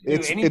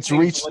It's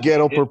reached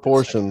ghetto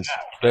proportions.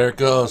 There it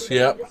goes.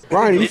 Yep.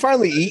 Ryan, you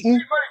finally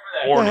eaten?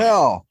 What the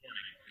hell?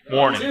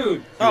 Warning.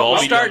 You will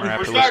all be dumber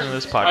after listening to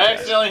this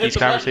podcast. These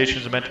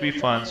conversations are meant to be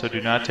fun, so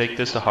do not take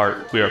this to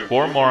heart. We are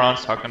four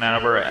morons talking out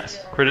of our ass.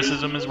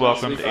 Criticism is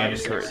welcomed and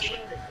encouraged.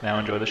 Now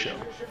enjoy the show.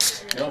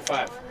 No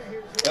 5.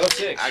 No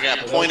 6. I got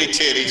pointy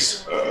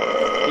titties.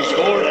 He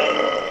scored.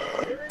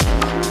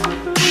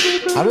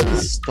 How did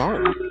this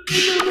start?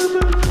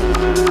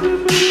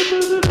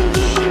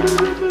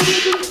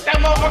 That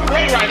motherfucker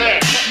paid right there.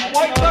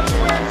 White Ducks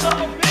wearing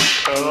something big.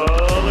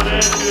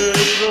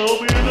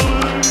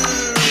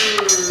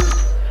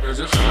 Where's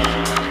this?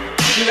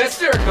 Dude, that's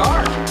Derek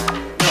Carr.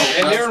 No,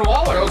 and Darren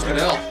Waller. That was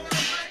Goodell.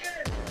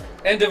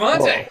 And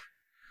Devontae.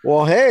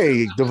 Well,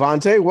 hey,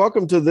 Devontae,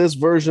 welcome to this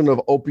version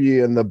of Opie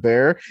and the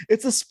Bear.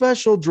 It's a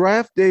special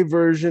draft day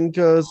version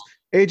because,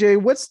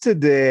 AJ, what's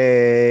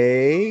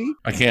today?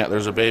 I can't.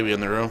 There's a baby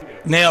in the room.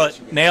 Nail it.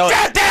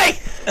 Draft day!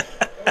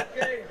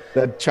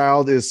 That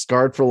child is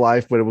scarred for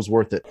life, but it was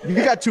worth it. You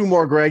got 2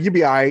 more, Greg. You'll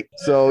be all right.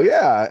 So,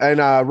 yeah. And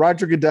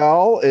Roger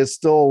Goodell is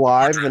still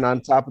alive and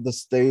on top of the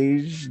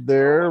stage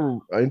there,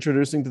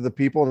 introducing to the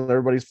people, and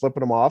everybody's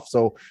flipping him off.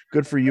 So,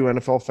 good for you,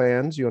 NFL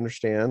fans. You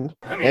understand.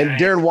 And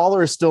Darren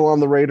Waller is still on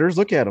the Raiders.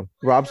 Look at him.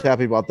 Rob's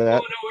happy about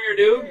that. Nowhere,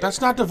 dude.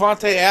 That's not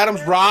Devontae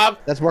Adams, Rob.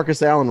 That's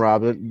Marcus Allen,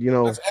 Rob. You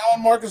know, That's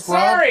Alan Marcus,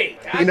 Rob. Sorry.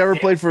 he never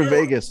played for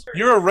Vegas.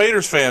 You're a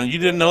Raiders fan. You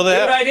didn't know Dude,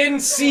 that? I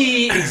didn't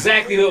see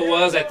exactly who it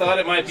was. I thought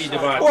it might be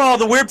Devontae. Well,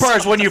 the weird part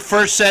is when you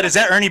first said, "Is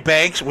that Ernie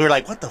Banks?" We were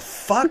like, "What the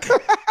fuck?"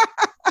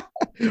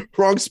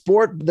 Wrong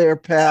sport there,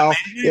 pal. man,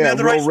 you Yeah, had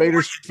the real right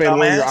Raiders sport, you fan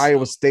wearing your dumbass.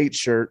 Iowa State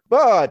shirt.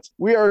 But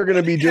we are going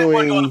to be You didn't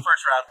want to go in the doing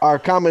first round. our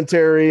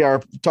commentary,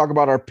 talk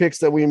about our picks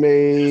that we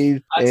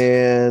made,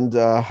 and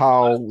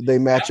how they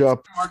match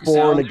up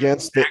for and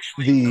against the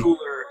Cooler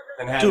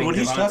than having Dude, when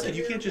he's Devontae. talking,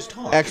 you can't just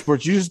talk.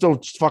 experts. You just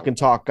don't fucking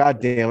talk. God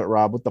damn it,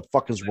 Rob. What the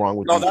fuck is wrong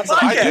with No, you? that's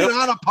what I You've do. been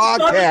on a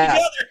podcast.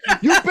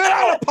 You've been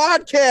on a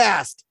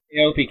podcast.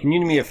 Hey, Opie, can you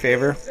do me a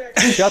favor?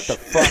 Shut the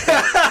fuck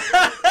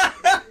up.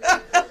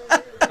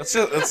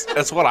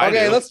 That's what I do.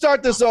 Okay, let's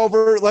start this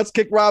over. Let's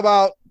kick Rob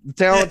out. The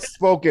talent's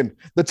spoken.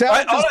 The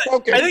talent is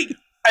spoken.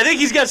 I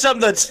think he's got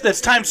something that's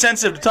time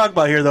sensitive to talk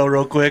about here, though.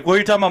 Real quick, what are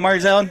you talking about,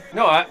 Marcus Allen?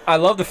 No, I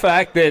love the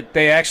fact that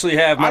they actually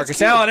have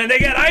Marcus Allen and they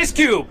got Ice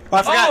Cube.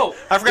 I forgot. Oh,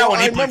 I forgot when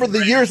I he remember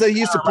played the years they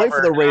used to play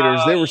for the Raiders.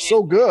 They were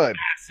so good.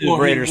 Well,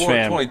 he Raiders wore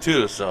fan.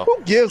 22, so.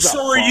 Who gives a So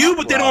are fuck, you,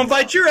 but they Rob? don't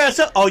invite your ass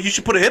up. Oh, you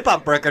should put a hip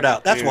hop record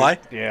out. That's why.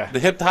 Yeah. The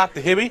hip hop,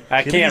 the hibby?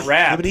 I can't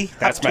rap. Hibbity,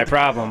 That's hop my to-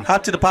 problem.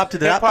 Hop to the pop to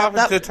the Hip hop.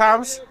 hop, the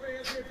times?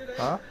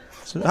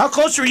 How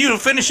close were you to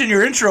finishing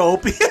your intro,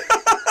 Opie?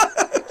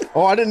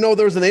 Oh, I didn't know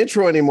there was an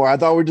intro anymore. I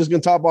thought we were just going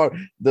to talk about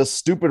the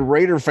stupid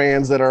Raider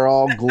fans that are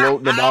all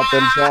gloating about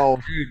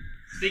themselves.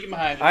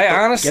 I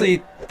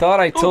honestly thought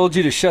I told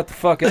you to shut the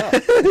fuck up.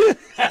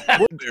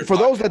 For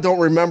those that don't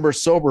remember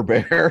Sober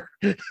Bear,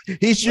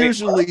 he's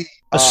usually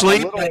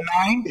Asleep a little- at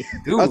 9?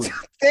 Dude,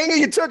 Thing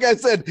you took, I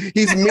said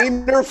he's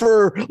meaner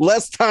for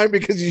less time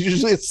because he's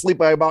usually asleep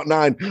by about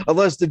 9.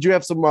 Unless, did you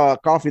have some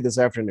coffee this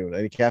afternoon?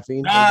 Any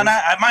caffeine? Nah,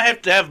 I might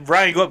have to have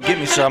Brian go up and get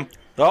me some.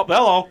 Oh,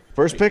 hello.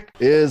 First pick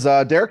is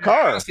Derek I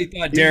Carr. honestly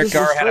thought Derek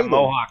Carr had a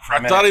mohawk for a I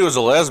minute. thought he was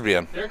a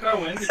lesbian. Derek Carr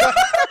wins.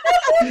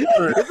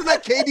 Isn't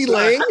that Katie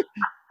Lang?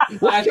 I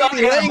What's thought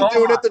Katie he had a Lang mohawk.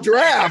 doing at the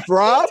draft,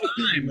 Rob?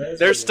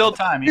 There's still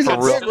time. He's a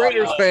big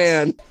Raiders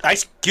fan.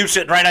 Ice Cube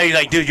sitting right now. He's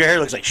like, dude, your hair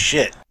looks like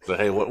shit. But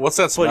hey, what's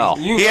that smell?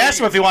 He asked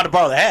him if he wanted to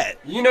borrow the hat.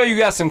 You know you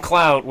got some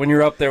clout when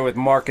you're up there with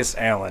Marcus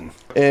Allen.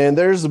 And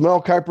there's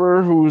Mel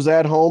Kiper, who's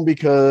at home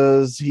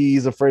because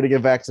he's afraid to get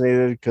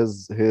vaccinated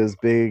because his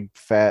big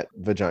fat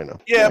vagina.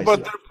 Yeah, Nice.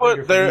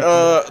 but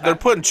they're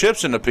putting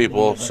chips into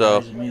people,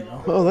 so.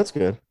 Oh, that's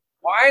good.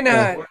 Why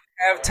not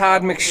have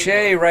Todd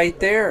McShay right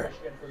there?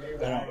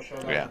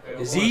 Yeah.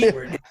 Is he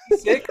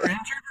sick or injured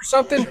or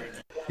something?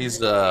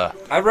 He's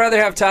I'd rather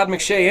have Todd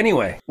McShay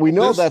anyway. We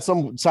know that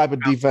some type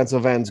of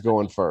defensive end's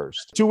going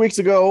first. 2 weeks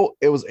ago,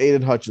 it was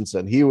Aiden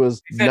Hutchinson. He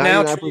was said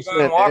now 99%.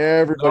 Trayvon Walker.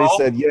 Everybody No.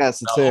 said,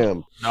 yes, it's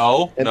him.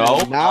 no. And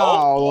then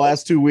now, the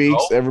last 2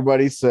 weeks,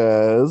 everybody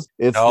says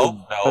it's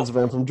No. the defensive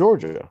end from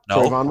Georgia, No.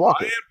 Trayvon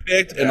Walker. Ryan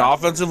picked an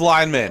offensive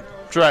lineman.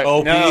 That's right.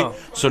 OP. No.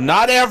 So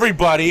not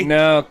everybody.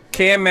 No,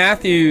 Cam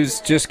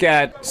Matthews just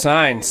got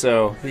signed,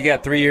 so he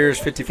got 3 years,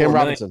 54 Cam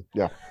million. Robinson.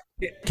 Yeah.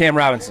 Cam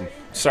Robinson.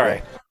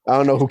 Sorry. I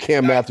don't know who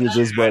Cam Matthews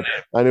is, but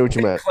I knew what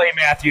you meant. Clay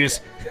Matthews.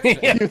 You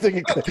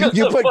think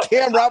you put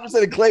Cam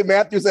Robinson and Clay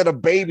Matthews at a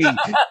baby.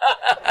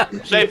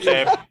 Same.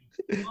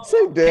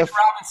 Same diff.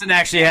 Robinson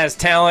actually has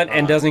talent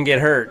and doesn't get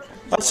hurt.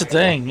 That's the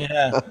thing,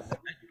 yeah.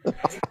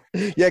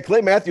 Yeah,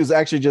 Clay Matthews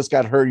actually just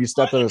got hurt. You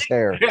stepped on his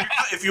hair.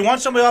 If you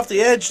want somebody off the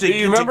edge, Do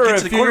you remember a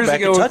few years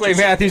ago when Clay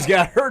Matthews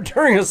got hurt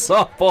during a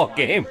softball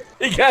game?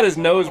 He got his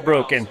nose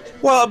broken.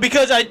 Well,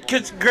 because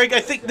Greg, I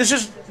think this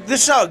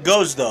is how it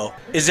goes, though,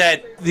 is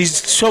that these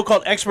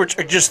so-called experts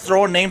are just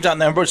throwing names out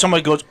there, but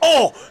somebody goes,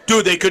 oh,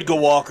 dude, they could go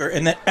Walker,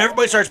 and then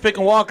everybody starts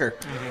picking Walker,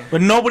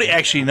 but nobody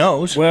actually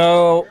knows.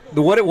 Well,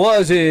 what it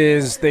was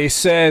is they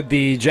said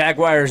the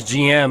Jaguars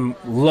GM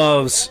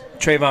loves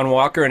Trayvon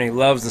Walker, and he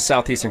loves the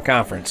Southeastern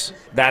Conference.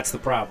 That's the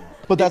problem.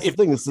 But that's the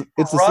thing. It's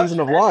the season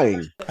of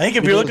lying. I think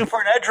if you're looking for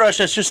an edge rush,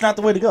 that's just not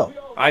the way to go.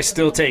 I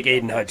still take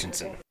Aiden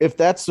Hutchinson. If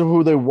that's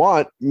who they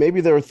want,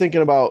 maybe they're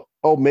thinking about,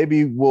 oh,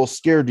 maybe we'll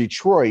scare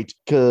Detroit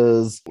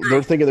because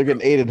they're thinking they're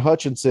getting Aiden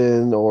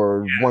Hutchinson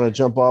or want to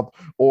jump up,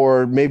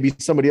 or maybe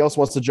somebody else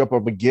wants to jump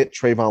up and get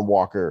Trayvon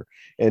Walker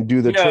and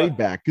do the trade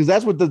back. Because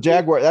that's what the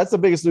Jaguar, that's the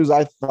biggest news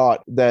I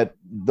thought that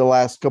the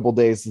last couple of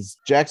days is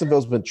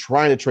Jacksonville's been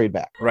trying to trade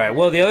back. Right.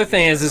 Well, the other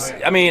thing is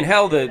I mean,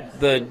 hell,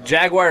 the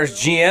Jaguars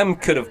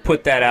GM could have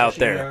put that out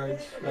there.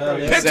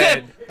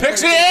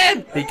 Picks it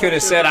in. He could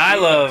have said, I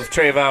love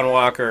Trayvon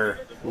Walker.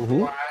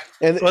 Mm-hmm.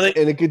 And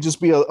it could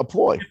just be a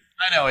ploy.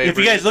 I know. If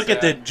you guys look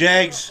at the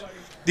Jags,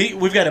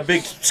 we've got a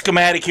big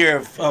schematic here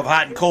of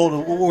hot and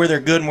cold, where they're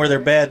good and where they're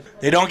bad.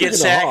 They don't get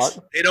sacks,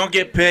 they don't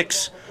get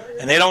picks,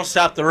 and they don't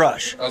stop the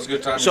rush. That was a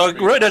good time. So it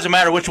really doesn't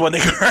matter which one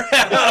they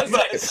grab.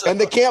 And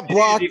they can't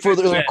block for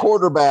the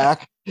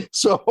quarterback.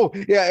 So,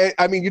 yeah,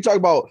 I mean, you talk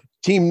about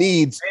team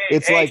needs.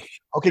 It's like,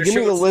 okay, give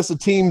me the list of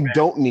team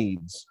don't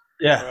needs.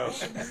 Yeah.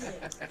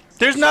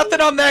 There's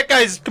nothing on that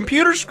guy's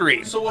computer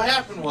screen. So what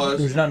happened was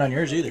There's nothing on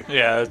yours either.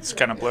 Yeah, it's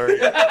kind of blurry.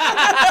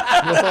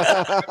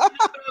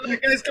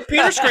 That guy's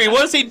computer screen.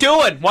 What is he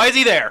doing? Why is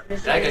he there?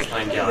 That guy's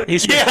playing Galaxy.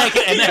 He's Yeah,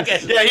 he had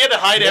to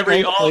hide he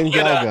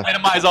had to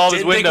minimize all of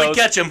his Didn't think windows.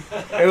 we'd catch him.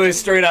 It was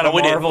straight out of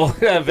we did. Marvel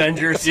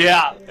Avengers.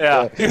 Yeah.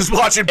 he was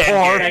watching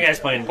porn. That guy's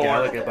playing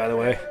Galaga, by the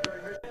way.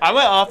 I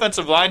went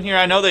offensive line here.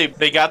 I know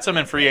they got some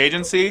in free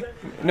agency,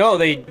 No,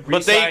 they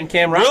but they re-signed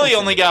Cam really Robinson.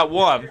 only got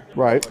one.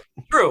 Right.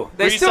 True.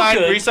 They still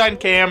could. Re-signed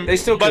Cam. They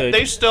still but could.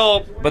 they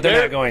still. But they're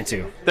not going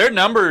to. Their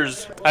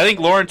numbers. I think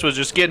Lawrence was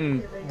just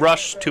getting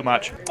rushed too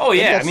much. Oh,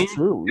 yeah. That's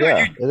true.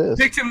 Yeah, it is.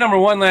 Picked him number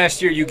 1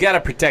 last year. You got to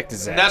protect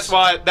his ass. That's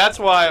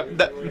why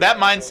that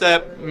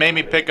mindset made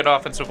me pick an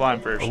offensive line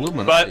first.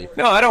 Illuminati. But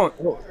No, I don't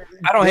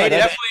hate it.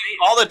 definitely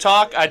all the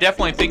talk. I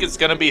definitely think it's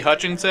going to be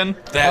Hutchinson.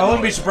 I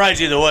wouldn't be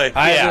surprised either way.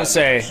 I was going to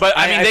say. But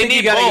I mean, they think need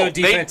you gotta both.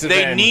 Go defensive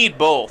They end. need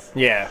both.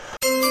 Yeah.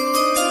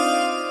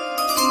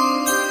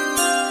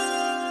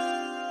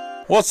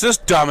 What's this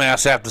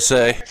dumbass have to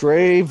say?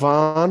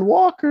 Trayvon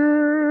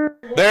Walker.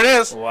 There it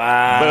is.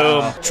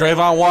 Wow. Boom.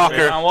 Trayvon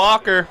Walker. Trayvon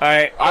Walker. All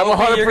right. I'm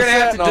You're going to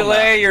have 100% to on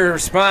delay your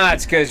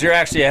response because you're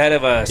actually ahead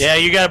of us. Yeah,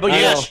 you got to.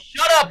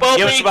 Shut up, Opie.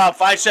 Give us about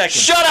 5 seconds.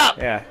 Shut up.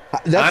 Yeah.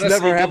 That's Honestly,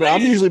 never happened. delay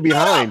I'm it. usually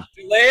behind.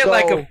 Delay it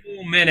like So- a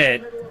full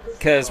minute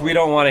because we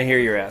don't want to hear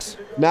your ass.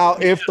 Now,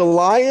 if the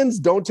Lions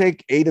don't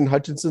take Aiden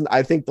Hutchinson,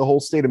 I think the whole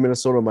state of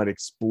Minnesota might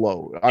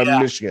explode.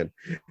 Michigan,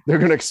 they're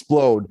going to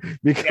explode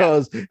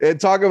because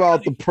talk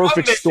about the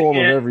perfect storm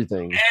of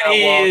everything. And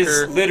he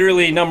is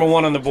literally number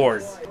 1 on the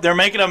board. They're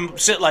making them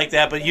sit like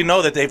that, but you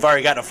know that they've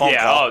already got a phone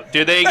call. Oh,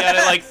 dude, they got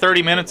it like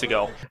 30 minutes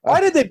ago.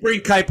 Why did they bring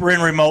Kuiper in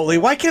remotely?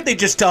 Why can't they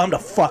just tell him to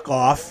fuck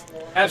off?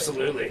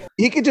 Absolutely.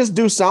 He could just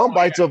do sound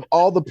bites of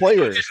all the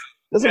players.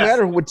 Doesn't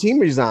matter what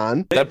team he's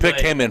on. That pick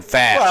came in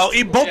fast. Well,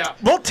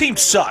 both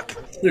teams suck.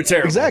 They're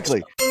terrible.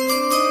 Exactly.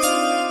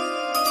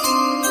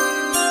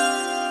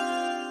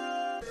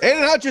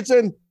 Aiden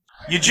Hutchinson.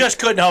 You just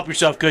couldn't help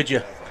yourself, could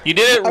you? You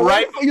did it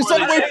right. You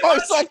said wait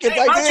 5 seconds.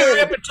 Why I don't you did.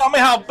 rip and tell me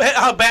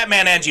how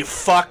Batman ends, you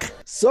fuck?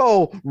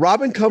 So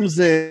Robin comes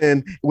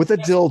in with a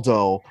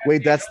dildo.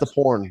 Wait, that's the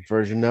porn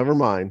version. Never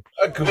mind.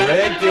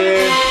 Greg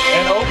did,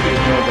 and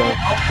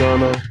Opie, Don't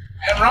know.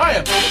 and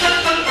Ryan.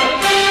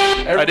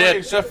 Everybody did.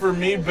 except for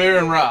me, Bear,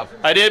 and Rob.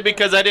 I did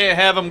because I didn't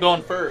have them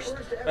going first.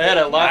 I had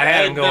a lot. I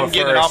had him them going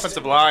getting an first.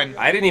 offensive line.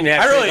 I didn't even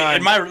have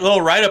In my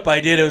little write-up I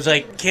did, it was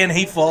like, can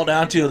he fall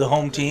down to the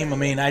home team? I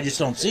mean, I just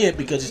don't see it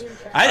because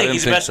I think didn't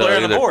he's the think best so player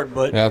on the either. board.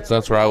 But Yeah,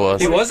 that's where I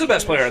was. He was the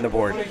best player on the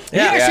board. He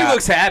Yeah. actually Yeah.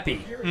 looks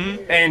happy.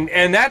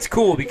 And that's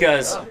cool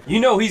because you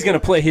know he's going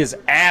to play his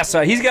ass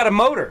off. He's got a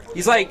motor.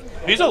 He's like,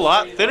 He's a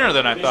lot thinner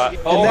than I thought.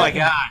 oh my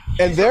God.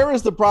 And there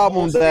is the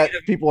problem that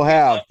people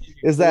have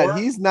is that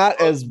he's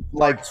not as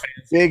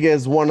big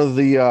as one of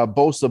the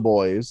Bosa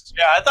boys,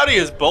 Yeah, I thought he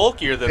was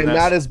bulkier than and this.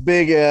 not as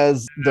big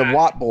as the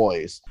Watt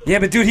boys. Yeah,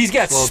 but dude, he's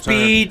got Slow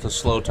speed. Turn. It's a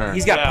slow turn.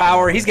 He's got Yeah.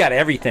 power. He's got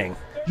everything.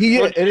 He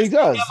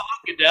does.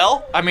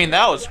 Goodell. I mean,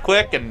 that was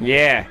quick and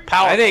Yeah.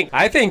 Power.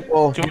 I think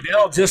Well,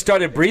 Goodell just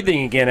started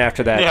breathing again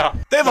after that. yeah.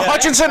 They have a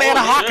Hutchinson and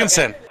a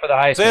Hawkinson. For the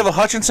high They have a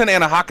Hutchinson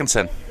and a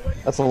Hawkinson.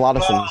 that's a lot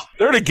of things.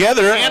 They're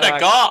together. And a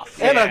Goff.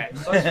 And a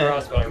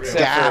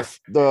Staff.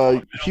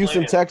 The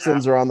Houston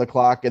Texans are on the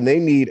clock, and they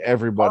need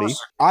everybody.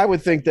 I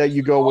would think that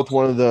you go with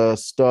one of the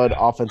stud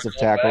offensive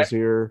tackles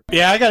here.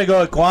 yeah, I got to go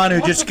with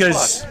Kwanu just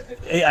because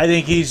I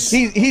think he's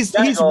He's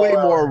way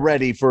more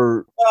ready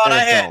for Well,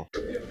 I NFL.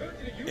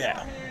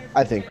 yeah.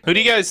 I think. Who do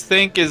you guys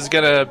think is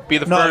gonna be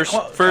the No,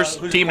 first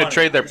who's team to Quan-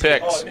 trade their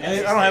picks? I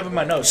don't have it in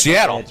my notes.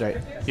 Seattle. That's right.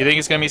 You think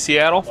it's gonna be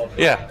Seattle?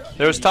 Yeah.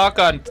 There was talk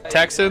on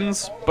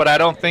Texans, but I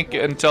don't think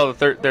until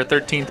their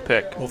 13th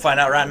pick. We'll find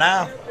out right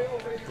now.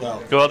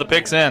 Well, the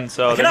pick's in,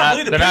 so they're cannot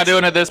believe the not picks-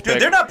 doing it this pick.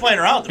 Dude, they're not playing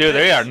around. Dude,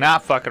 they are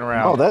not fucking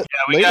around. Oh, that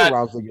we later got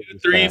rounds will get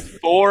this 3, bad.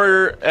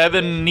 4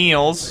 Evan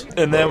Neals,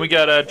 and then we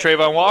got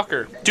Trayvon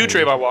Walker. 2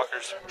 Trayvon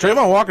Walkers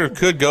Trayvon Walker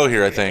could go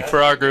here, I think.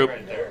 for our group.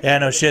 Yeah,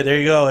 no shit. There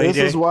you go, AJ. This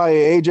is why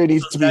AJ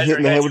needs to be guys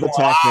hitting the are head with a guys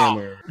tack you-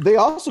 hammer. They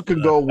also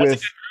could go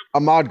with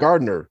Ahmad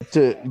Gardner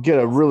to get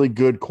a really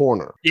good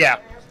corner. Yeah.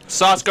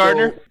 Sauce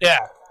Gardner? Yeah.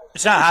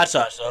 It's not hot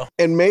sauce, though.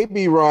 And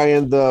maybe,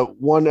 Ryan, the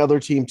one other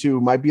team,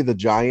 too, might be the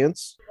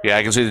Giants Yeah,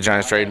 I can see the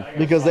Giants trading.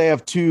 because they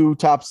have 2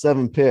 top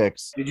 7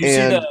 picks. Did you see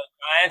the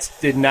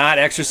Giants did not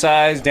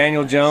exercise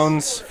Daniel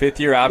Jones'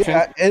 5th-year option?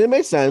 Yeah, and it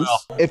makes sense.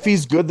 If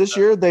he's good this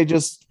year, they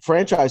just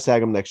franchise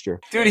tag him next year.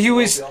 Dude, he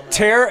was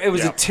It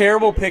was a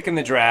terrible pick in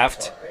the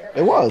draft.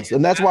 It was.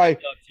 And that's why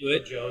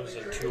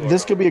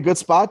this could be a good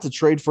spot to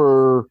trade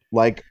for,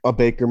 like, a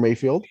Baker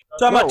Mayfield.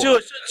 Talking about too.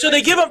 So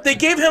they gave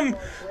him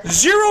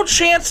 0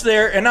 chance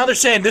there, and now they're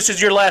saying this is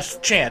your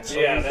last chance.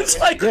 Yeah, It's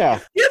like, Yeah.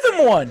 give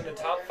him one.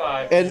 Top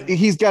 5. And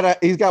he's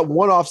got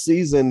one off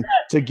season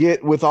to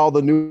get with all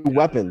the new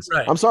weapons.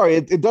 Right. I'm sorry,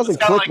 it doesn't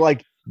kinda click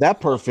like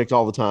that perfect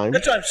all the time.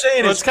 That's what I'm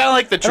saying. Well, it's kind of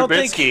like the I don't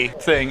think-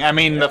 Trubisky thing. I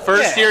mean, the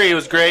first Yeah. year he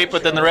was great,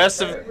 but then the rest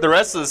of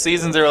the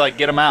seasons they were like,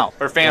 get him out.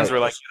 Or fans were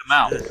like, get him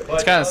out.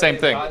 It's kind of the same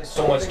thing.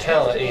 So much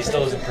talent, and he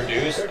still doesn't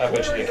produce. I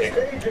bet you they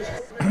kick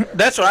him.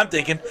 That's what I'm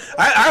thinking.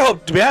 I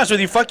hope, to be honest with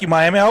you, fuck you,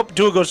 Miami. I hope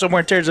Tua goes somewhere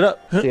and tears it up.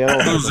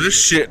 Seattle- Who's this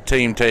shit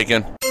team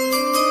taking?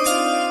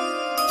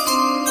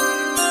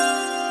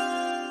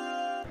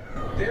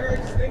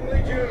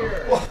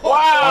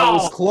 I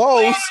was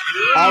close.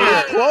 I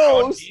was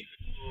close.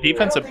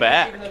 Defensive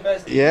back.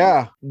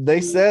 Yeah,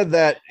 they said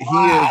that he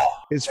is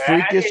his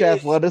freakish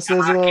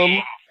athleticism.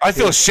 I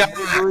feel shocked.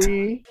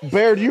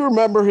 Bear, do you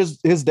remember his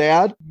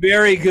dad?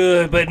 Very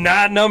good, but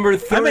not number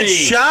 3. I'm in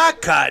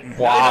shock, Cotton.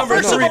 Wow.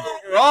 First of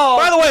all,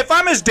 by the way, if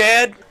I'm his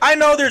dad, I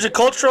know there's a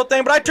cultural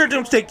thing, but I turned to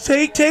him and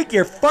said, take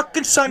your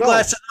fucking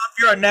sunglasses off.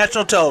 You're on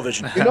national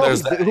television. You know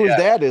There's who his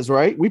dad is,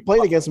 right? We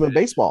played against him in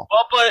baseball.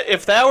 Well, but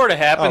if that were to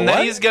happen, then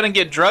what? he's going to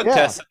get drug Yeah.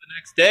 tested the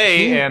next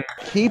day and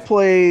He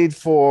played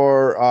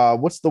for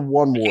what's the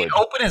one wood?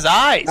 open his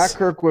eyes. Not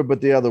Kirkwood, but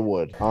the other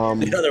wood.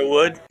 The other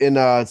wood. In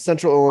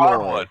Central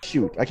Illinois. Farmwood.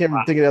 Shoot, I can't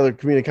even think of the other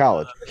community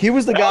college. He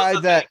was the guy was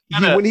the that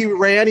thing, kinda- when he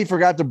ran, he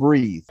forgot to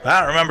breathe. I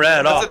don't remember that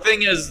at all. That's the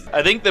thing is,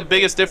 I think the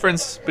biggest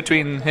difference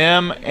between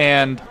him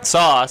and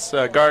Sauce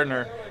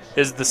Gardner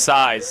is the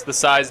size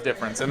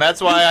difference, and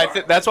that's why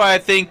I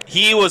think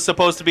he was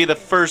supposed to be the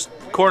first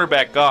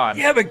quarterback gone.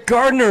 Yeah, but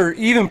Gardner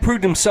even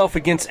proved himself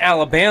against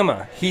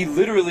Alabama. He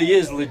literally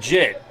is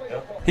legit.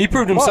 He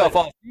proved himself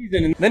all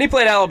season, and then he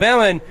played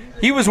Alabama, and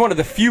he was one of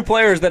the few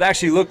players that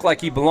actually looked like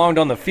he belonged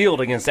on the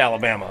field against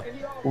Alabama.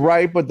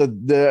 Right, but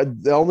the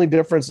only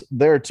difference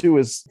there too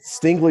is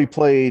Stingley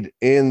played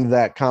in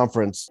that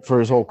conference for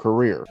his whole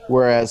career,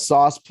 whereas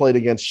Sauce played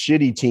against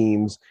shitty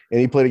teams and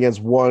he played against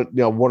one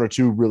or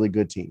two really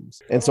good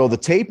teams. And so the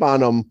tape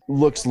on him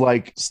looks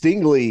like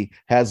Stingley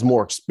has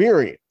more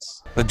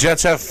experience. The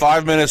Jets have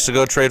 5 minutes to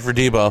go trade for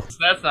Debo.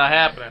 That's not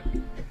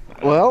happening.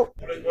 Well,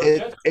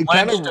 it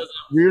kind of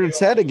reared its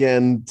head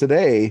again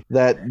today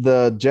that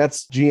the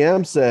Jets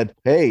GM said,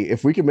 hey,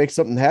 if we can make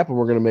something happen,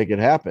 we're going to make it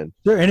happen. Is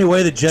there any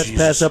way the Jets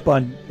pass up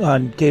on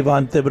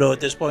Kayvon Thibodeau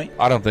at this point?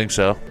 I don't think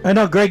so. I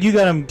know, Greg, you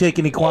got him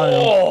taking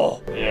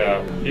Equano.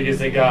 Yeah, because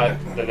they got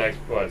the next,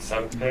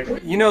 7th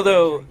pick? You know,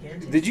 though,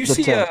 did you The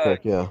see 10th pick,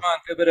 yeah. Kayvon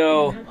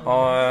Thibodeau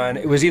on,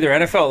 it was either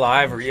NFL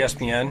Live or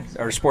ESPN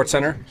or Sports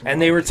Center, and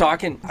they were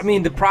talking, I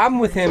mean, the problem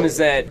with him is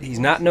that he's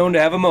not known to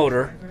have a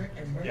motor.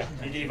 Yeah,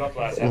 he gave up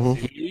last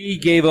He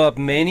gave up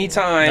many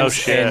times. No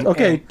shit. and-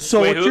 Okay,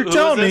 so Wait, what you're who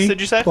telling was this, me? did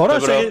you say? Hold on a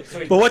Thibodeau.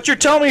 second. But what you're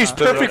telling me is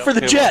perfect for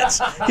the Jets.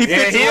 He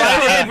fits he is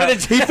right perfect in.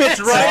 for the He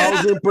fits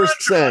right in.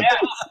 1,000%.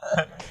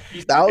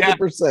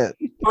 1,000%.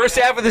 First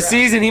half of the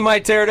season, he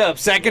might tear it up.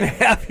 Second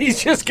half,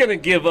 he's just going to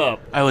give up.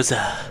 I was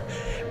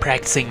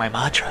practicing my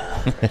mantra.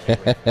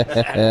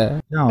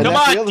 And Come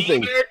that's on, the other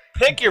thing. D-Beard,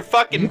 pick your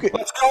fucking.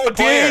 Let's go with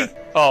player.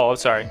 Oh, I'm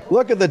sorry.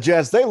 Look at the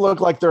Jets. They look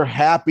like they're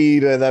happy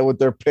that with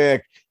their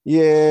pick.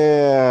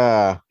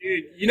 Yeah.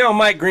 Dude, you know,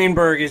 Mike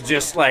Greenberg is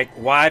just like,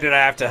 why did I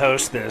have to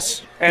host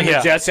this? And Yeah.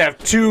 the Jets have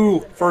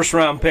 2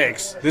 first-round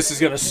picks. This is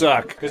going to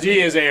suck because he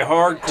is a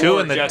hardcore Two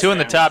in the Jets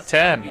fan. top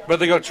 10. But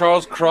they go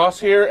Charles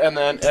Cross here and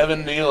then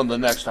Evan Neal the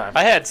next time.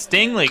 I had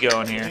Stingley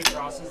going here.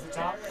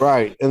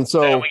 Right. And so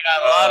We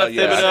got a lot of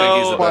yeah, I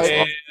think he's the best Thibodeau.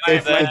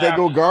 one. if they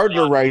go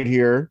Gardner right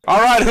here,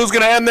 All right, who's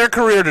going to end their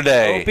career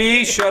today?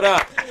 OP, shut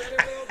up.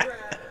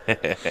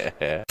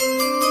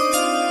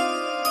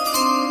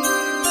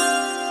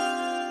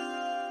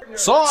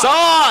 Sauce.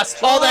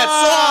 Sauce! All that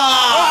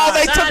sauce! Oh,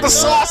 they took the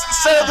sauce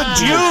instead of the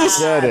juice.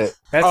 said it.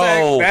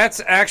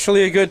 That's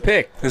actually a good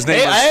pick. His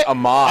name Hey, is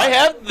Ahmad. I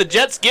have the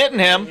Jets getting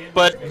him,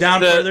 but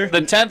Down further?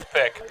 the 10th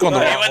pick. Going the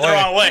He wrong went the way.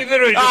 wrong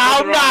way.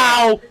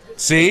 Oh, no!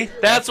 See?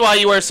 That's why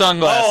you wear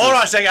sunglasses. Oh, hold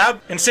on a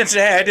second. In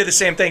Cincinnati, I did the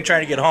same thing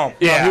trying to get home.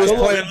 Yeah, he was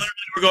playing.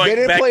 We're going They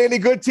didn't back. play any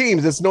good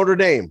teams. It's Notre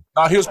Dame.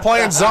 He was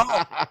playing zone.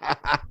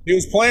 He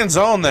was playing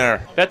zone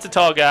there. That's a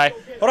tall guy.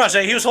 Hold on a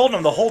second. He was holding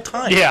him the whole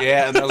time. Yeah.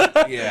 Yeah, that was,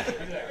 yeah.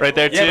 Right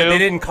there, too. Yeah, but they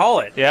didn't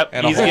call it. Yep.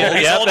 And a He's hold. good.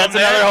 He's Yep, holding that's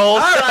him there. another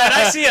hold. All right,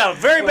 I see a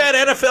very bad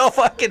NFL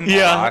fucking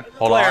Yeah.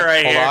 Hold player on.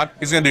 right Hold here. on.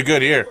 He's going to do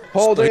good here.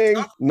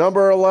 Holding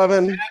number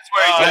 11. That's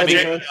where he's going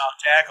to Yeah, take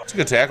tackle. It's a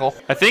good tackle.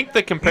 I think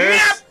the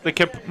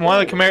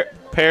one of the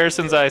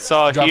comparisons I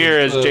saw here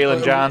is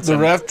Jalen Johnson.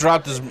 The ref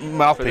dropped his for this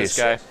mouthpiece.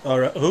 guy. All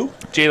right. Who?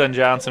 Jalen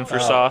Johnson for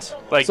Sauce.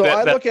 Like So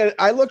I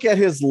look at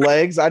his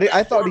legs.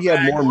 I thought he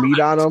had more meat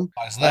on him.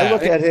 Why is that? I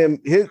look at him.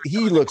 He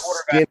looks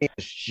skinny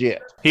as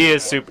shit. he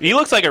is super. He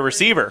looks like a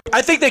receiver.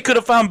 I think they could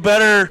have found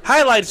better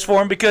highlights for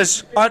him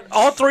because on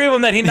all three of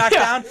them that he knocked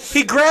down,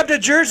 he grabbed a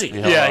jersey.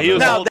 Yeah, he was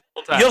Now, holding the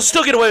whole time. you'll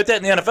still get away with that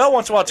in the NFL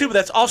once in a while too, but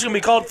that's also going to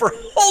be called for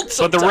hold But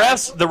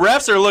sometimes. the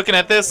refs are looking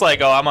at this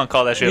like, oh, I'm gonna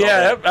call that shit.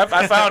 Yeah, all day.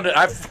 I found it.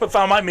 I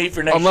found my meat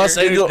for next Unless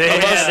year. Angel,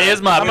 Unless it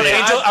is my I'm gonna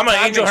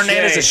Angel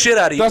Hernandez the shit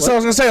out of you. that's what I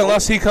was gonna say.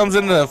 Unless he comes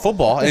into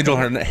football, Angel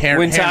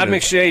When Todd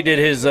McShay did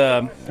his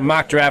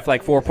mock draft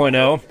like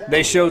 4.0,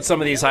 they showed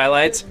some of these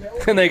highlights,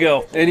 and they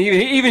go, and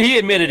even he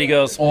admitted, he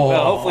goes,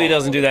 well, hopefully he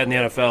doesn't do that in the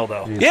NFL,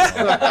 though.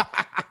 Yeah.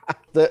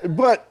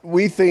 But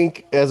we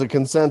think, as a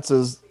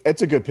consensus,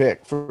 it's a good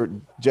pick. For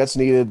Jets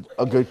needed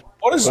a good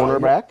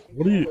cornerback.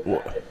 What do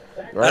you?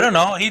 Right? I don't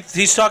know.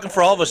 He's talking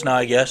for all of us now,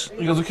 I guess.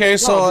 He goes, okay, No,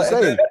 so I'm just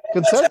saying,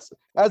 consensus.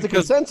 As a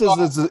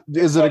consensus,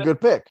 is it a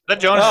good pick? Is that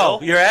Jonah Oh,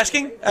 Hill? you're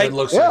asking? it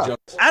looks Yeah. like Jones.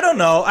 I don't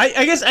know.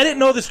 I guess I didn't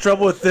know this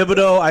trouble with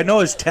Thibodeau. I know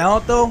his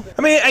talent, though.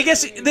 I mean, I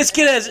guess this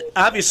kid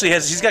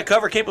he's got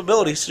cover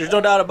capabilities. There's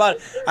no doubt about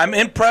it. I'm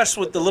impressed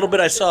with the little bit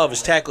I saw of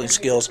his tackling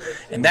skills,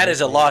 and that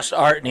is a lost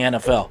art in the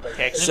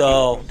NFL.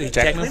 So,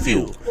 tackling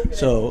few.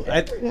 So,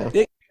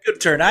 good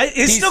turn.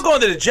 He's still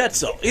going to the Jets,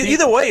 though.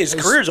 Either way, his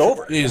career's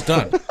over. He's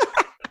done.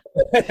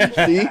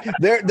 See,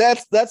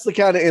 that's the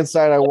kind of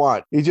insight I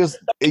want. He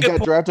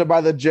got drafted by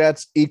the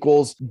Jets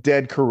equals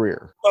dead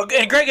career.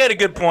 And Greg had a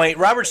good point.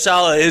 Robert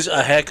Saleh is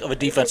a heck of a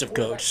defensive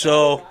coach.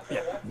 So,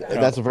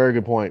 That's a very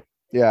good point.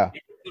 Yeah,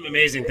 Some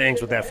amazing things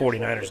with that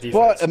 49ers defense.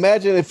 but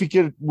imagine if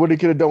what he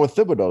could have done with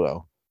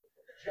Thibodeau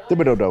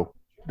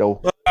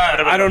though.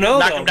 I don't know.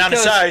 knock though, him down to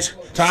because size.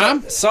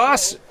 Tom?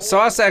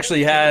 Sauce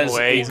actually has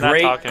Wait, a he's not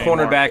great talking anymore.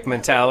 cornerback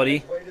mentality.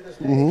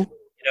 Mm-hmm. You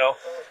know,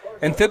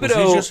 and Is he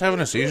Thibodeau, just having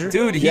a seizure?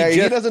 dude, he Yeah, he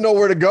just doesn't know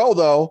where to go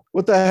though.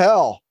 What the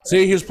hell?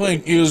 See, he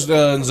was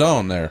in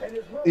zone there.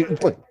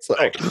 So,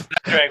 I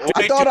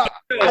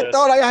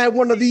thought I had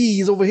one of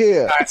these over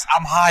here.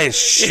 I'm high as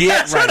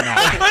shit right now.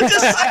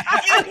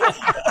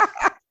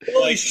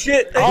 Holy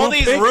shit. All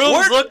these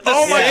rooms look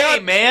the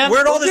same, man.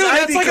 Where'd all this dude,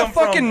 that's ivy like a come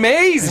from? fucking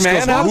maze,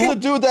 man. Who's the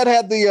dude that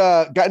had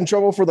got in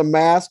trouble for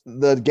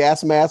the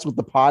gas mask with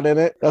the pot in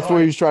it? That's where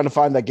he was trying to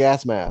find that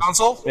gas mask.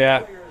 Console?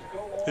 Yeah.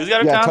 Who's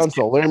got a Yeah,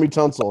 console? Laramie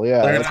Tunsil.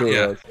 Yeah, that's who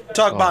it was.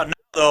 Talk about now,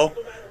 though.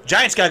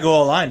 Giants got to go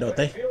all line, don't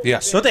they?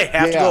 Yes. Don't they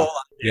have to Yeah. go all line?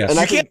 Yes. And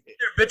You I can't think, sit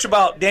there and bitch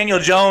about Daniel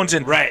Jones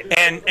and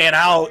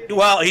how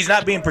he's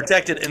not being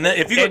protected. And then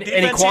if you go And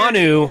defense here,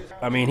 Iquanu,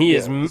 I mean, he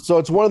is. so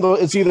it's one of those.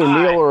 It's either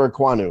Neal or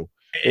Aquanu.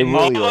 It really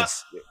All of is.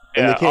 us- And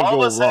yeah, they can't all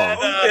go of us wrong.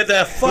 had,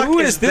 the fuck Who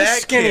is this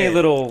that skinny kid?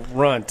 little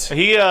runt?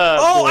 he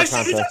Oh, I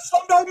Contest. see. He's a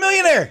Slumdog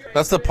Millionaire.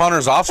 That's the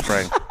punter's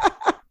offspring.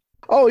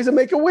 Oh, he's a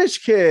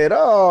Make-A-Wish kid.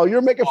 Oh,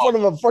 you're making fun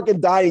of a fucking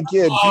dying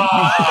kid. You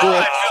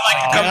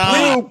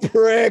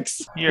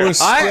pricks. You're- We're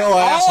still All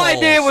I assholes.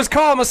 did was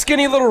call him a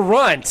skinny little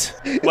runt.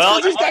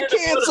 well, He's got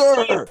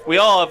cancer. we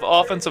all have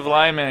offensive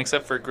linemen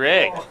except for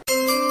Greg.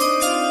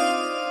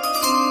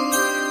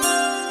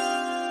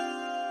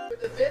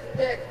 With the fifth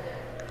pick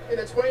in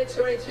the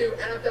 2022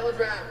 NFL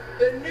Draft,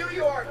 the New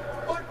York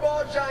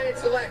Football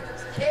Giants select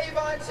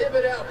Kayvon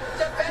Thibodeau,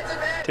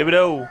 defensive end.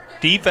 Thibodeau,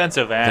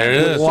 defensive end. There it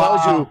is.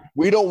 Tells you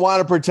we don't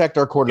want to protect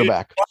our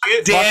quarterback.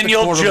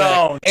 Daniel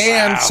Jones.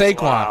 And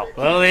Saquon.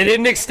 Well, they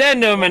didn't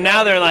extend him, and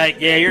now they're like,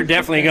 yeah, you're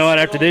definitely going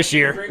after this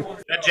year.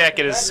 That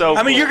jacket is so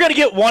I mean, cool. you're going to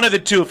get one of the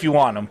two if you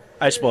want them,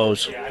 I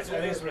suppose.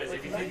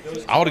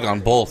 I would have gone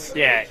both.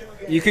 Yeah,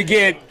 you could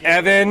get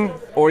Evan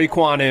or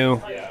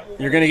Iquanu.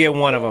 You're going to get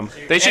one of them.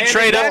 They should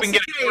trade up and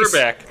get a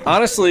quarterback.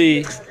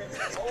 Honestly,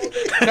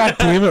 God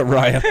damn it,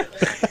 Ryan.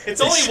 It's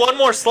only one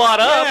more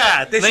slot up.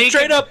 Yeah, they Then should you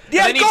trade can- up.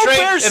 Yeah, and then go you trade,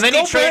 Bears, and then go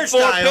you trade Bears 4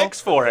 style.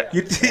 picks for it.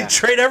 You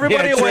trade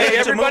everybody yeah, away. trade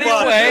everybody to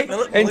move on.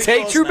 away and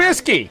take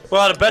Trubisky.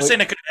 Well, the best thing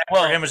that could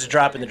happen for him is a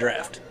drop in the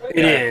draft.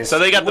 It is. So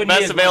they got the Wouldn't he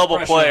best have much available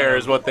pressure on player him?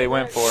 is what they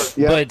went for.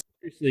 Yeah. But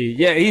seriously,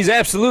 yeah,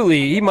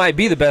 he might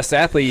be the best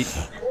athlete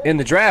in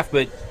the draft,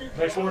 but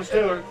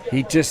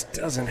he just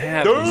doesn't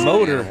have the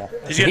motor.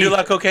 Is he going to do a lot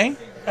of cocaine?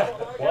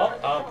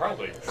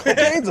 Probably.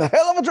 Cocaine's a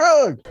hell of a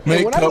drug.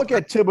 Make When I look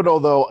at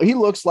Thibodeau, though, he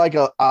looks like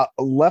a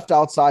left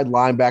outside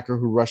linebacker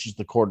who rushes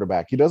the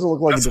quarterback. He doesn't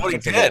look like That's a what he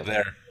defensive did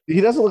end. there. He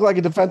doesn't look like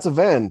a defensive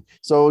end.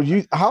 So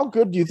how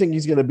good do you think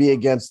he's going to be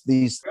against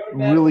these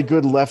really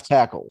good left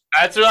tackles?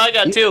 That's what I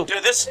got too.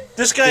 Dude, this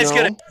guy's You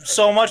know? going to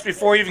so much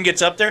before he even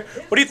gets up there.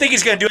 What do you think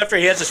he's going to do after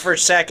he has his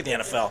first sack in the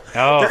NFL?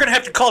 Oh. They're going to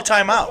have to call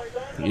timeout.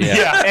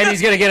 Yeah. And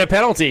he's going to get a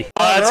penalty.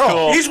 Oh, that's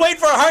cool. He's waiting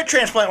for a heart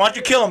transplant. Why don't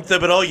you kill him,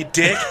 Thibodeau, you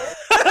dick?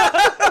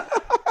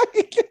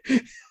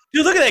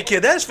 Dude, look at that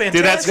kid. That's fantastic.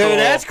 Dude, that's cool. Dude,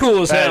 that's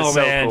cool as That hell, is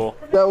so man. cool.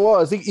 That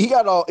was he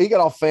got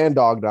all fan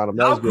dogged on him.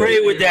 That How was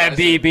great would that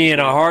be, being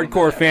a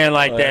hardcore fan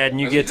like that, and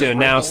you get to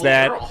announce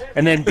that,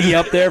 and then be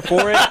up there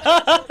for it?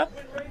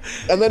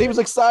 And then he was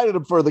excited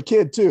for the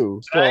kid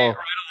too. So And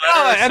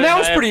that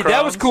was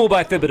that was cool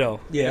by Thibodeau.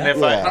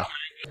 yeah.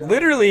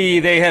 Literally,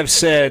 they have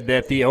said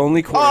that the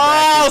only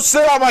quarterback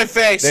sit on my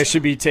face. that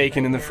should be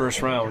taken in the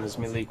first round is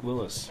Malik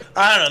Willis.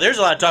 I don't know. There's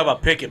a lot of talk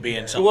about Pickett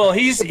being something. Well,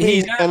 he's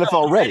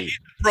NFL ready.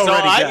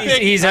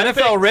 he's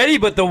NFL ready,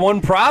 but the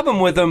one problem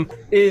with him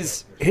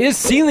is his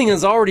ceiling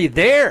is already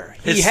there.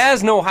 He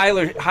has no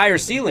higher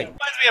ceiling. Reminds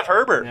me of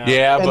Herbert.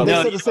 Yeah, And but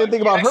they said the same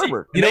thing about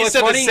Herbert. You know They what's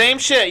said funny? the same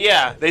shit.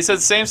 Yeah, they said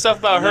the same stuff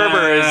about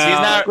Herbert. Is he's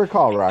not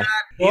Recall, right?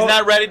 he's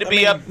not ready to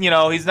be up.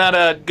 He's not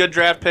a good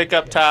draft pick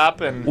up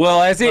top. And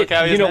Well, as Look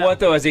how he you is know now. what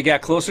though, as it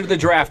got closer to the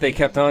draft, they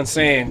kept on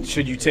saying,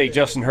 "Should you take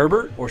Justin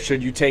Herbert or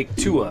should you take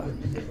Tua?"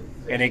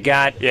 And it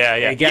got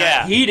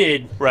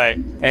heated. right.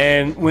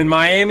 And when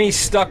Miami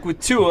stuck with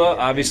Tua,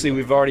 obviously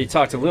we've already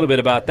talked a little bit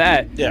about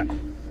that. Yeah.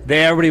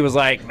 Everybody was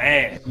like,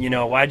 man,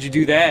 why'd you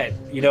do that?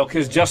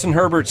 Because Justin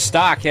Herbert's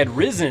stock had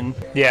risen.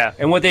 Yeah.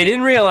 And what they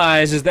didn't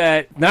realize is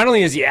that not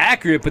only is he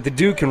accurate, but the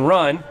dude can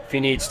run if he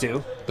needs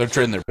to. they're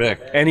trading their pick.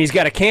 And he's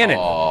got a cannon.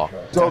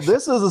 So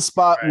this is a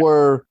spot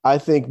where I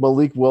think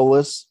Malik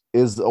Willis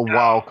is a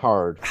wild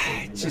card.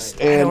 I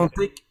And don't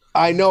think.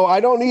 I know I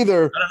don't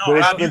either, but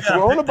Rob, it's you been gotta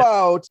thrown pick that.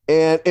 about,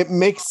 and it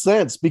makes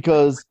sense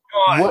because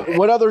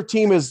what other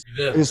team has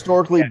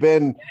historically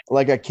been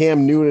like a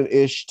Cam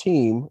Newton-ish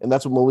team, and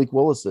that's what Malik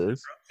Willis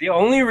is. The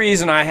only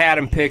reason I had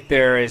him picked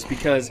there is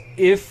because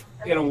if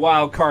in a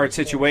wild card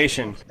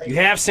situation, you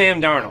have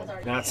Sam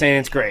Darnold. Not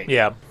saying it's great.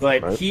 Yeah.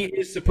 But he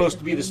is supposed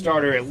to be the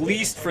starter at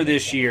least for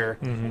this year.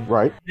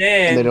 Right?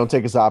 Then And they don't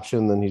take his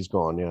option, then he's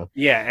gone, yeah.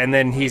 yeah, and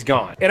then he's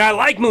gone. And I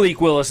like Malik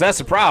Willis. That's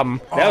the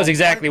problem. That was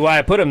exactly why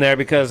I put him there,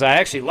 because I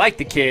actually like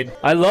the kid.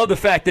 I love the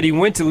fact that he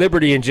went to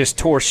Liberty and just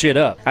tore shit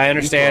up. I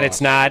understand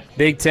it's not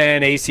Big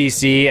Ten,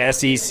 ACC,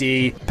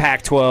 SEC,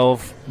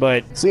 Pac-12,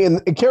 but See,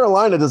 and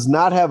Carolina does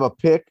not have a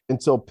pick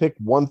until pick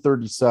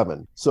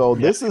 137. So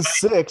this is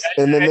 6,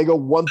 and then they go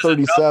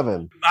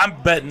 137.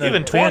 I'm betting the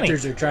Even 20.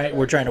 Panthers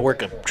we're trying to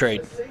work a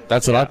trade.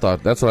 That's what I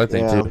thought. That's what I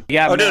think Yeah. too.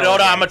 yeah. Oh, dude,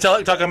 hold on. I'm going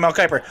to talk to Mel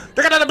Kiper.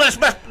 They're going to the best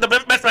I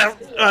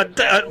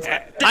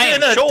am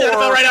in the sure.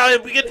 NFL right now.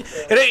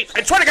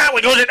 I swear to God,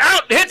 when it goes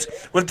out, it hits.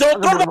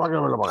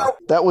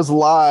 That was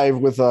live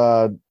with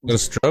The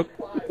stroke.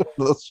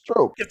 the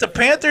stroke. If the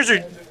Panthers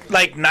are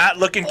like not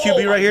looking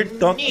QB right here,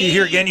 don't you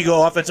hear again? You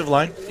go offensive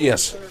line.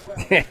 Yes.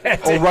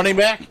 Running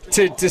back.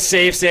 to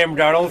save Sam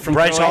Darnold from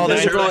Bryce throwing Hall. the-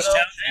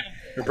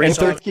 This And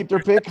they're keep their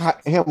pick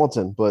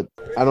Hamilton, but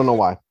I don't know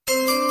why.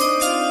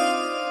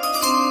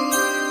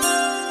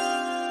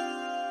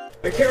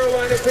 The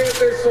Carolina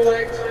Panthers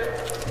select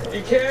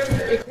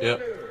Ikem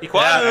Yep.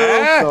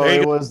 So There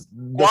you it go. was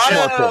the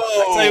smart pick.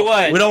 I'll tell you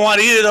what. We don't want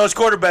either of those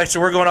quarterbacks, so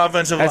we're going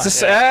offensive line.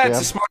 That's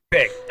a smart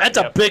pick. That's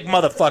a big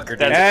motherfucker.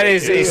 That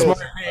is a smart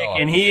pick,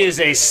 and he is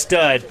a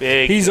stud.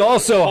 He's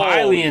also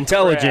highly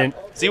intelligent.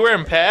 Is he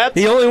wearing pads?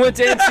 He only went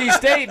to NC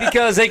State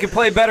because they could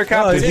play better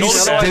competition. did he-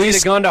 Otherwise, did he he'd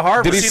have gone to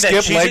Harvard. did he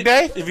skip leg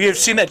day? If you've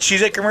seen that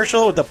Cheez-It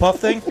commercial with the puff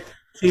thing,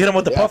 he hit him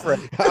with the puffer.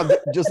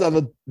 Just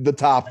on the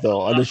top,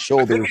 though, on the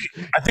shoulders.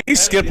 I think he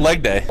skipped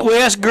leg day. We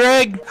asked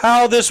Greg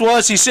how this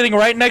was. He's sitting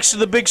right next to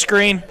the big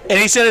screen, and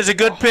he said it's a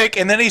good pick.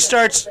 And then he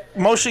starts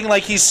motioning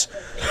like he's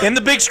in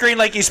the big screen,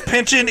 like he's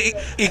pinching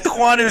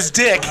Ikwanu's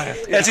dick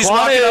as he's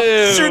walking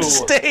up through the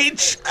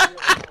stage.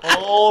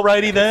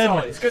 Alrighty then.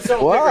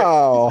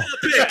 Wow.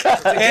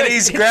 And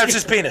he grabs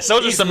his penis.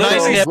 Those are some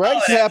nice. So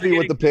Greg's happy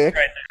with the pick.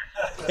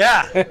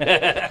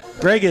 Yeah.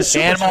 Greg is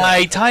super And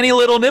my tiny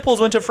little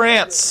nipples went to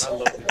France.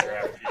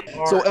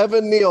 So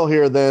Evan Neal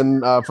here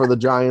then for the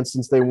Giants,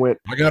 since they went.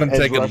 I got him edge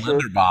taking rusher.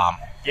 Linderbaum.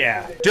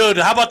 Yeah. Dude,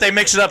 how about they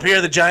mix it up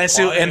here, the Giants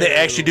do, and they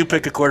actually do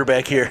pick a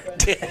quarterback here.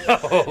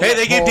 Hey,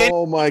 they give Dan-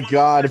 Oh my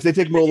God! If they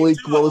take Malik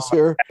Willis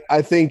here,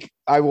 I think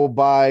I will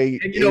buy.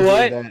 And you know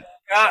what? that.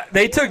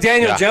 They took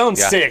Daniel Jones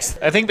yeah. 6th.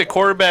 I think the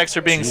quarterbacks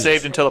are being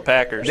saved until the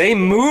Packers. They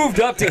moved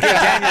up to get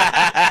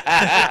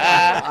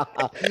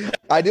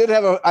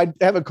Daniel. I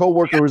have a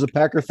coworker who's a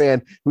Packer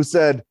fan who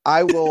said,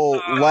 "I will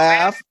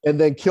laugh and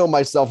then kill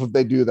myself if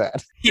they do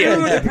that." Dude,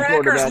 the Packers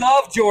Quarterback.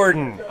 love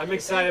Jordan. I'm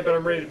excited, but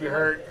I'm ready to be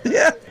hurt.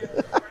 Yeah.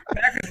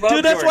 Packers love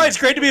Dude, that's Jordan. why it's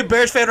great to be a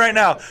Bears fan right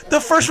now. The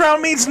first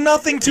round means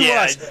nothing to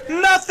Yeah. us.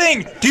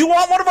 Nothing. Do you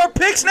want one of our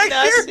picks next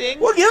year? Nothing.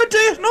 We'll give it to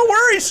you. No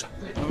worries.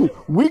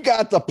 We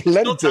got the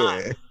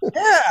plenty.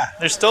 Yeah.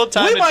 There's still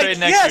time We to might, trade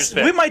next yes, year's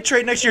pick. we might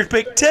trade next year's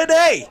pick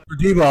today.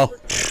 Debo.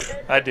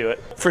 I'd do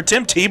it. For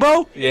Tim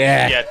Tebow?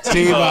 Yeah,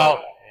 Tebow.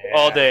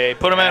 All day.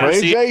 Put him at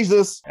Praise receiver.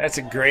 Jesus. That's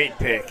a great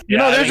pick. You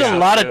know, I there's think a so,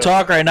 lot too. of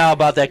talk right now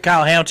about that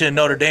Kyle Hamilton in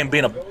Notre Dame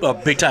being a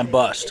big-time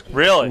bust.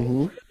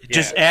 Really?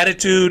 Just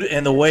attitude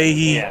and the way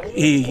he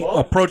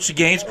approached the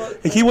games.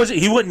 Like he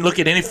wouldn't look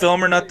at any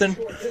film or nothing.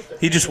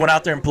 He just went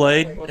out there and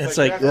played. It's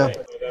like Yeah.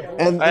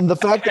 And the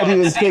fact that he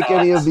didn't take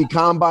any of the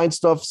combine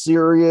stuff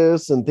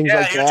serious and things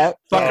like he was that. just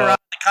fucking around like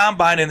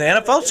combine and the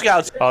NFL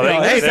scouts. Oh,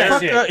 that's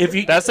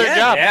their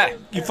job. Yeah.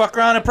 You fuck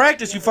around in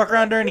practice. You fuck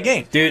around during the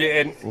game. Dude,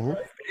 and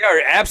they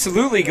are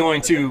absolutely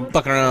going to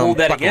hold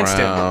that against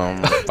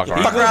him. Fuck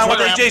Fuck around with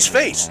AJ's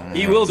face.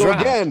 He will So drop.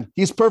 again,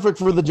 he's perfect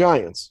for the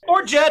Giants.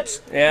 Or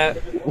Jets. Yeah.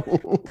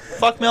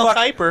 Fuck Mel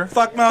Kiper.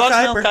 Fuck Mel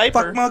Kiper.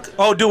 Fuck Mel.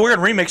 Oh, dude, we're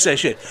gonna remix that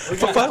shit.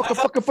 Fuck.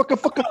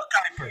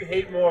 You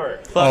hate more.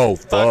 Oh,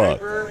 fuck.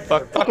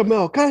 Fuck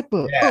Mel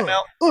Kiper. I'm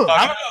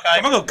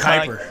gonna go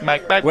Kiper.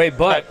 Mike, Wait,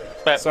 but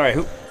sorry,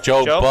 who?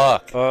 Joe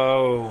Buck.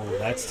 Oh,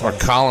 that's Or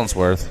tough.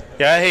 Collinsworth.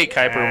 Yeah, I hate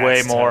Kiper way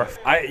That's more.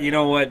 tough. You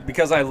know what?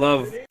 Because I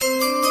love.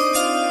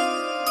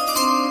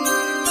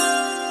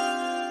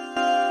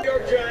 New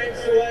York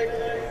Giants select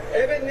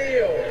Evan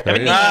Neal.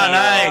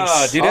 Nice.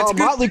 Oh, dude, that's Oh, good.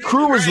 Motley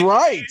Crue was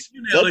right.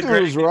 That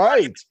dude was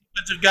right.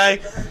 Offensive guy,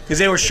 because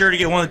they were sure to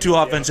get one of the two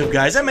offensive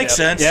guys. That makes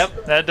sense.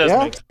 Yep, that does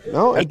Yeah. make sense.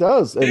 No, it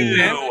does. And you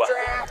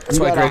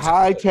got a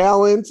high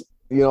talent,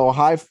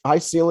 high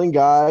ceiling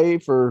guy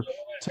for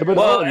Thibodeau.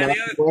 Well, and and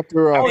now the go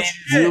after a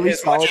really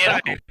solid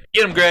tackle.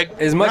 Get him, Greg.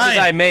 As much as Ryan.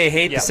 I may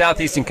hate the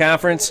Southeastern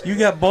Conference, You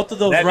got both of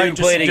those that right, dude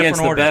just in played against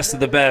different the order. best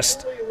of the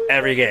best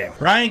every game.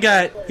 Ryan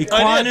got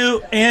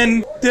Ekwonu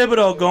and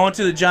Thibodeau going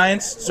to the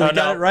Giants, so he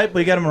got it right, but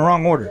he got them in the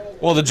wrong order.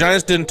 Well, the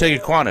Giants didn't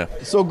take Ekwonu.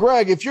 So,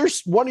 Greg, if you're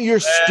one of your Oh,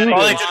 they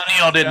students, took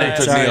Neal, didn't they?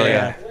 Took Neal,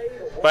 yeah.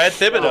 If I had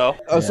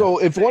Thibodeau. so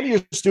if one of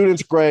your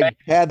students, Greg,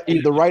 had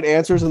the right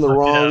answers and the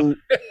wrong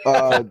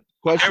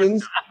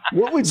questions,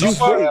 what would you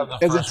think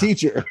as a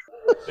teacher?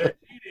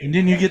 And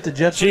didn't you get the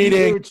Jets?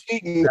 They were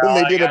cheating and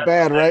they did it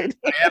bad, right?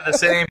 They have the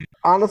same.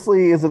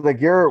 Honestly, is it a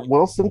Garrett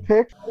Wilson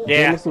pick?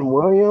 Yeah. Jameson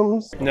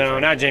Williams? No,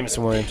 not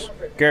Jameson Williams.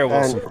 Garrett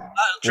Wilson.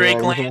 Drake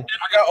Yeah, Lane.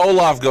 I got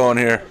Olaf going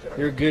here.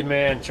 You're a good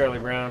man, Charlie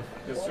Brown.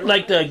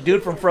 Like the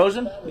dude from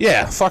Frozen?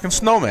 Yeah, fucking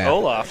snowman.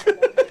 Olaf.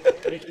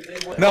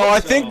 No, I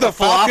think the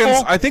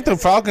Falcons. I think the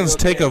Falcons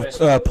take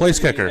a place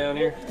kicker. Down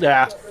here.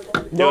 Yeah.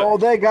 No,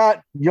 they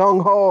got Young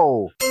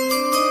Ho.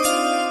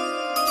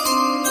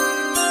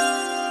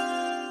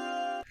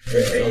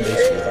 Receiving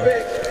eighth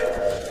pick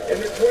in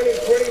the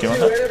 2022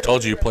 NFL.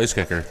 Told you, place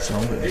kicker.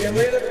 The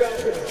Atlanta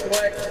Falcons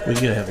select We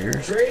gotta have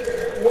yours. Drake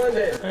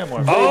London. Love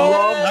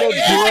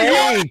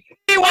the Drake.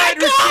 Wide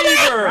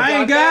receiver.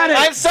 Ryan got it.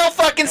 I'm so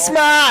fucking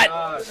smart.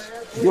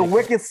 You're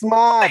wicked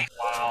smart.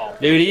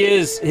 Dude,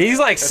 he's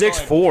like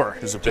 6'4".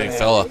 He's a big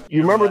fella.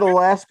 You remember the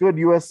last good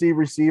USC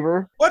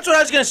receiver? That's what I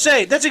was gonna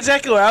say. That's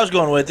exactly what I was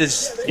going with.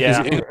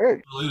 Yeah. Hey,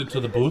 Related to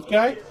the Booth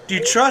guy? Do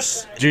you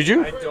trust?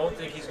 Juju?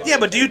 Yeah,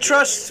 but do you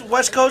trust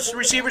West Coast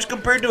receivers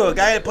compared to a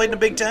guy that played in the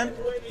Big Ten?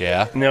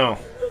 Yeah. No.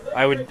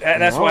 I would.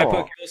 That's why I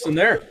put Wilson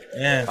there.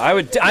 Yeah. I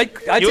would. I take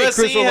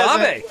Chris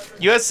Olave.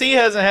 USC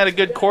hasn't had a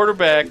good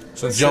quarterback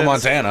Since Joe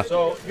Montana.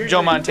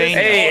 Joe Montana.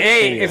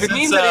 Hey, if it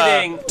means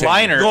anything,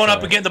 Liner. Going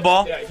up and getting the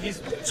ball.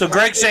 So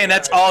Greg's saying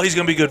that's all he's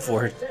gonna be good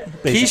for.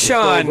 we're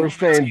Keyshawn,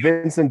 saying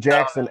Vincent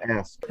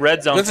Jackson-esque.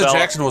 Red zone. Vincent fella.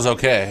 Jackson was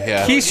okay,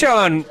 yeah.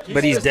 Keyshawn,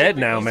 but he's dead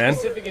now, man.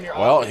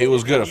 Well, he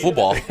was good at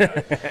football. He's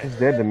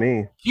dead to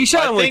me.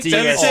 Keyshawn went to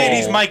They're saying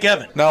he's USC. Mike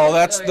Evans. No,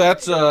 that's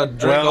Drake.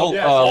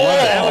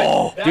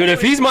 Dude,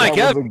 if he's Mike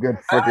That was Evans, a good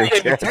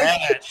freaking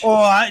catch. Oh,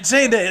 I'm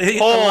saying that a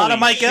lot Holy of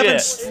Mike shit.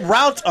 Evans'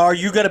 routes are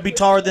you got to be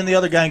taller than the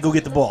other guy and go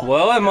get the ball.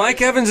 well,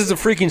 Mike Evans is a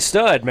freaking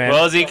stud, man.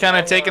 Well, is he kind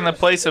of taking the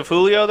place of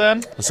Julio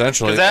then?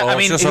 Essentially. 'Cause that, Well, I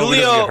mean, it's just hope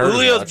he doesn't get hurt as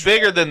Julio's much.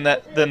 bigger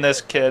than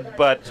this kid,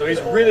 but So he's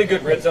a really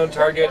good red zone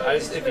target.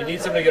 If you need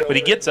somebody to get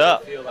he gets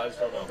up. field, I just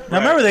don't know. Now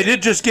remember, they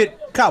did just get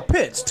Kyle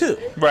Pitts too.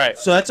 Right.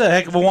 So that's a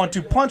heck of a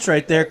 1-2 punch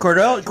right there.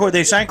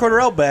 They signed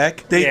Cordell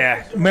back.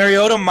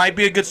 Mariota might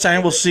be a good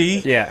sign. We'll see.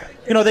 Yeah.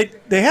 You know,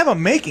 they have a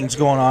makings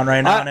going on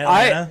right now in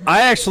Atlanta.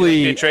 I actually,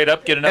 You trade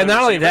up, get another and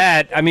not only receiver.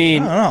 that, I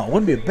mean, I don't know. It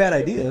wouldn't be a bad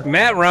idea.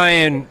 Matt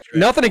Ryan,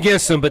 nothing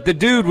against him, but the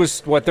dude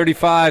was,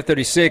 35,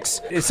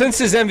 36. Since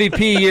his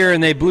MVP year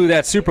and they blew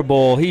that Super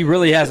Bowl, he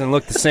really hasn't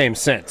looked the same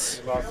since.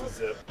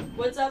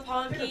 What's up,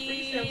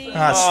 honky?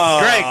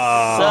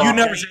 Greg, you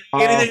never said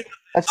anything.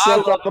 Let's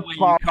shut up the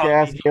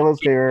podcast. Kayla's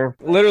here.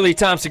 Literally,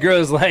 Tom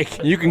Segura's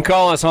like, you can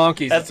call us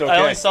honkies. That's, it's I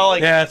okay. only saw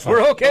like Yeah, it's fine.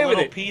 We're okay a with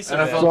little it. piece of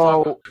it.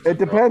 So it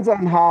depends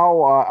on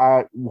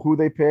how who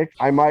they pick.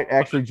 I might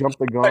actually jump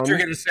the gun. What you're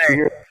gonna say?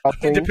 Hear It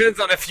nothing.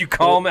 depends on if you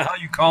call me how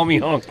you call me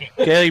honky.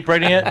 Kayla, you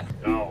pregnant yet?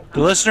 No.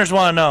 The listeners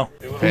want to know.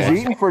 He's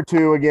eating for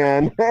two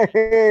again.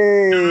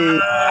 Hey.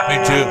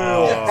 Me too.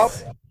 Up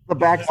the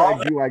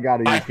backside view I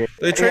got a UK.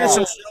 They traded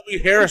some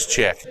Shelby Harris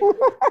chick.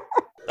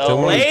 A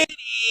lady.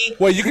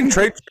 Well, you can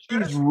trade.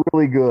 He's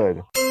really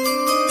good.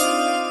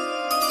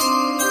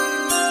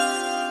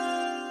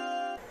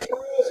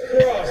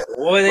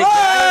 Boy, they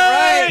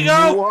got it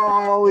right.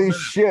 Holy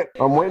shit.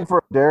 I'm waiting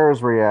for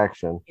Dara's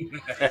reaction. She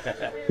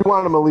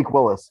wanted Malik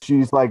Willis.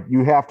 She's like,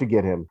 you have to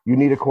get him. You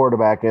need a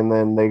quarterback. And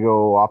then they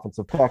go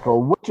offensive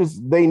tackle, which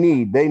is they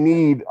need. They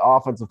need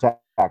offensive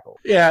tackle.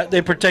 Yeah,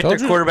 they protect Told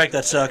their you. quarterback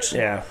that sucks.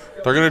 Yeah.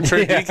 They're going to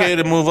trade DK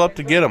to move up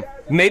to get him.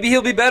 Maybe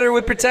he'll be better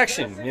with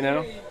protection, you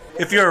know?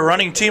 If you're a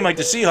running team like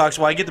the Seahawks,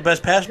 why get the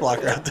best pass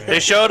blocker out there? They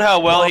showed how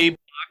well he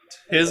blocked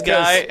his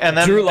guy, and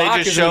then Drew they Lock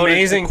just is an showed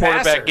amazing the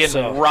quarterback passer, getting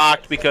so.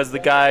 rocked because the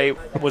guy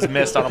was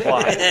missed on a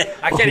block.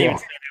 I can't even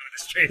say that with a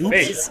straight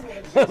face.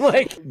 I'm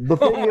like, The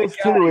thing is,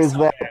 too, is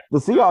that the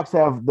Seahawks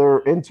have their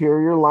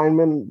interior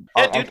linemen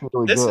are actually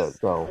really good.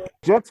 So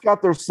Jets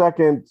got their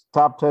second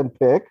top 10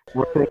 pick.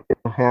 We're thinking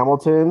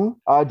Hamilton.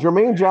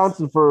 Jermaine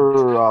Johnson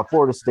for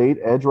Florida State,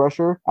 edge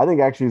rusher. I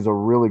think actually is a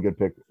really good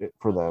pick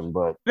for them.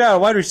 But We got a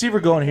wide receiver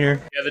going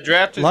here. Yeah, the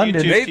draft is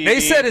London. YouTube they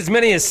TV. said as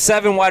many as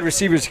 7 wide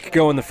receivers could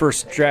go in the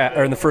first draft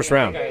or in the first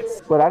round. I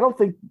don't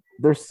think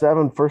there's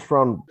 7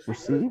 first-round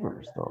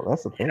receivers, though.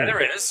 That's the thing. Yeah,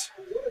 there is.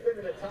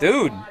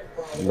 Dude,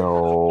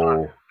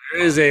 No.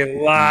 there is a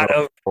lot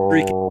of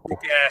freaking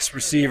ass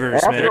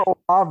receivers, man. After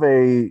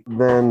Olave,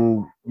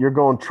 then you're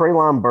going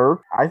Treylon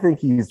Burke. I think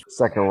he's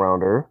second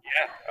rounder.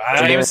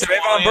 James Trayvon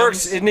Williams.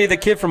 Burks, isn't he the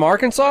kid from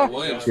Arkansas?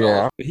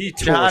 Yeah. He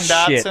tore John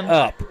shit Dotson.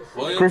 up.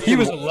 He Christian,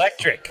 was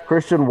electric.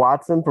 Christian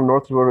Watson from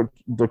North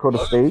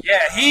Dakota State. Yeah,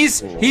 he's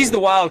the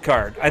wild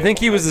card. I think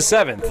he was the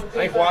 7th. I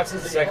think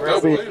Watson's the second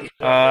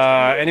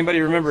round.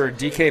 Anybody remember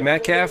DK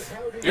Metcalf?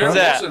 Who's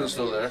that? is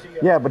still there.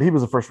 Yeah, but he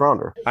was a first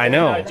rounder. I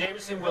know,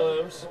 Jameson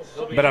Williams.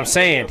 but I'm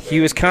saying he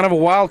was kind of a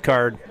wild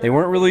card. They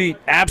weren't really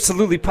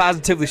absolutely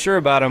positively sure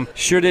about him.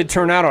 Sure did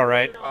turn out all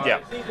right. Yeah.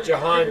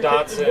 Jahan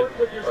Dotson.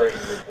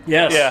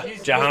 Yes.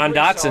 Yeah. Jahan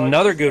Dotson,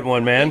 another good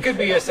one, man. He could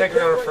be a second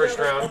round or first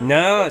round.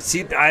 No,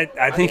 see,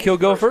 I think he'll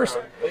go first.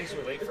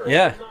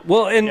 Yeah.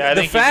 Well, and Yeah, I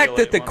the think he'd be fact a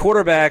that the late one.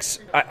 quarterbacks,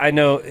 I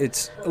know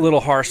it's a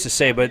little harsh to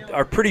say, but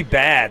are pretty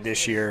bad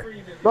this year.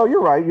 No,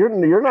 you're right.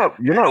 You're not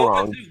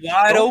wrong.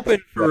 Wide open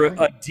for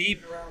a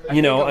deep,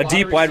 a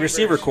deep wide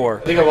receiver core.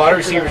 I think a lot of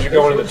receivers are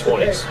going in the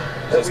 20s.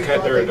 That's kind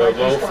of their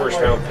low first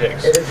round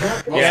picks.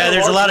 Yeah,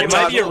 there's a lot of It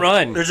might talk. be a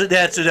run. That's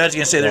what I was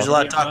going to say. There's a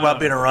lot of talk about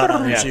being a run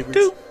on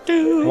receivers.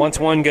 Once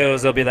one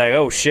goes, they'll be like,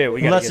 oh shit, we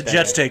got to Unless get the that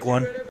Jets guy. take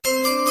one.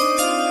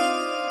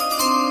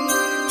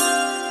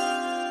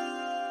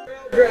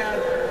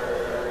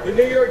 Draft. The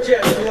New York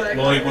Jets select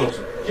Malik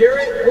Wilson.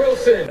 Garrett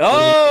Wilson.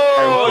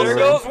 Oh, there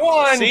goes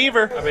one.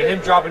 Receiver. I mean, him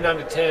dropping down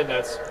to 10,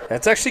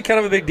 That's actually kind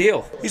of a big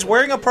deal. He's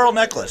wearing a pearl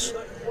necklace.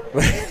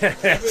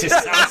 That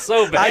just sounds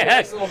so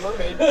bad.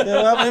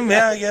 Yeah,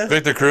 I guess.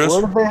 Victor Cruz.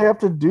 What do they have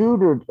to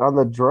do on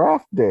the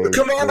draft day?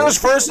 Commander's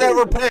first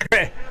ever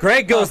pick.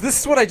 Greg goes, this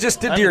is what I just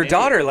did to your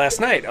daughter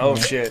last night. Oh,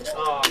 shit.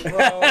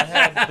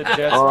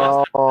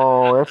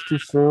 Oh, that's too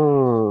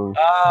soon.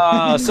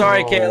 Oh,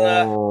 sorry,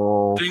 Kayla.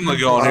 Oh. Stigma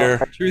going here.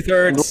 Truth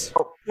hurts.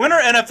 When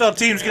are NFL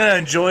teams going to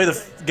enjoy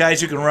the guys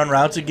who can run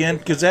routes again?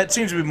 Because that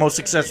seems to be most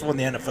successful in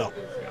the NFL.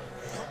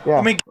 Yeah.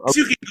 I mean, guys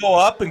who can go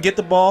up and get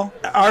the ball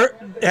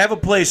have a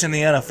place in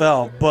the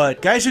NFL,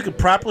 but guys who can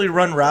properly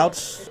run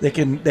routes, they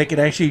can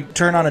actually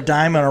turn on a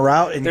dime on a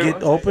route and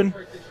get open.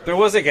 There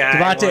was a guy.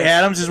 Devontae once.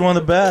 Adams is one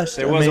of the best.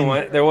 There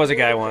was a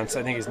guy once.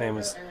 I think his name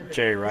was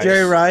Jerry Rice.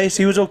 Jerry Rice,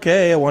 he was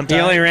okay at one He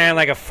time. only ran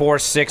like a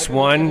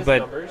 4.61,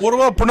 but What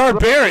about Bernard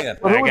Berrien?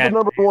 But who was the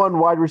number one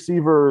wide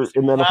receiver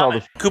in the NFL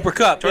this Cooper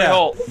Cup, Troy yeah.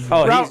 Holt. he's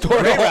a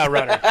great route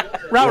runner.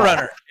 Route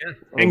runner.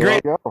 And There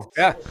great. you go.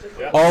 Yeah.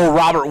 Oh,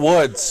 Robert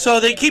Woods. So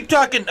they keep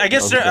talking. I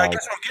guess what I'm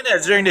getting at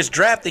is during this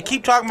draft, they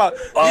keep talking about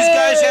these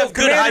guys have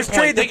good high Commanders points.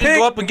 trade They the can pick.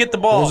 go up and get the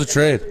What ball. was the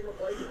trade?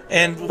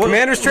 And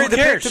Commanders who trade the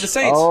pick cares? to the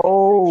Saints.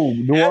 Oh,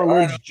 New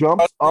Orleans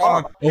jumps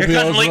up. Here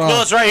comes Malik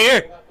Willis right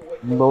here.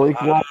 Malik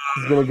Willis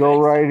is going to go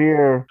right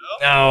here.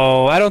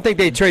 No, I don't think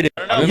they traded.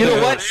 You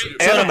know what? So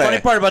the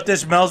funny part about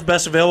this, Mel's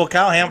best available.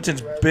 Kyle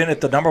Hamilton's been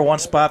at the number one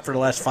spot for the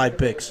last 5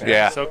 picks.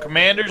 Yeah. So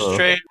Commanders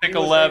trade pick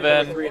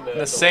 11.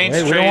 The Saints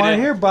Hey, we don't want to traded.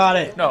 hear about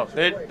it. No,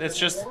 it's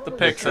just the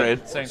pick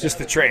trade. It's just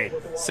the trade.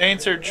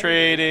 Saints are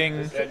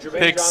trading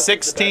pick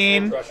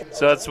 16,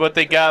 so that's what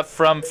they got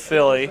from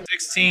Philly.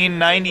 16,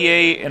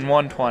 98, and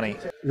 120.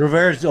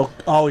 Rivera's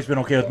always been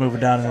okay with moving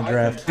down in the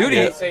draft. Dude,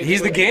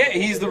 he's the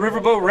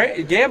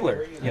Riverboat gambler.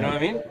 You know what I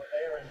mean?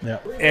 Yeah.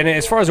 And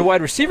as far as a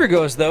wide receiver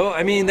goes, though,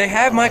 I mean, they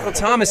have Michael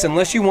Thomas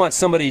unless you want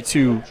somebody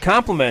to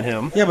compliment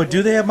him. Yeah, but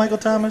do they have Michael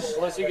Thomas?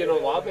 Unless you get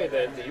Olave,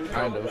 then you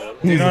kind of.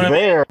 He's know what I mean?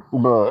 there,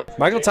 but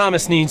Michael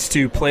Thomas needs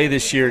to play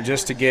this year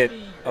just to get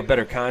a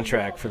better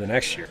contract for the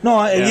next year. No,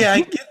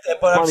 I get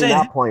that, but I'm money saying,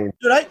 not playing.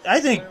 dude,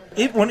 I think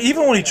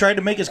even when he tried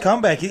to make his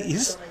comeback,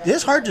 his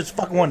heart just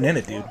fucking wasn't in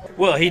it, dude.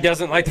 Well, he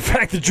doesn't like the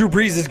fact that Drew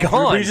Brees is Drew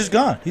gone. Brees is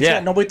gone. He's Yeah.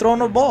 got nobody throwing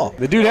the ball.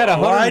 The dude had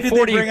Why did they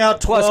 140 bring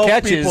out plus 12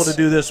 catches. people to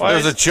do this? Why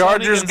There's a is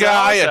Chargers Tony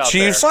guy, Gonzalez a out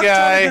Chiefs Fuck Tony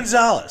guy.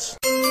 Gonzalez.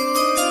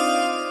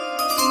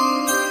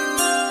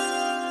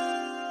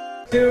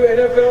 2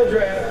 NFL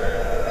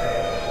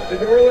draft. The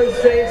New Orleans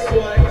Saints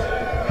select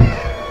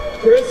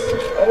Chris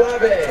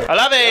Olave.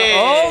 Olave!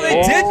 Oh,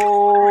 they did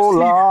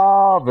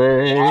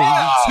Olave.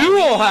 two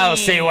Ohio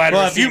State wide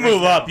Well, if you receivers.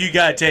 move up, you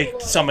gotta take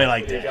somebody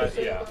like that.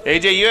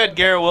 AJ, you had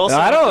Garrett Wilson.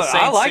 I with don't- the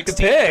Saints I like the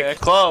 16th pick.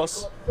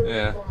 Close.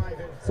 Yeah.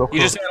 So You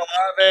just had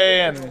Olave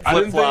and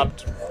flip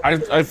flopped.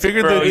 I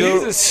figured Bro, they'd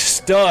He's do. a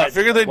stud. I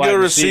figured they'd do wide a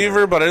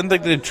receiver, but I didn't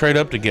think they'd trade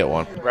up to get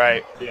one.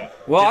 Right.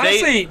 Well, Did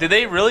honestly,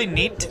 they really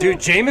need to? dude,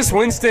 Jameis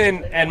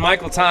Winston and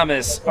Michael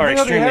Thomas are Well,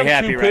 they extremely have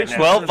happy two right picks. now.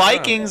 Well,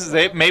 Vikings.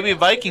 Maybe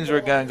Vikings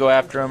were gonna go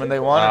after him, and they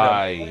wanted him.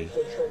 Aye.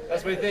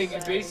 That's my thing.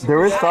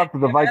 There is talk that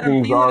the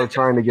Vikings are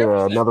trying to get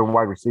another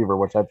wide receiver,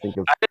 which I think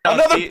is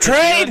another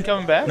trade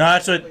coming back. No,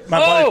 that's what my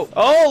buddy.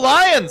 Oh,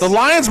 Lions! The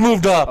Lions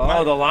moved up.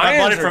 Oh, the My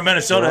Lions buddy from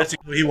Minnesota. That's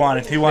what he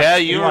wanted. Yeah,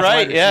 you were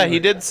right. Yeah, he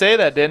did say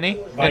that, didn't he?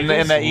 In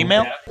that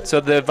email. So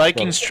the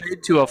Vikings trade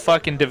to a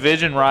fucking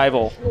division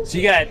rival. So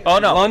you got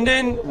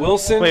London,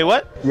 Wilson. Wait,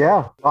 what?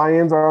 Yeah,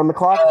 Lions are on the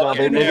clock now.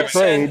 They made a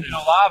trade.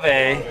 Olave.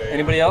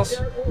 Anybody else?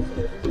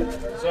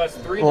 So that's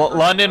 3. Well,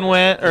 Landon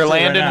went.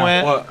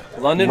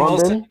 London,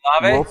 Wilson,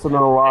 Olave. Wilson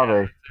and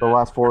Olave. The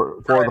last four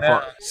of the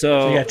front.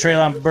 So you got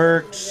Treylon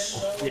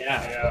Burks.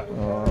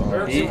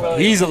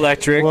 He's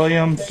electric.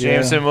 Williams.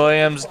 Jameson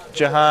Williams,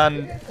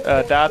 Jahan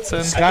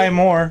Dotson. Sky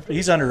Moore.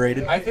 He's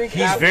underrated. I think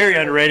He's very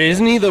underrated.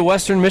 Isn't he the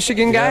Western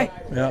Michigan guy?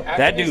 Yeah.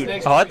 That dude.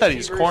 Oh, I thought he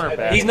was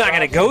cornerback. He's not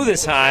going to go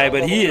this high,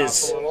 but he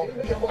is.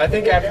 I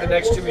think after the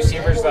next 2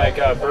 receivers like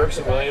Burks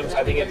and Williams,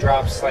 I think it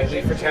drops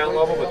slightly for talent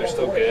level, but they're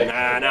still good.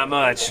 Nah, not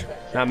much.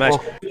 Not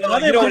much.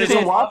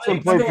 Jason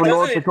Watson played for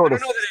North Dakota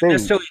State.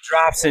 Necessarily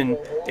drops in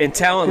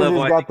talent Because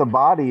level. he's got the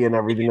body and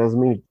everything doesn't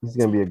mean he's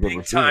going to be a good Big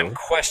receiver. time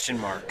question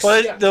marks.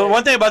 Well, the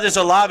one thing about this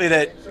Olave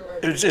that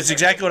it's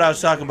exactly what I was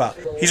talking about.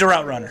 He's a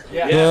route runner.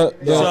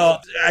 So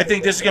I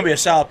think this is going to be a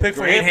solid pick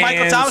for him. If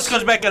Michael Thomas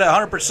comes back at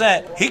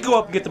 100%, he go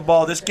up and get the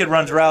ball. This kid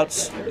runs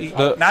routes.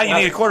 Now you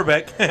need a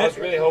quarterback. I was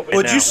really hoping.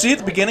 Would you see at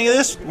the beginning of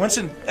this?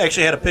 Winston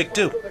actually had a pick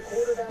too.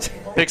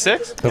 Pick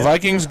 6? The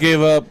Vikings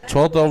gave up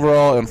 12th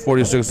overall and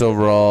 46th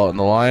overall, and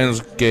the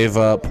Lions gave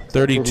up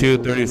 32,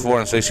 34,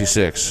 and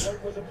 66.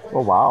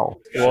 Oh, wow.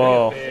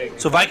 Whoa.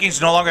 So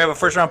Vikings no longer have a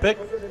first-round pick?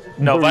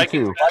 No,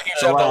 32.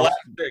 Vikings have the last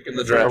pick in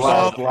the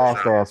draft.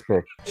 Last ass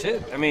pick.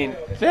 Shit, I mean,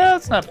 Yeah,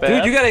 that's not bad.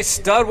 dude, you got a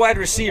stud wide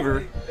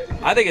receiver.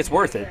 I think it's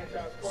worth it.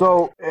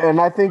 So, and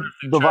I think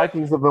the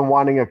Vikings have been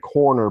wanting a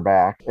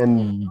cornerback,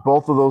 and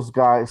both of those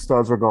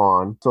studs are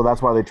gone. So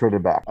that's why they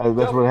traded back.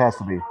 That's what it has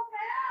to be.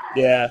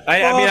 Yeah.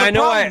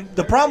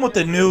 The problem with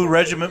the new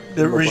regiment,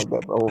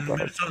 Minnesota,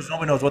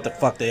 nobody knows what the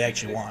fuck they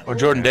actually want. Or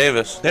Jordan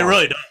Davis. They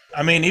really don't.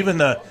 I mean, even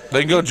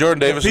They can go Jordan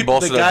Davis and people,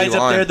 bolster the that guys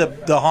up there,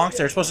 D-line. the honks,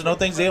 they're supposed to know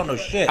things. They don't know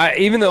shit.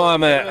 Even though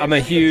I'm a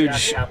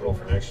huge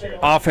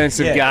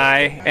offensive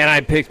guy, and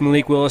I picked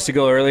Malik Willis to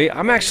go early,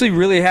 I'm actually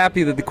really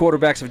happy that the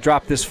quarterbacks have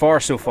dropped this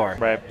far so far.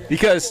 Right.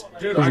 Because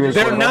they're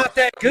not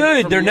that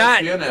good. They're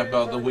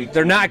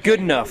not good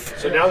enough.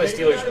 So now the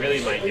Steelers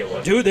really might get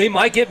one. Dude, they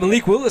might get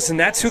Malik Willis, and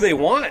that's who they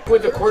want.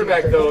 With the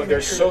quarterback, though,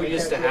 they're so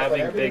used to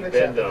having Big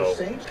Ben, though.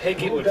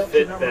 Pickett would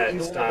fit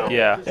that style.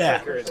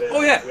 Yeah.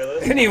 Oh, yeah.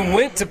 And he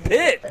went to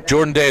Pitt.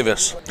 Jordan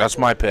Davis. That's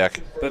my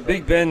pick. But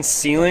Big Ben's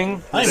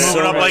ceiling. I ain't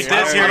moving up like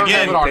this here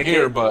again.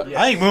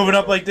 I ain't moving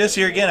up like this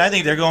here again. I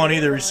think they're going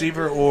either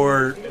receiver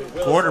or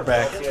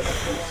quarterback.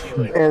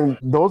 And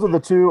those are the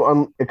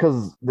two,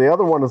 because the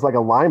other one is like a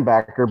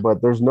linebacker,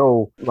 but there's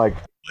no like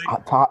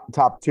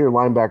top tier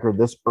linebacker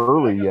this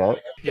early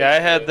yet. Yeah, I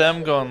had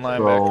them going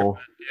linebacker. So,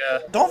 Yeah.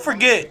 Don't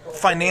forget,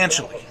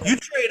 financially, you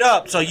trade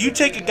up. So you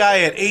take a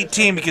guy at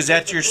 18 because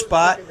that's your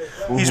spot.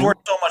 He's worth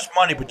so much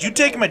money, but you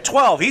take him at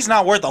 12, he's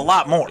not worth a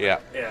lot more. Yeah.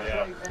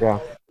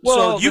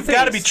 So you've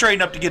got to be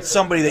trading up to get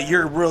somebody that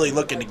you're really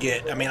looking to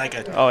get. I mean, like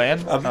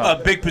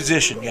a big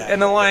position guy.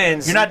 And the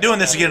Lions. You're not doing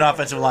this to get an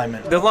offensive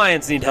lineman. The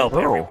Lions need help.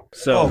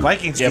 So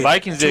Vikings. Yeah,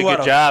 Vikings did a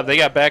good job. They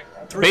got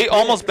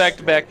almost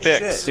back-to-back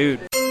picks.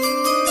 Dude.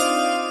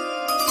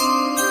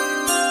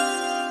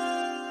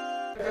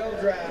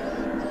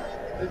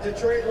 The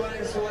Detroit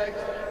Lions select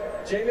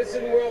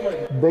Jamison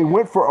Wilman. they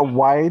went for a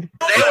wide.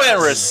 They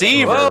went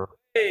receiver.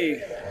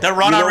 The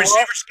run on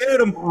receiver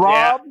scared him.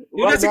 Rob,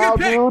 Yeah. right That's a now,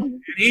 good pick.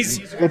 dude. He's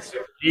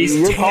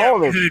You're damn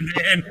calling it. good,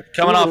 man.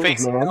 Coming off It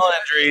is, ACL man.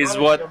 injury is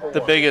what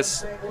the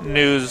biggest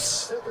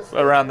news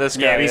around this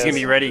guy Yeah, he's is. gonna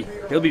be ready.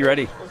 He'll be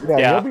ready.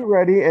 Yeah, he'll be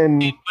ready, and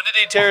When did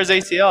he tear his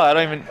ACL? I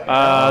don't even.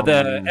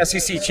 The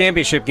SEC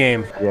championship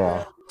game.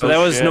 yeah. So that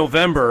was shit.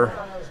 November.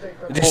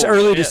 Just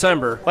early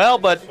December. Well,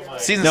 but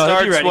season No, he'll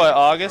be starts ready. what,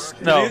 August?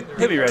 No,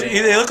 He'll be ready.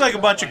 They look like a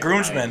bunch of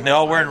groomsmen. They're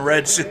all wearing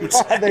red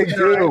suits. They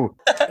do.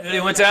 He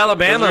went to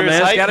Alabama, Those are his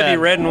man. It's hype got to be men.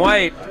 red and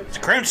white. It's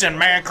crimson,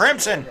 man,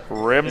 crimson.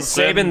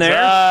 Crimson Saban there?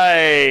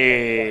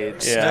 Tide.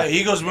 The Yeah.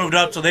 Eagles moved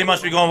up, so they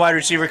must be going wide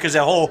receiver because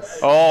that whole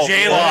Oh,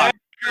 J-Lock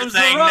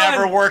thing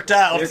never worked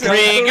out.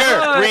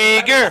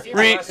 Rieger.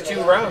 Last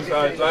 2 rounds,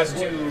 last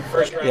 2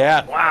 first rounds.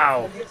 Yeah.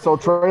 Wow. So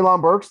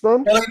Treylon Burks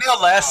then? Well, they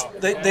nailed last. I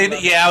would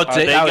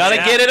say. They gotta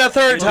get it a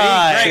third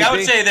time. Greg, I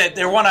would say that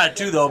they're 1 out of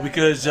 2 though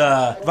because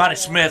Vonnie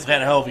Smith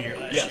had a hell of a year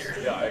last year.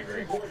 Yeah, I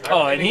agree.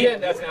 Oh, and he Again,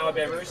 that's an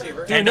Alabama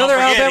receiver. And another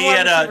don't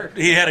forget, Alabama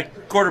he had a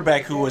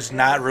quarterback who was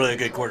not really a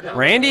good quarterback.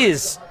 Randy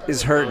is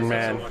hurting,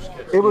 man.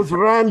 It was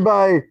ran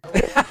by.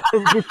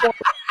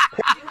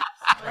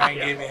 Ryan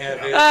gave me half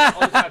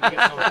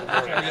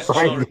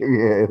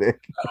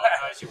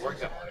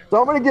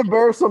Somebody give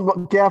Bear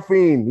some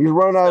caffeine. He's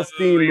running out of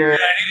steam, man.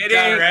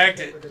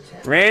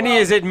 Randy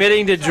is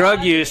admitting to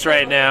drug use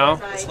right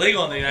now. It's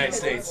legal in the United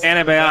States.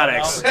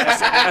 Antibiotics.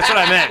 That's what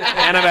I meant.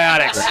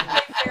 Antibiotics.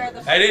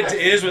 It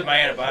is with my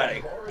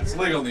antibiotic. It's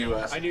legal in the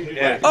U.S.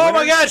 Oh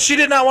my God, she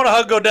did not want to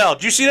hug Godell.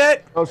 Did you see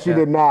that? No, she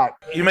did not.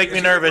 You make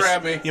me nervous.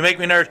 You make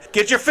me nervous.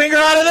 Get your finger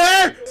out of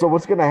there! So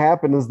what's going to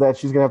happen is that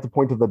she's going to have to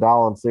point to the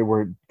doll and say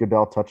where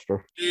Goodell touched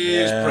her.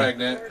 She's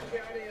pregnant.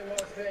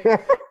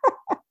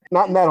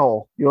 Not in that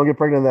hole. You don't get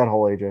pregnant in that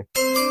hole, AJ.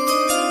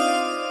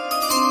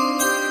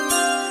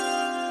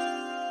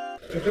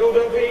 The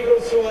Philadelphia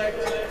Eagles select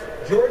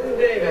Jordan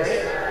Davis.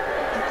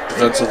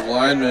 Defensive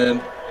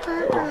lineman.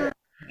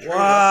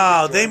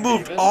 Wow, they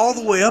moved all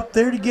the way up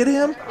there to get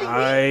him?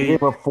 I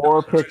gave up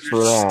 4 picks for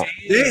that.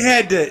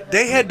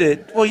 They had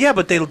to. Well, yeah,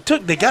 but they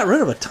got rid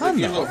of a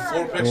ton though.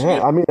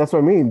 Yeah, I mean that's what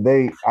I mean.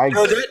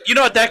 You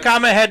know what that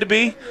comment had to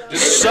be?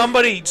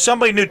 Somebody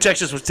knew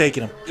Texas was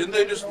taking him. Didn't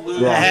they just lose?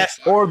 Yeah.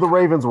 Or the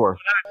Ravens were.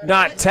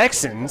 Not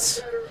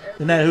Texans.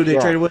 Isn't that who they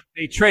traded with?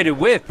 They traded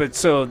with, but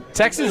so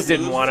Texans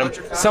didn't want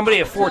him. Somebody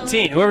at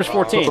 14. Whoever's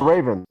 14. It's the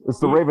Ravens. It's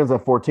the Ravens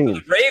at 14.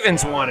 The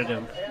Ravens wanted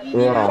him.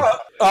 Yeah.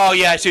 Oh,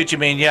 yeah, I see what you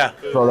mean, yeah.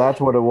 So that's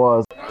what it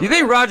was. Do you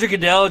think Roger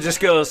Goodell just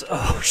goes,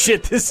 oh,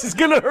 shit, this is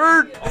going to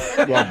hurt?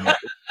 Yeah.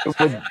 With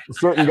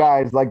certain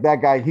guys, like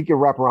that guy, he can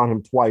wrap around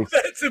him twice.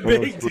 That's a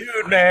big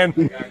dude, man.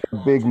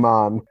 Big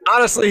man.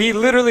 Honestly, he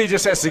literally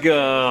just has to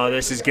go, oh,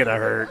 this is going to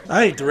hurt.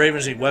 I think the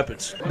Ravens need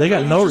weapons. They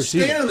got no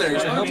receivers. Well,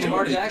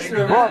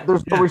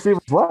 there's no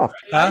receivers left.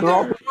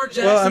 Well,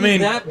 I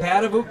mean, that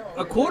bad of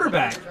a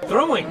quarterback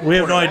throwing. We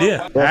have no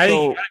idea. I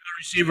think you got a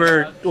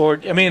receiver, or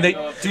I mean, they.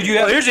 Dude,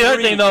 here's the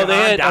other thing though.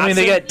 They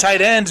got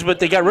tight ends, but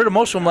they got rid of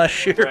most of them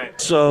last year. Right.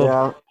 So,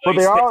 yeah, but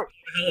they are.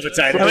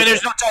 I mean,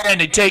 there's no tight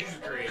end to take.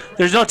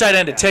 There's no tight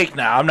end to take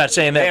now. I'm not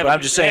saying that, but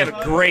I'm just saying. They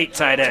have a great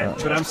tight end,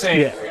 but I'm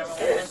saying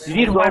you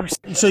need a wide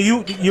receiver. So you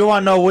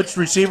want to know which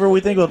receiver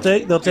we think they'll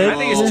take? I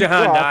think it's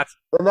Jahan Dotson.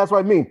 And that's what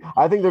I mean.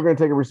 I think they're going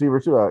to take a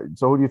receiver too.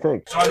 So who do you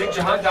think? So I think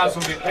Jahan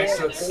Dotson will be an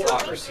excellent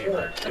slot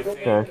receiver.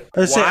 Okay.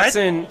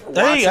 Watson is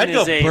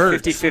a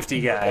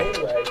 50-50 guy.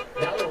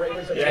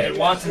 Yeah, and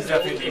Watson's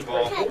definitely deep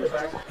ball.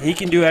 He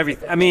can do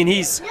everything. I mean,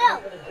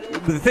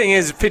 the thing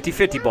is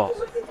 50-50 ball.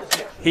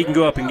 He can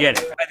go up and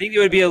get it. I think it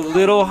would be a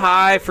little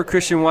high for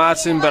Christian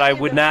Watson, but I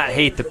would not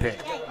hate the pick.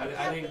 I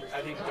think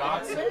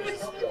Dotson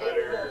is the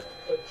better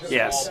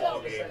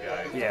ball game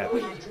guy. Yeah.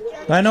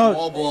 I know.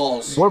 All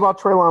balls. What about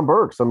Treylon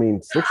Burks? I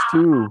mean,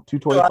 6'2",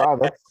 225.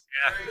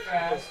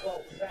 That's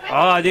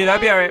Oh, dude,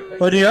 that'd be all right.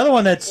 But the other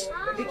one it's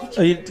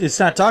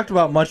not talked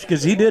about much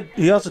because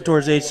he also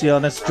tore his ACL,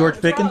 and that's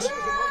George Pickens.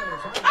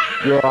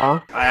 Yeah.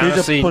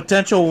 He's a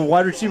potential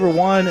wide receiver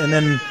 1, and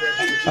then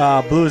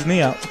blew his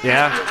knee out.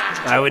 Yeah,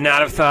 I would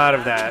not have thought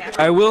of that.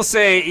 I will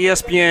say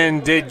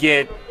ESPN did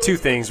get 2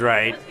 things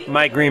right,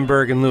 Mike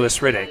Greenberg and Louis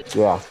Riddick.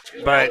 Yeah.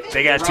 But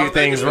they got 2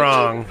 things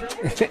wrong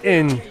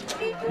in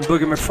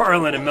Booger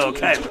McFarland and Mel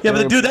Kiper. Yeah,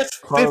 but dude, that's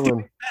 50.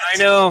 I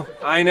know.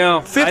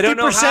 50% I don't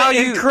know how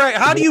incorrect.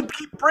 How do you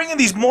keep bringing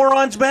these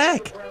morons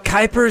back?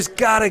 Kiper's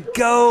got to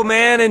go,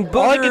 man, and Booger.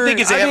 All I can think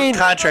is they have a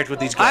contract with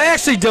these guys. I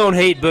actually don't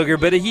hate Booger,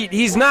 but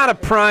he's not a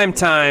prime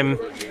time,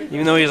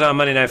 even though he's on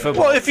Monday Night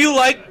Football. Well, if you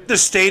like the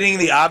stating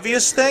the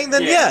obvious thing,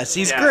 then yes,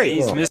 he's great.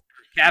 He's Mr.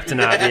 Captain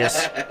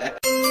Obvious.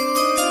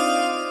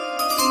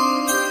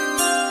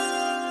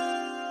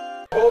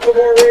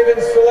 Baltimore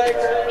Ravens select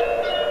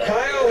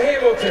Kyle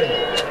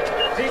Hamilton.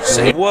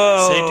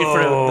 Whoa. Safety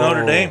for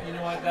Notre Dame.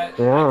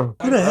 Yeah.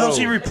 Who the hell is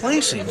he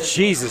replacing?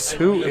 Jesus,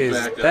 who is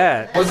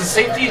that? Was the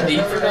safety a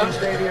need for them?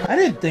 I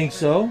didn't think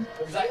so.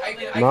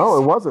 No,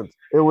 it wasn't.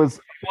 It was.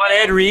 Want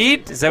Ed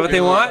Reed? Is that what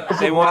they want?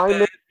 They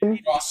want the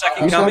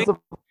second coming? Defensive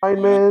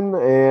lineman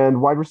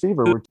and wide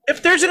receiver.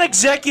 If there's an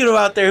executive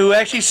out there who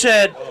actually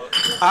said,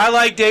 I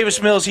like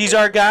Davis Mills, he's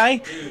our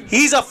guy,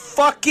 he's a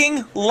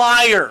fucking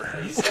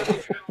liar.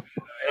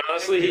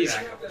 Honestly, he's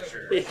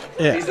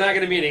not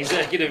going to be an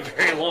executive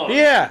very long.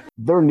 Yeah.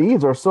 Their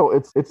needs are so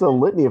it's a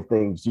litany of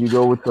things. You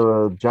go with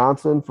the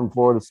Johnson from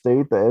Florida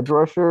State, the edge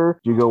rusher.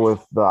 You go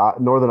with the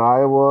Northern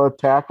Iowa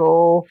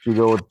tackle. You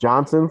go with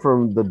Johnson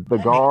from the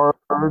guard,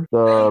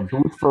 the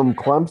Booth from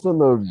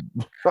Clemson.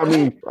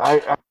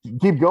 I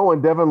keep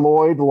going. Devin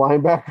Lloyd, the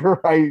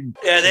linebacker.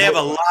 They have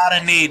a lot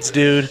of needs,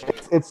 dude.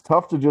 It's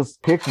tough to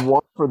just pick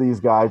one for these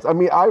guys. I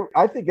mean,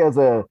 I think as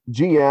a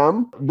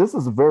GM, this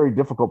is a very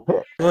difficult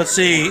pick. Let's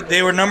see.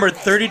 They were number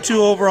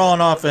 32 overall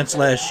in offense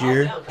last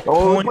year.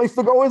 Oh, the place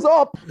to go is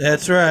up.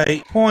 That's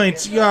right.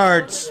 Points,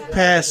 yards,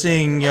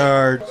 passing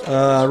yards,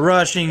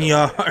 rushing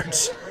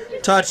yards,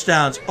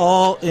 touchdowns,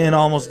 all in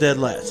almost dead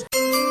last.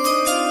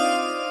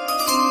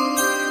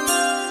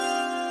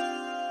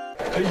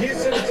 The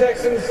Houston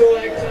Texans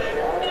select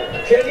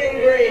Kenyon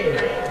Green.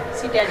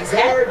 See Daddy's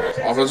hat?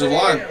 Offensive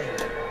line.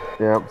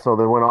 Yeah, so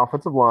they went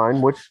offensive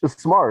line, which is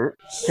smart.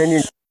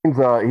 Kenyon Green's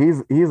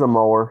he's a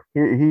mower.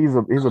 He's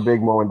a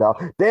big mowing doll.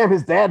 Damn,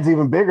 his dad's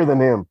even bigger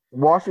than him.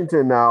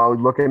 Washington now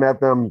looking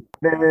at them,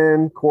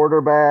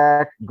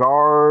 quarterback,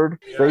 guard,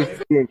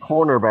 safety, and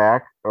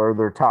cornerback are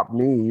their top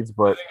needs.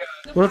 But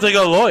what if they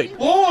go Lloyd?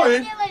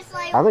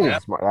 I think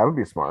it's smart. That would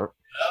be smart.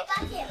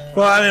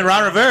 Well, I mean,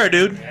 Ron Rivera,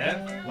 dude.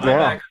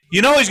 Yeah.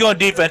 You know he's going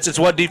defense. It's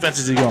what defense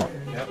is he going?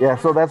 Yeah,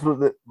 so that's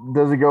what.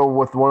 Does he go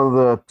with one of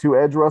the two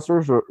edge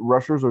rushers, or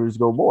does he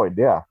go Boyd?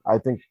 Yeah, I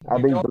think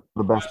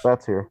the best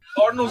bets here.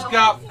 Cardinals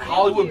got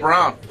Hollywood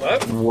Brown.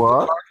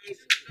 What?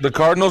 The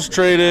Cardinals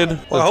traded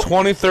the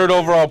 23rd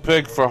overall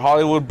pick for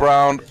Hollywood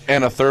Brown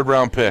and a 3rd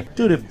round pick.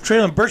 Dude, if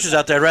Traylon Burks is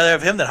out there, I'd rather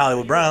have him than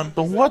Hollywood Brown.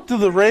 So what do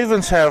the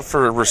Ravens have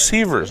for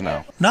receivers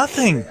now?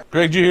 Nothing.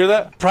 Greg, did you hear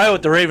that? Probably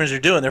what the Ravens are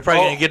doing. They're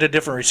probably going to get a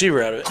different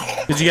receiver out of it.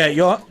 Because you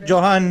got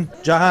Jahan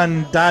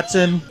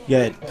Dotson.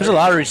 There's a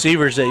lot of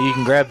receivers that you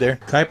can grab there.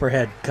 Kuiper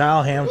had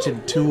Kyle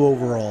Hamilton 2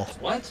 overall.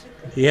 What?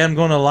 He had him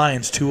going to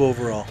Lions 2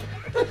 overall.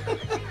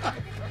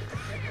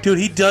 Dude,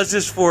 he does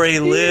this for a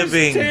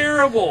living.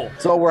 Terrible.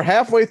 So we're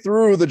halfway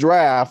through the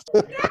draft.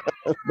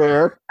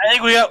 There. I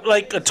think we got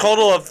like a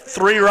total of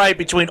 3 right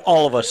between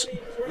all of us.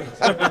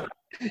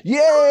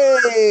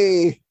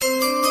 Yay!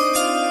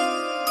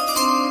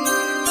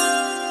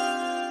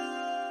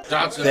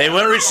 Johnson. They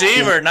went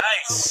receiver.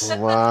 Nice.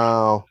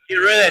 Wow. Get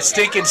rid of that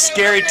stinking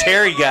scary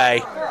Terry guy.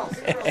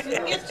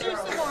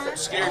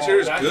 Scary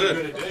Terry's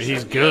good.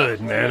 He's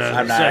good, man.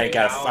 I'm not a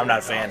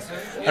fan.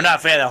 I'm not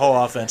a fan of that whole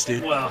offense,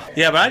 dude. Well,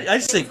 yeah, but I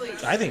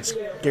think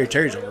Scary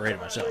Terry's overrated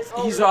myself.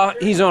 He's on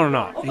and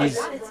off. He's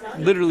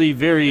literally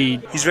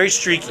He's very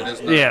streaky.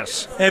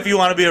 Yes. And if you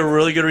want to be a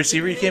really good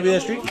receiver, you can't be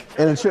that streaky.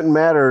 And it shouldn't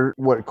matter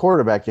what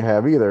quarterback you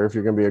have either if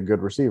you're going to be a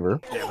good receiver.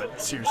 Yeah,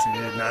 but seriously, they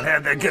did not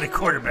have that good a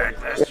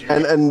quarterback last year.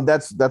 And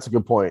that's a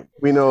good point.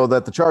 We know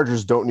that the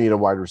Chargers don't need a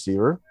wide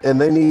receiver, and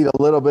they need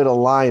a little bit of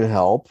line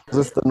help. Is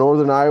this the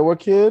Northern Iowa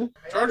kid?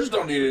 Chargers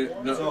don't need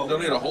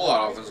don't need a whole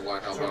lot of offensive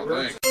line help, I don't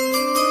think.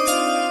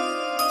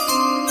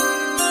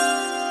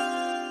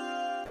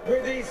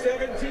 With the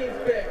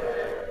 17th pick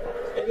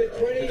in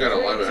the You got a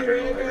 2022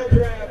 linebacker. NFL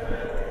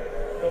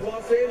Draft, the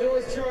Los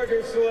Angeles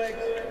Chargers select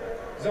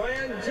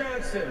Zion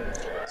Johnson.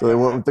 So they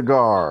went with the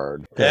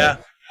guard. Yeah.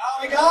 Oh,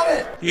 we got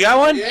it. You got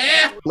one?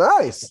 Yeah.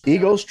 Nice.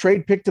 Eagles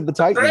trade pick to the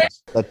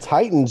Titans. The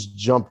Titans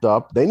jumped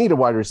up. They need a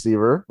wide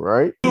receiver,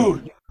 right?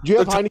 Dude. Do you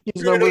have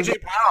Heineke's numbers?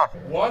 AJ Brown.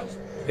 What?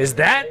 Is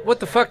that what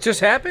the fuck just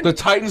happened? The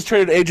Titans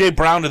traded AJ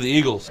Brown to the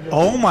Eagles.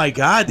 Oh my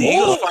God, the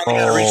Eagles finally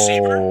got a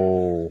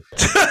receiver.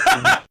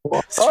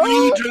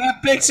 3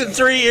 draft picks in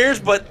 3 years,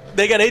 but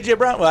they got AJ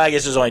Brown. Well, I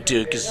guess there's only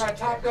 2 because.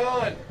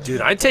 Dude,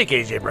 I'd take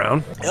AJ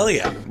Brown. Hell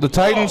yeah. The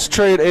Titans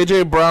trade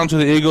AJ Brown to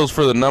the Eagles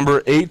for the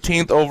number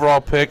 18th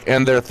overall pick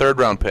and their 3rd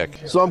round pick.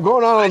 So I'm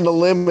going out on the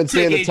limb and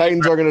saying the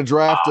Titans are going to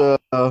draft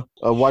a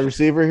wide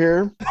receiver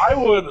here. I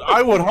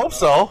would hope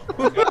so.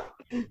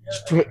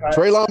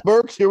 Treylon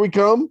Burks, here we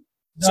come.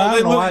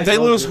 So they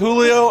lose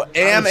Julio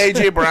and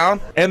AJ Brown,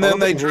 and then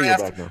they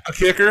draft a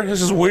kicker.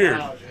 This is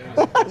weird.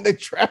 They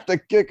draft a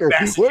kicker.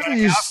 What are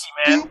you,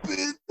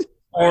 stupid?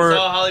 Or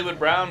Hollywood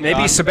Brown.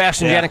 Maybe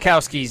Sebastian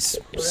Janikowski's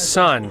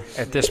son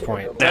at this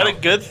point. Is that a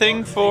good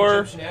thing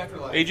for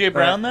AJ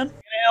Brown then?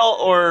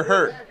 Or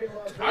hurt?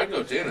 I'd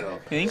go Tannehill. You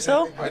think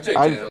so? I'd take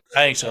Tannehill. I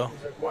think so.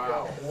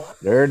 Wow.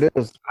 There it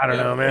is. I don't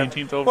know, man.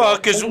 18th overall. Well,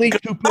 because Only 2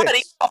 picks.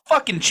 he's so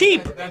fucking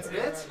cheap.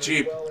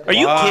 Cheap. Are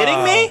you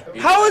kidding me?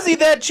 How is he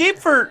that cheap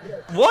for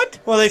what?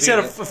 Well, they said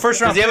a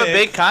first round. Does he have a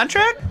pick. big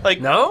contract?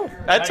 Like No,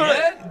 that's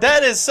what.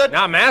 That is such.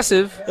 not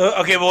massive.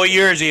 Okay, well, what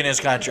year is he in his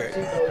contract?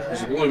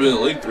 He's only been in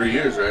the league 3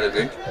 years, right? I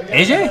think.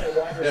 AJ?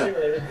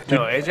 Yeah.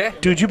 No,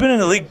 AJ? Dude, you've been in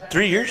the league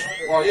 3 years?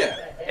 Well, yeah.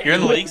 You're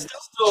in the league still.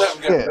 Still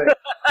haven't got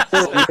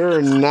Yeah.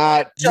 You're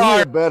not.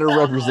 You're a better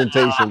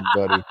representation,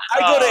 buddy. I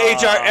go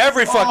to HR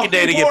every fucking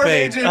day to get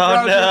paid.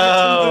 Oh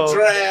no. The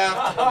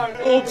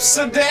draft. Oops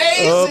a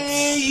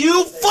daisy.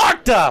 You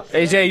fucked up.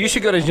 AJ, you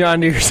should go to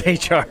John Deere's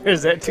HR.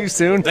 Is that too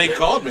soon? They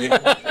called me.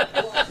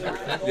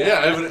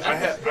 Yeah,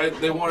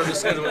 they wanted to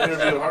schedule an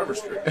interview at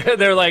Harvester.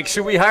 They're like,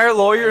 should we hire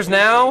lawyers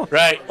now?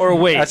 Right. Or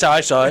wait? That's how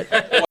I saw it.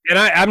 And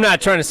I'm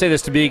not trying to say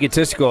this to be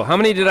egotistical. How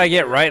many did I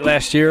get right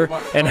last year?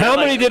 And how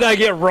many did I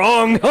get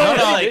wrong?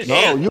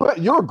 No,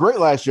 you were great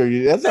last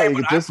year. That's not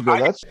egotistical.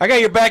 That's I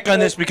got your back on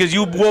this because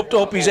you whooped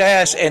Opie's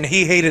ass and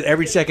he hated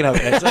every second of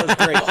it. So it was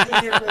great.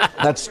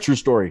 that's a true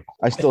story.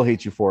 I still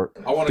hate you for it.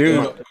 I want to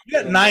go. You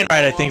got 9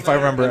 right, I think, if I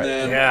remember And right.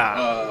 then,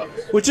 Yeah.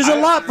 Which is a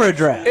lot for a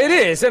draft. It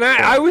is, and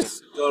I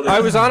was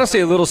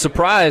honestly a little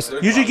surprised.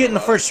 Usually getting the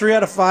first 3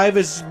 out of 5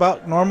 is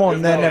about normal,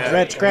 and then after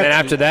that, And scratch. then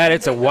after that,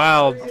 it's a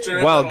wild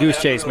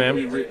goose chase,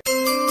 man.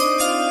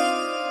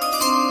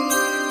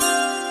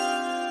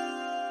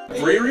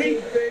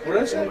 Riri? What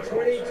did I say?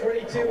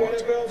 2022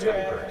 NFL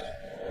Draft,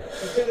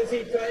 the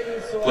Tennessee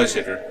Titans Place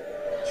select hitter.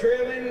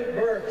 Traylon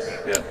Burks.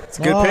 Yeah. It's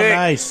a good Oh, pick.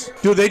 nice.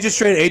 Dude, they just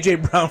traded A.J.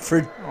 Brown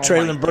for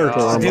Traylon Burks.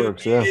 Treylon Dude,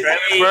 Burks, yeah.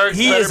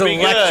 He is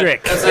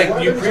electric. That's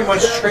like you pretty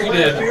much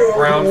traded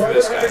Brown for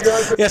this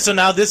guy. yeah, so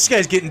now this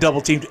guy's getting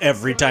double teamed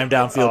every time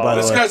downfield, by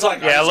the This way. guy's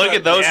like, Yeah, look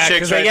at those chicks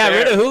Because they right got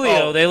there. rid of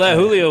Julio. They let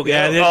Julio go.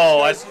 Yeah, they-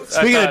 I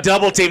Speaking thought- of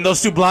double team,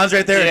 those 2 blondes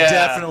right there Yeah. are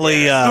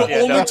definitely. the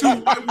only 2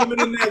 white women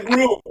in that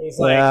room.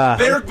 Yeah.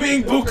 They're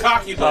being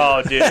bukkake.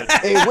 Oh, dude.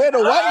 Hey, where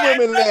the white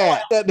women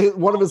at? That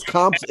one of his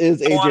comps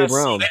is AJ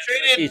Brown. They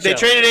traded they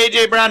traded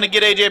A.J. Brown to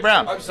get A.J.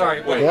 Brown. I'm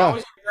sorry. Wait, Yeah. how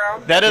was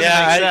Brown? That doesn't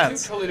make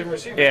sense. Totally different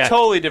receiver. Yeah.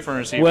 Totally different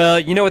receiver. Well,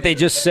 you know what they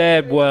just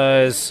said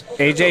was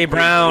A.J.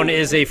 Brown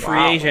is a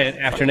free agent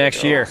after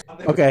next year.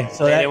 Okay,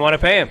 so They didn't want to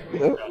pay him.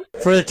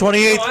 for the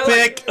 28th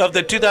pick of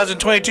the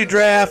 2022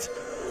 draft,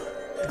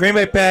 the Green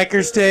Bay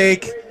Packers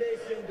take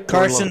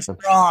Carson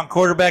Strong,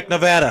 quarterback,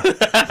 Nevada.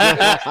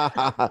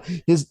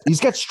 He's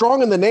got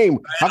strong in the name.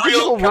 How could you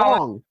go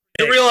wrong?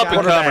 You're real up and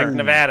Quarterback, comer.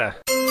 Nevada.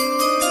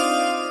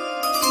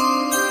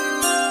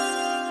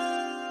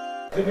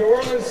 The New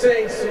Orleans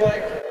Saints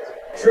select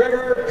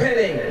Trevor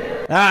Penning.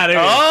 Ah,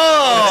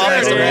 there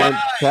Excellent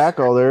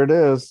tackle. There it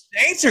is.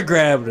 Saints are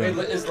grabbing him.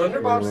 Is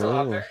Linderbaum still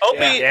out there?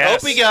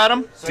 Opie got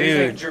him. So you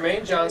think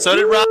Jermaine Johnson. So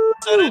did Rob.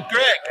 So did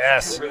Greg.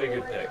 Yes. Really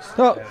good picks.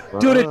 Oh,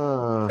 dude,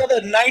 Ah.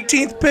 the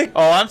 19th pick.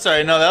 Oh, I'm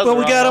sorry. No, that was. But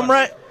we got him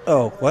right.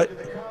 Oh, what?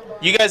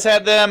 You guys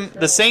had them,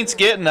 the Saints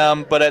getting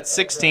them, but at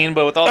 16,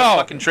 but with all the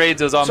fucking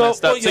trades, it was all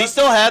messed up. So you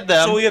still had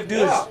them. So we have to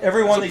do is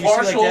everyone that you see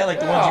like that, like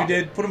the ones you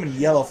did, put them in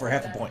yellow for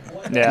half a point.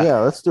 Yeah,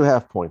 let's do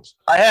half points.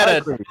 I had an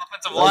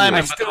offensive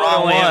lineman, but the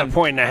wrong only had a one.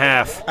 point and a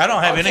half. I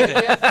don't have anything.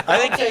 I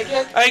think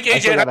I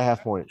still AJ. got a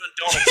half point.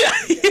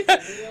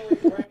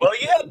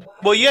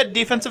 Well, you had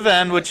defensive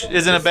end, which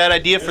isn't a bad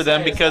idea for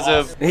them because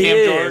of He Cam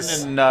is.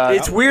 Jordan and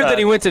It's weird that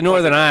he went to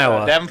Northern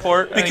Iowa.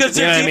 Davenport. Because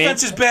You know their what I mean?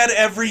 defense is bad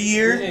every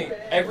year.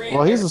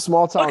 Well, he's a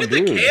small town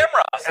dude. And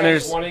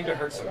there's wanting to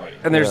hurt somebody.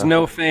 and there's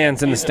no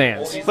fans in the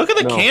stands. Look at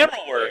the No. camera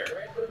work.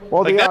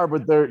 Well, they are,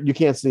 but you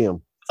can't see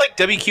them. It's like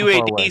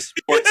WQAD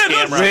sports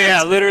camera.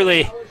 Yeah,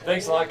 literally.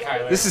 Thanks a lot,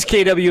 Kyler. This is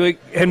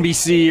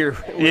KWNBC or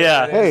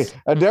Yeah. Hey,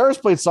 Adaris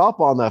played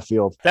softball on that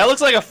field. That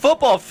looks like a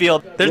football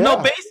field. There's no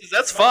Yeah. bases.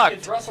 That's fucked.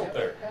 It's wrestled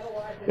there.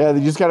 Yeah, they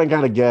just kind of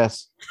got to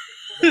guess.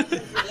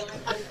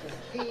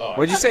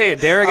 what'd you say?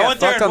 Derek got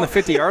fucked on the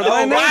 50-yard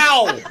line? there?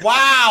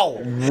 Wow!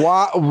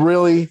 What?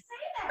 Really?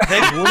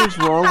 What is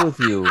wrong with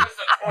you?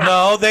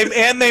 No,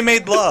 they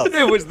made love.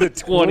 It was the What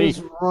 20.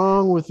 is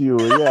wrong with you?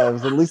 Yeah, it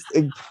was at least.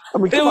 I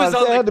mean, come was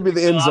on, on it had to be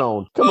the end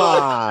zone. Come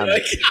on. Do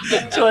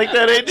you like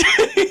that,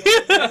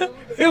 AJ?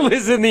 It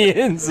was in the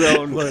end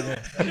zone.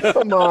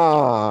 Come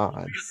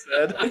on.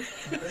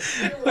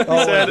 People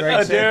are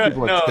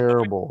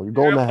terrible. You're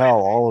going to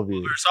hell, all of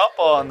you.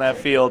 Softball on that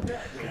field.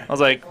 I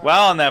was like,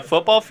 wow, on that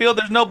football field,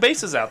 there's no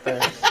bases out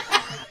there.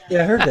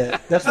 Yeah, I heard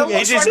that. That's what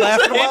AJ's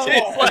laughing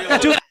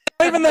about. Dude,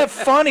 not even that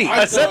funny.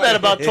 I said that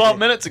about 12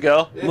 minutes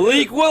ago.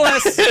 Malik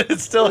Willis. It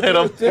still hit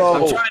him. I'm trying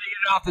to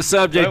get off the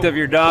subject of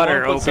your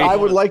daughter, Opie. I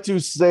would like to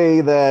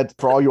say that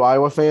for all you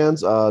Iowa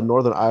fans,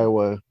 Northern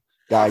Iowa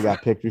guy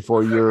got picked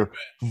before your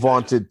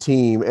vaunted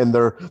team, and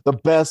they're the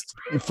best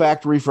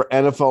factory for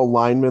NFL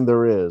linemen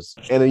there is.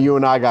 And a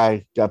UNI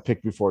guy got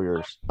picked before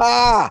yours.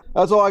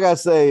 That's all I gotta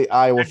say,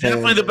 Iowa fans.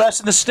 Definitely the best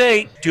in the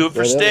state. Do it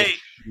for state.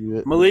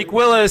 Malik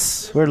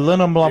Willis. We're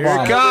Lindenbaum.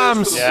 Here it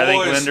comes. Yeah, I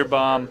think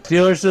Linderbaum.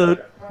 Steelers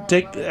to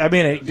take. I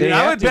mean, they I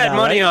have would to bet now,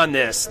 money right? on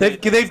this. They've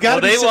got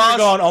to be sitting there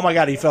going, "Oh my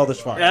God, he fell this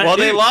far." Well,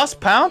 they lost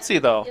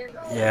Pouncey, though.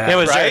 Yeah, it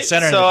was Right? their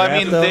center. in So, the I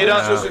draft, mean, though. they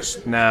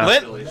don't.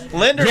 No.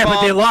 Linderbaum, Yeah,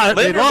 but they lost-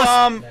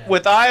 Linderbaum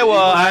with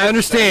Iowa. I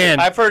understand.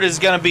 I've heard is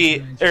going to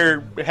be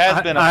or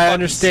has been. I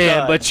understand,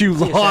 stud. but you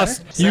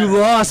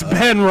lost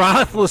Ben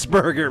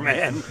Roethlisberger,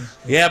 man.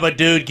 Yeah, but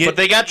dude, But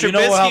they got you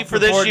know how Trubisky for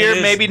this important year. it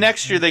is- Maybe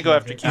next year they go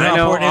after You Keenum. know how I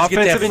know, important it is to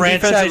get offensive that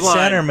and defensive franchise line.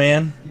 center,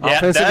 man. Yeah,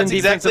 Offensive that's and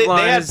defensive exactly. They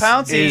line had is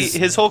Pouncey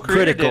his whole career,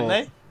 critical. didn't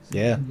they?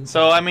 Yeah.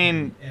 So I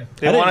mean,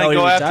 they I didn't want know to he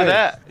go after retired.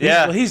 that.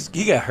 Well, Yeah,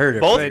 he got hurt.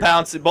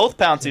 both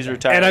Pouncey's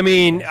retired. And I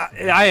mean,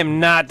 I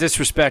am not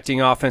disrespecting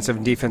offensive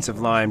and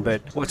defensive line,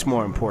 but what's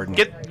more important?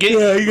 get Yeah, you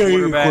got to get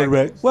a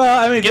quarterback. Well,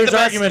 I mean, get there's the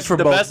best, arguments for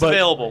the both, best but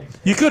available.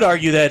 you could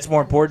argue that it's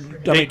more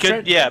important. I mean, It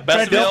could, best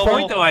Trent available. Dilfer,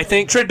 Point, though, I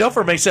think. Trent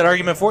Dilfer makes that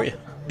argument for you.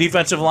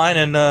 Defensive line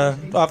and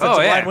offensive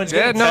Oh, yeah. line wins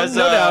Yeah, games. no Has,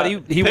 doubt.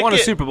 He won a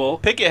Pickett- Super Bowl.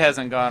 Pickett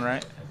hasn't gone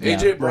right.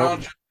 AJ Brown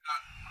got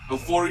a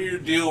 4-year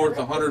deal worth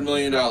 $100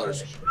 million,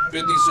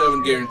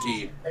 57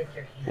 guaranteed. They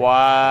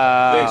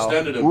Wow.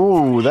 extended him.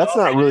 Ooh, that's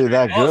not really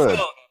that good.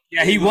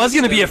 Yeah, he was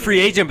going to be a free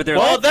agent, but they're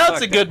Well, like, that's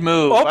fuck a good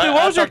move. Opie,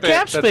 what was I their thought cap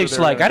that's what space they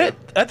were like? gonna do.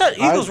 I thought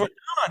Eagles were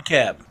down on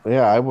cap.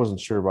 Yeah, I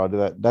wasn't sure about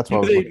that. That's why I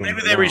was Maybe looking. they,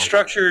 maybe they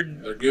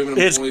restructured They're giving him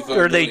his, $25 or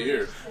million a they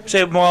year.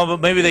 say, well, but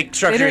maybe they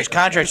structured his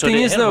contract so thing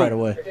they is, didn't hit him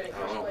though- right away.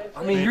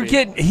 I mean, you're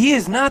getting. He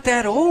is not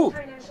that old.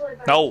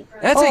 No.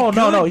 That's Oh a no,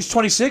 good, no, he's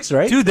 26,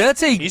 right? dude.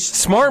 That's a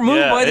smart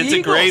move by the it's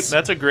Eagles.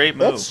 that's a great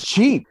move. That's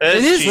cheap.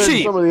 It is Than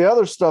cheap. some of the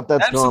other stuff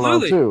that's going on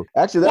Absolutely. too.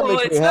 Actually, that Well,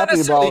 makes it's me not happy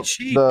necessarily about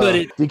cheap, but the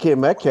it- DK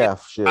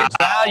Metcalf shit.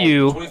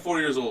 Value, 24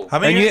 years old. How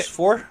many And years? you-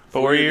 4?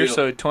 4 years, deal.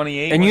 so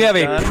 28. and you have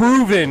a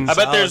proven. I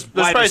bet there's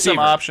wide probably some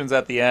receiver. options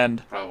at the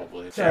end.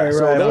 Probably. Sorry,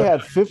 So right. they had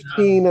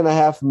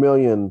 $15.5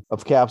 million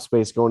of cap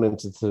space going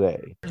into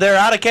today. They're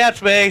out of cap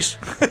space.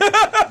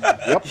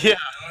 Yeah.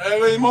 Don't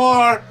have any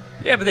more.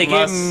 Yeah, but they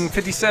Unless-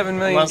 gave him $57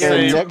 million. unless And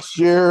they- next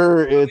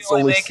year, it's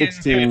only only making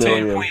 $16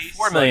 million.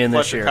 2.4 million this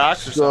Flush of year. Cox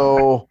or something.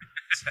 So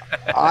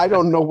I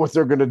don't know what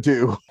they're gonna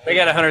do. They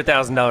got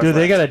 $100,000. Dude,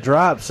 they got to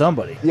drop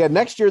somebody. Yeah,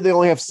 next year they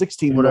only have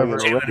 16 million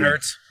Jalen already.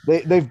 Hurts.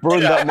 They've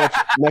burned that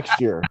next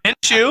year.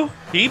 Minshew,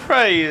 he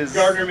probably is.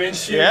 Gardner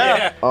Minshew.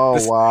 Yeah.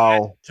 Oh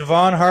wow.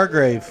 Javon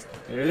Hargrave.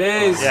 There it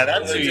is. Yeah,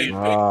 that's who you.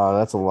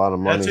 That's a lot of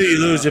money. That's who you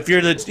lose. If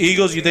you're the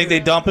Eagles, you think they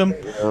dump him?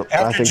 I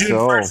After think June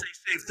so. 1st,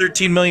 they saved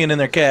 $13 million in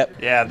their cap.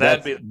 Yeah,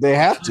 that'd be. They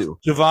have to.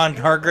 Javon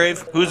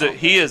Hargrave.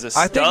 He is a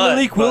stud. I think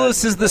Malik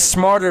Willis is the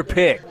smarter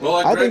pick. Well,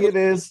 like I think Greg- it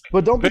is,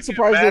 but don't be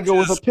surprised they go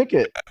with a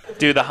Pickett.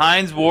 Dude, the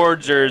Hines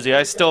Ward jersey,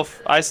 I still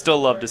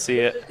love to see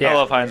it. I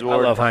love Hines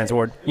Ward. I love Hines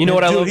Ward. You know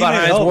what I Dude, love he about made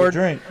Hines hell of a Ward?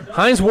 drink.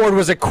 Hines Ward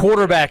was a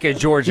quarterback at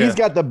Georgia. He's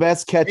got the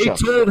best They ketchup.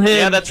 told him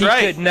Yeah, that's he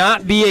right. could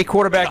not be a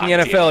quarterback in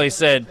the NFL. He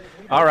said,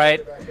 all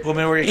right. Well,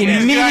 man, where you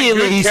can.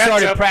 Immediately he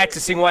started ketchup.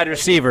 practicing wide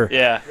receiver.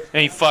 Yeah,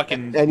 and he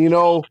fucking. And you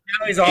know,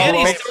 Now he's a And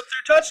Hall he of still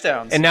threw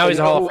touchdowns. And now he's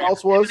a Hall who of Famer.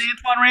 else was?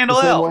 Antoine Randall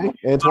The same L. way?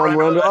 Antoine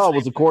Randall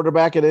was a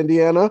quarterback at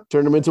Indiana,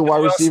 turned him into a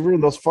wide receiver,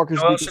 and those fuckers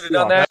Who else beat the should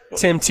have done shit out that?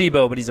 Tim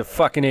Tebow, but he's a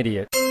fucking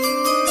idiot.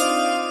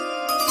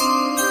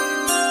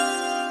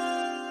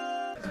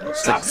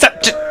 Stop.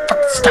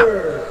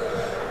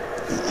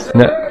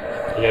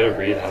 You gotta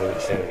read how he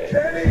said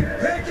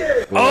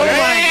it. Oh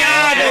my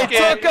God, they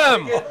took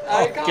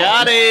him.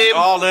 Got him.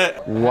 Called it.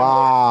 of.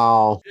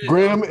 Wow.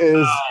 Grim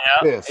is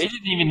He pissed.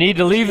 didn't even need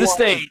to leave the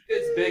state.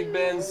 It's Big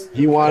Ben's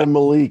He wanted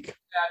Malik.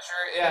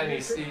 stature. Yeah, and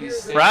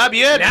he's Rob,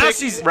 you had Now Pick-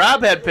 she's-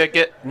 Rob had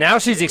Pickett. Now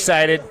she's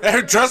excited.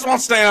 Their dress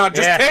won't stay on.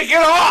 Just Yeah. take it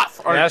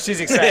off. Now she's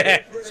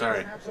excited.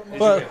 Sorry.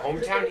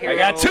 hometown hero. I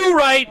got two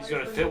right. He's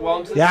gonna fit well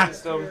into the Yeah.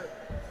 system.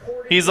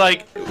 He's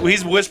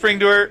whispering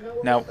to her.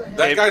 No,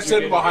 That guy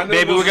sitting behind him.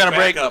 Baby, was we're gonna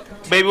break backup.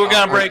 up. Baby, we're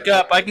gonna break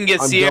up. I can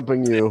get I'm Sierra.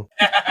 dumping you.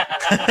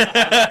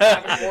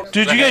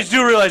 Dude, you guys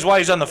do realize why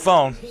he's on the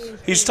phone.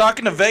 He's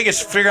talking to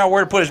Vegas, figuring out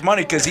where to put his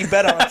money because he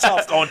bet on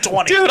himself going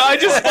 20. Dude, I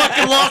just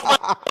fucking lost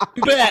my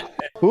bet.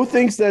 Who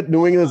thinks that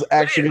New England's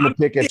actually going to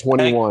pick at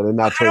 21 and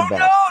not trade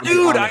back? No,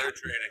 dude. They're I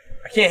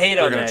trading. can't hate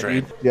on gonna that,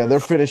 trade. dude. Yeah, they're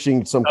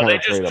finishing some kind They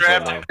of just trade up right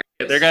now. drafted.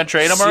 They're gonna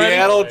trade him already.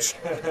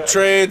 Seattle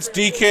trades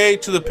DK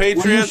to the Will you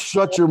Patriots.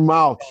 shut your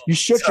mouth? You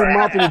shut your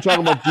mouth when you're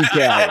talking about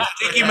DK. I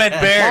think he meant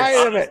Bears.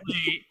 Tired of it.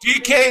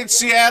 DK in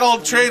Seattle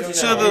trades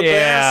to the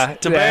Yeah, Bears.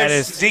 To that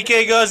Bears. is.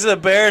 DK goes to the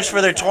Bears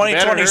for their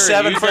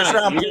 2027 Better hurry. first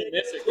round.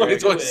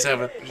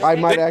 2027. I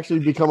might actually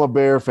become a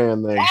Bear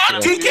fan then. So.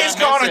 DK's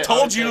gone. I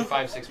told you.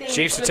 5-6.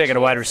 Chiefs are taking a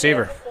wide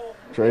receiver.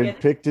 Trade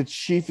picked at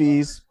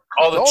Chiefs.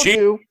 Oh, the Told Chiefs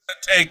you.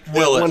 take What's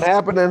Willis.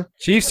 happening?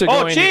 Chiefs are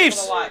Oh, going.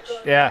 Chiefs.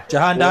 Yeah.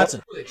 Jahan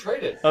Dotson. They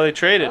traded. Oh, they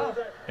traded.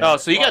 Oh,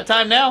 so you got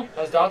time now?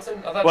 How's Dotson?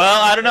 I thought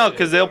Well, I don't know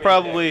because they'll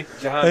probably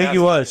I think he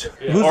was.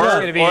 Who's or,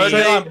 that? or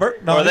Traylon Bur-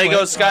 no, or they he go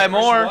went. Sky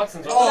Moore.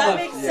 Watson's That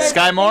makes sense.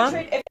 Sky Moore?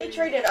 If they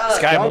traded up.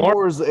 Sky Guy Moore.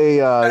 Moore's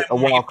a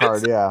wild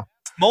card, yeah.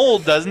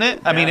 Mold, doesn't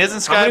it? I mean, isn't How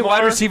Sky many Moore?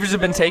 wide receivers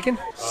have been taken?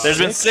 There's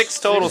been 6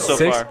 total so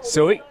far.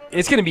 So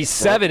it's going to be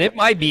 7. It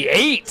might be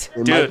 8.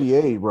 It Dude. might be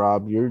 8,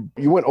 Rob. You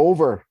went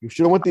over. You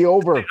should have went the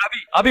over.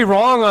 I'll be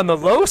wrong on the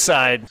low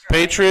side.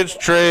 Patriots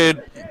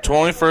trade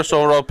 21st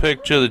overall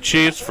pick to the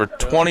Chiefs for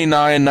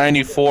 29,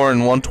 94, and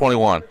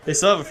 121. They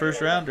still have a first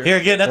rounder. Here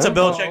again, that's a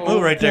Belichick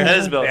move right there. That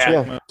is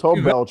Belichick. Yeah,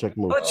 total Belichick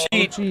move.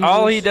 Cheat.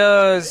 All he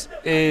does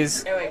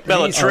is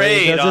Bella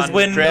trade Does this on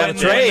win- draft win-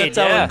 trade. That's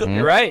how Yeah, it goes.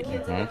 you're right.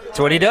 That's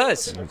what he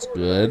does. That's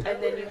good.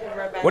 And then you can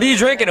run back. What are you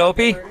drinking,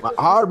 Opie?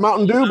 Hard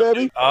Mountain Dew,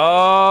 baby.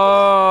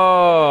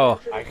 Oh,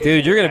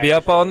 dude, you're gonna be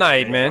up all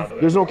night, man.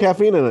 There's no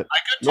caffeine in it.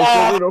 No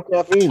sugar, no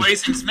caffeine.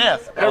 Mason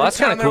Smith. Oh, that's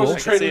kind of cool.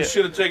 Trading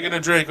should have taken a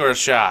drink or a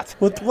shot.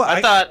 What?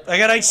 I thought I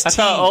got iced tea. I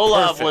thought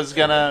Olaf Perfect. was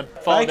gonna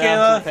fall Hi,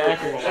 down. Kayla. To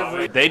the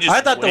Packers. They just.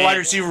 I thought the went. wide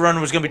receiver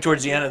run was going to be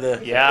towards the end of the.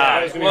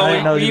 Yeah.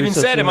 Well, we even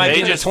said it might They be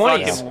in the just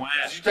 20s.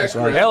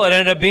 fucking went. Hell, it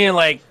ended up being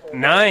like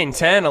 9,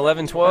 10,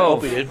 11,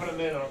 12. No,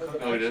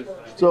 we did.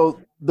 So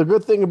the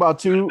good thing about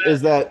too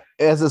is that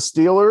as a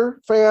Steeler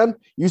fan,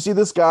 you see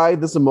this guy,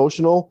 this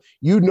emotional,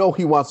 you know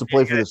he wants to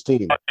play for this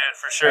team. Yeah,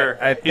 for sure.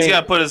 I He's think-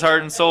 got to put his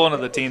heart and soul into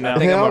the team now.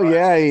 Hell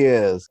yeah, he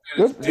is.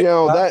 Good, you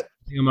know that.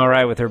 I think I'm all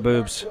right with her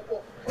boobs.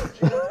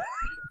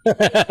 Ding!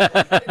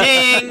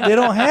 They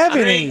don't have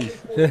any.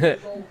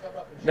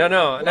 No.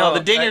 No,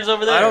 the dinger's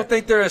over there. I don't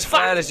think they're as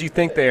flat as you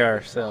think they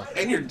are. So,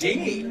 And you're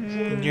dingy.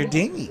 You're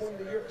dingy.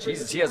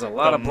 Jesus, she has a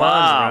lot of The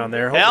blondes mom. around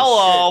there. Holy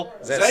Hello.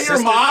 shit. Is that your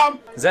sister? mom?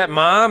 Is that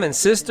mom and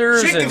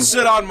sisters? She can and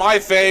sit on my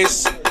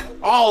face.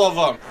 All of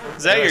them.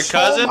 Is that your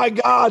cousin? Oh my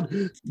God,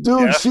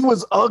 dude, she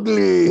was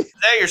ugly. Is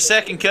that your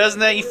second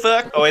cousin that you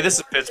fuck? Oh wait, this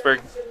is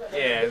Pittsburgh.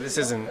 yeah, this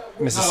isn't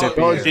Mississippi.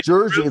 Oh, it's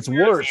Jersey. It's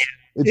worse.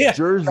 It's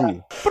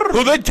Jersey.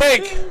 Who they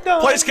take?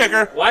 Place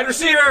kicker. Wide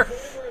receiver.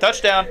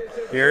 Touchdown.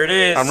 Here it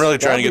is. I'm really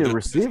trying to That'd get be a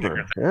this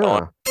receiver.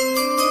 Yeah.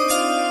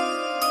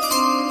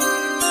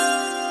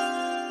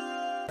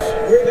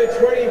 With the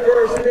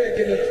 21st pick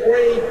in the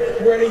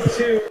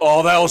 2022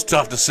 Oh, that was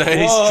tough to say.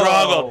 He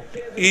struggled.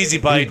 Easy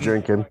He's bite.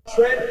 drinking.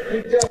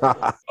 Trent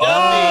McDuffie.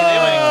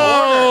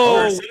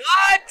 Oh,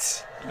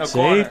 what? No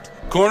corner. Saved.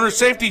 corner,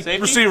 safety,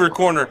 receiver,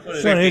 corner.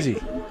 It's not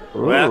easy.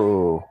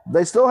 Ooh.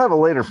 They still have a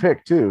later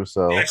pick, too,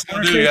 so. Let's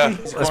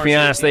be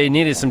honest, they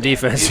needed some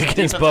defense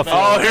against Buffalo.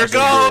 Oh, here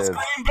goes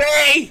Green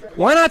Bay.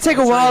 Why not take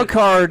a wild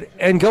card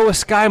and go with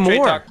Sky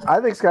Moore?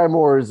 I think Sky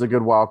Moore is a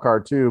good wild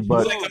card, too,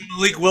 but. Like a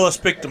Malik Willis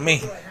pick to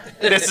me.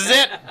 This is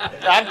it.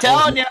 I'm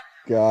telling you.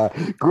 God.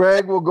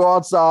 Greg will go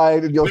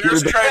outside and you'll hear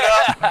Bears trade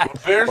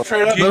up. Bears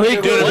trade up.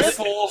 Malik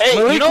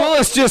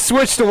Willis just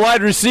switched to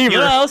wide receiver. You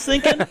know what I was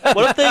thinking?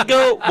 What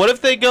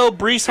if they go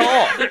Brees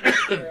Hall,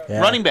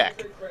 running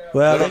back?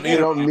 Well, they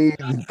don't need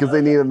because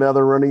they need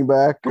another running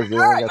back.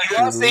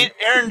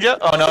 Aaron Jones.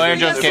 Oh no, Aaron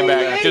Jones came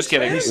back. Just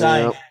kidding. He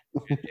signed.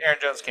 Aaron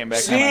Jones came back.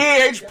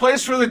 CEH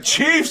plays for the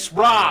Chiefs,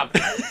 Rob.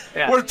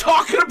 We're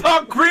talking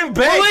about Green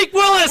Bay. Malik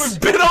Willis.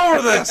 We've been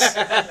over this.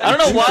 I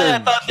don't know why I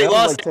thought they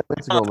lost.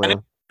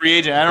 Free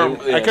agent.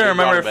 I couldn't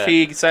remember if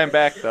he signed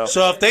back though.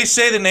 So if they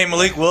say the name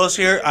Malik Willis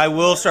here, I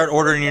will start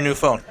ordering your new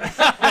phone.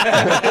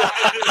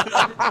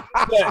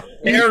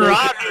 Aaron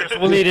Rodgers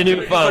will need a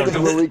new phone.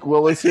 Malik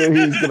Willis here,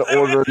 he's going to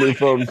order a new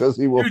phone because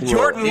he will.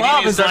 Jordan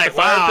Love is like,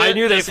 wow, I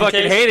knew they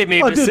fucking hated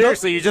me, but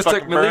seriously, you just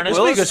took Malik This would be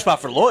a Willis. good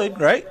spot for Lloyd,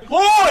 right?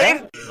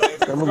 Lloyd.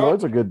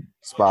 Lloyd's a good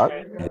spot.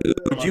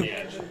 You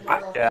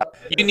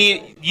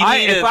need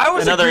if I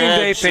was a Green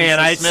Bay fan,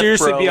 I'd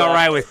seriously be all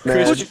right with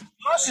Chris.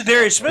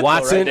 Darius Smith,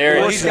 Watson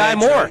though, right? or Sky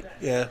Moore.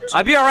 Yeah,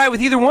 I'd be all right with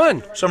either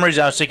one. For some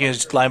reason I was thinking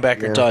it's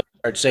linebacker until I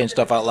started saying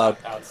stuff out loud.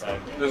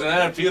 There's an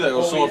NFT that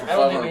was sold for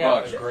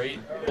 $500. Great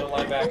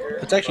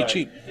linebacker. It's actually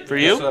cheap. For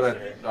you?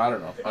 I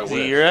don't know. I Is wish.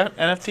 it your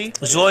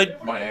NFT? Lloyd,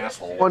 My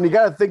asshole. Well, and you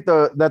got to think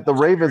that the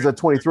Ravens at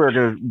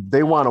 23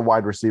 they want a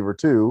wide receiver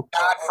too.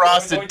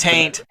 Frosted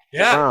taint.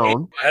 Yeah.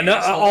 Brown. And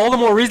all the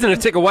more reason to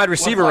take a wide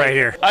receiver right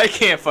here. I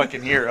can't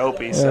fucking hear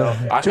Opie, so.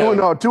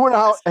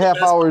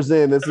 2.5 hours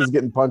in, this is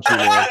getting punchy,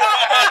 man.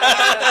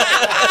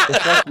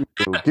 Fuck you.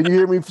 Can you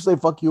hear me say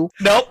fuck you?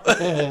 Nope.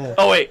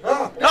 Oh, wait.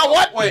 No,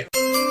 what? Wait.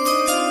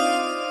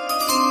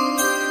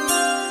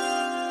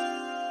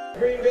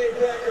 Green Bay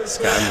Packers.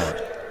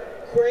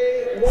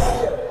 Quay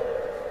Walker,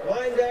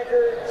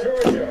 linebacker,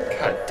 Georgia.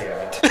 God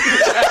damn it.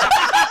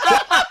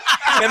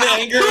 and the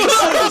anger.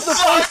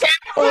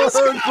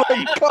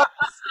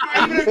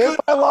 In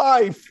my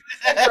life.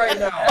 Right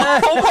now.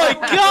 Oh my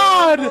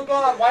God! Oh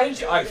God! Why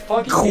didn't you? I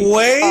fucking.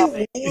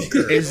 Quay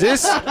Walker. Is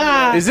this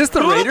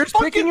the Raiders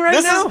picking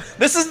right now?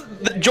 This is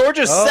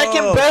Georgia's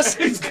second best.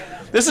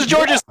 This is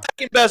Georgia's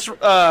second best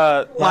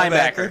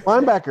linebacker.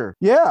 Linebacker,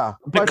 yeah.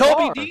 by Kobe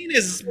far. Dean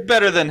is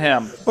better than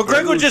him. Well,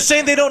 Greg was just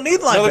saying they don't need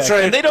Another linebacker.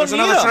 trade. They don't There's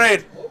need another him.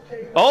 trade.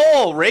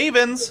 Oh,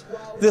 Ravens.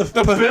 The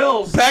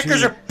Bills.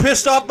 Packers are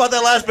pissed off about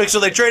that last pick, so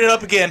they traded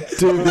up again.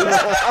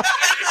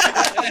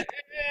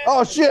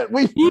 Oh shit!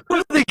 He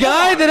was the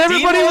guy that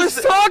everybody was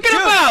talking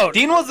about.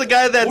 Dean was the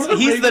guy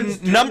he's the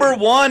number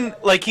one.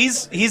 Like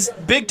he's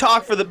big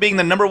talk for being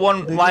the number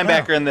one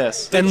linebacker in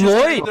this. And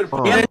Lloyd.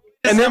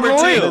 And then number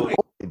Lloyd. two.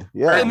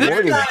 Yeah, And this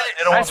Lloyd is- guy,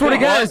 I swear to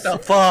God, What the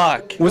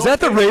fuck? was that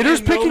the Raiders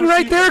picking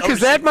right there? Because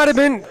that might have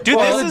been Dude,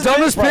 one of this the is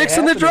dumbest picks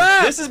in the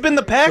draft. This has been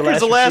the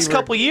Packers the last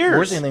couple years.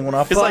 Where's anything went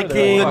off? It's like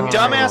the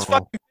dumbass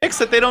fucking picks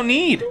that they don't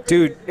need.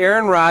 Dude,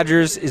 Aaron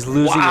Rodgers is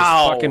losing his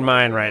fucking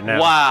mind right now.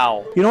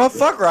 Wow. You know what?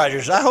 Fuck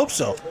Rodgers. I hope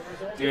so.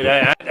 Dude,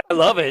 I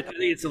love it. I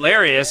think it's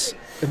hilarious.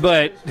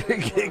 But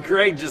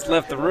Greg just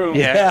left the room.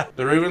 Yeah.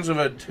 The Ravens have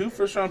had 2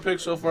 first-round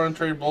picks so far and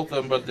traded both of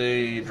them, but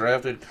they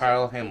drafted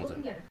Kyle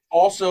Hamilton.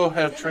 Also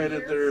have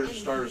traded their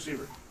star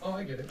receiver. Oh,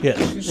 I get it.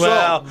 Yes.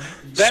 Well,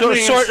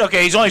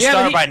 okay, he's only Yeah,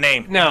 starred but by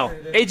name. No,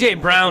 A.J.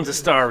 Brown's a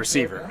star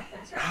receiver.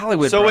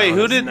 Hollywood So wait, Brown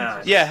who is did?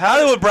 not. Yeah,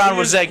 Hollywood Brown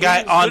was that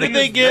guy on Who did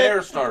they get?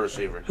 Their star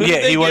receiver. Who did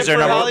Yeah, they he was get their for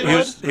number.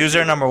 Hollywood? He was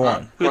their number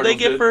one Who did they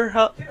get for?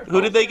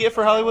 Who did they get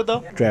for Hollywood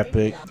though? draft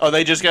pick. Oh,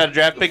 they just got a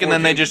draft pick and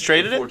then they just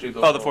traded it. 14th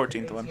Oh, the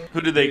 14th one.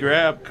 Who did they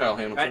grab? Kyle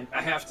Hamilton.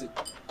 I have to.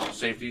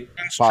 Safety.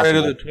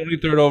 Traded the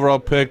 23rd overall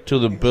pick to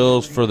the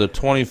Bills for the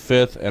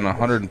 25th and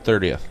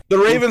 130th. The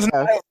Ravens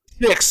have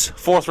 6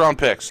 fourth-round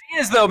picks. Thing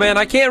is, though, man,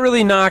 I can't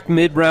really knock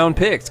mid-round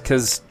picks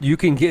because you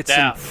can get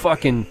Yeah. some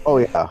fucking Oh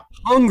yeah.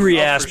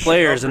 hungry-ass for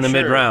players sure. in the Oh, for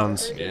sure.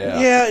 mid-rounds. Yeah.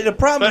 Yeah, the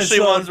problem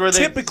Especially is ones where they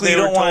typically they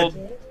you were don't want.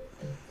 told.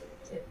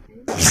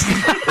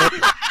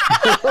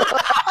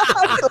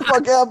 What the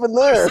fuck happened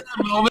there?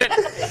 Moment.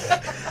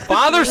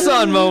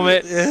 Father-son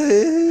moment.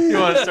 You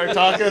want to start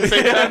talking at the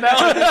same time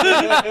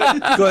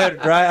now? Go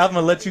ahead, Dry. I'm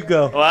gonna let you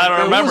go. Well, I don't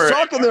Who remember. was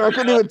talking there? I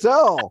couldn't even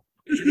tell.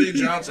 Jermaine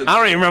Johnson. I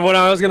don't even remember what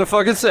I was going to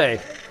fucking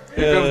say.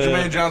 Here comes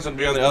Jermaine Johnson to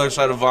be on the other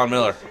side of Von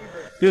Miller.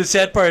 Dude, the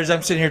sad part is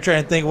I'm sitting here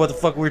trying to think of what the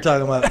fuck we were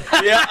talking about.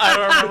 Yeah, I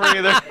don't remember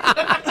either.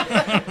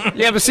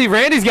 Yeah, but see,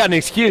 Randy's got an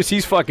excuse.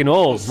 He's fucking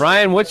old.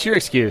 Ryan, what's your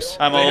excuse?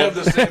 I'm They old. have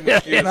the same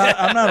excuse.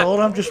 I'm not old.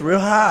 I'm just real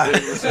high.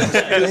 So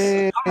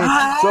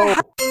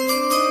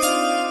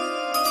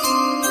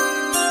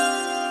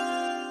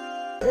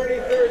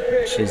 23rd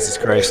pick. Jesus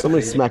Christ.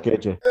 somebody smack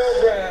at you.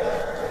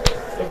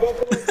 Draft. The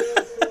Buffalo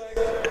Bills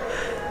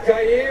select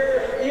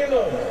Kaiir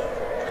Elam.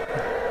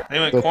 They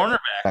went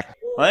cornerback.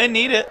 Well, they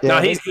need it. Yeah, No,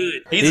 he's good.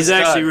 He's He's a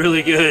stud. actually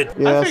really good.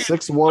 Yeah,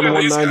 6'1",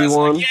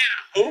 191.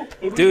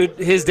 Dude,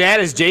 his dad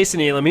is Jason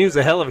Elam. He was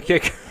a hell of a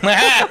kicker.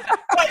 Nice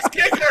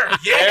kicker.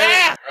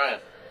 Yeah.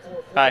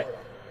 Hi.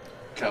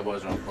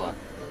 Cowboys don't play.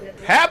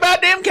 How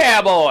about them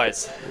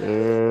Cowboys?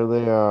 There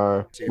they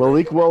are.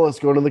 Malik Willis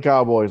going to the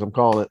Cowboys. I'm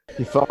calling it.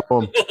 He fell to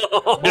him.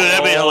 Dude,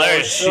 that'd be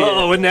hilarious.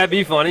 Oh, wouldn't that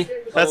be funny?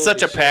 That's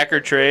such a Packer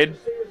trade.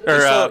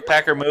 Or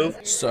Packer move.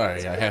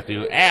 Sorry, I have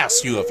to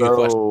ask you a few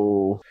questions.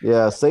 So,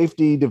 yeah,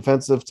 safety,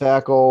 defensive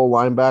tackle,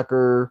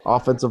 linebacker,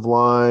 offensive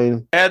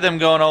line. I had them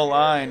going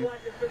O-line.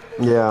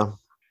 Yeah.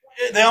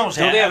 They almost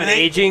Don't have. they have an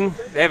aging?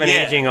 They have an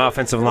aging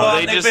offensive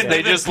line. Well,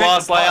 They just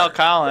lost Lyle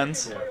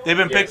Collins. They've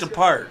been picked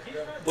apart.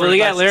 Well, they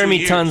got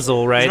Laramie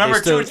Tunzel, right? Remember,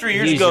 They still- 2 or 3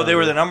 years he's ago, they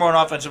were younger. the number one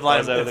offensive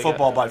line in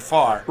football by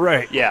far.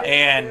 Right. Yeah.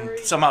 And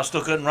somehow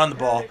still couldn't run the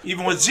ball,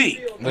 even with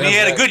Zeke. I mean, Yeah, he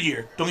had a that- good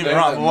year. Don't get me that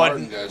wrong. But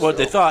Martin guy what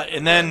they still. thought,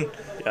 and then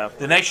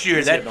the next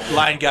year that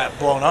line got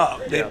blown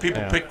up.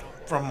 People Yeah. picked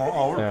from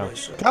all over Yeah. the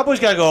place. Cowboys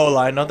got to go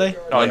O-line, don't they?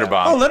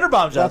 Linderbaum. Oh,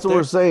 Linderbaum's out That's what there.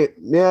 we're saying.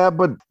 Yeah,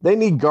 but they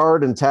need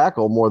guard and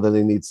tackle more than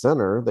they need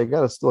center. They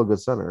got still a good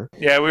center.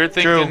 Yeah, we were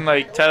thinking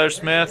like Tyler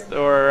Smith,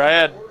 or I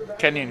had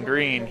Kenyon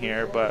Green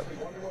here, but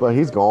But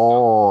he's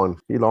gone.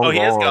 He's long he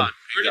is gone. gone.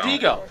 Where did he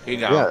go? He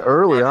got Yeah,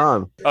 early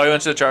on. Oh, he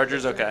went to the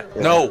Chargers. Okay.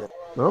 No.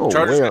 No,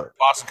 Chargers way got up.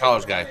 Boston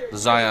College guy,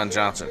 Zion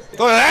Johnson.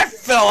 Look at that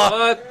fella.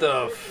 What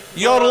the?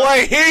 Yodel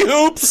away, he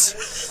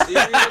hoops.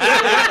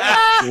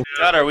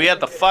 God, are we at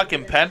the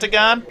fucking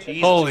Pentagon?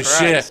 Jesus Holy Christ.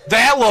 shit.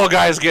 That little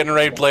guy's getting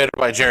raped later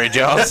by Jerry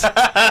Jones.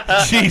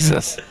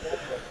 Jesus.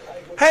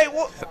 Hey,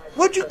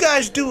 what'd you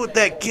guys do with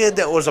that kid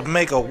that was a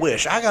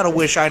Make-A-Wish? I got a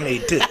wish I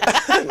need too.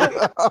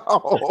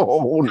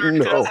 Oh,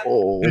 no.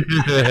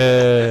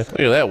 Look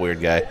at that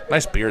weird guy.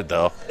 Nice beard,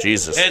 though.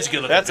 Jesus. It's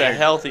good. That's a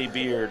healthy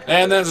beard.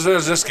 And then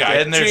there's this guy.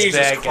 And there's Jesus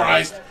that guy.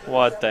 Christ.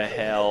 What the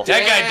hell?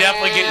 That guy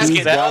definitely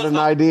He's got an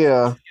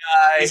idea.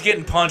 He's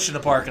getting punched in the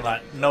parking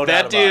lot. No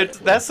doubt That dude,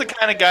 about it. that's the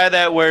kind of guy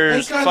that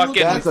wears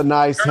fucking That's a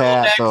nice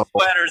hat, turtleneck though.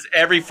 sweaters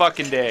every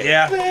fucking day.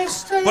 Yeah.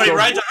 But he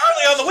rides a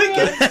Harley on the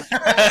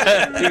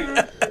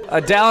weekend.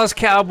 A Dallas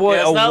Cowboy,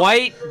 Yeah, it's a not-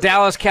 white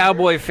Dallas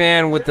Cowboy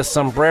fan with the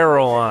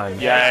sombrero on.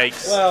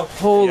 Yikes. Well,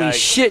 Holy Yikes.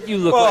 shit, you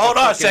look well, like hold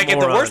on a fucking second.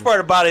 moron. The worst part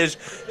about it is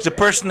the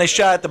person they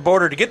shot at the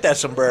border to get that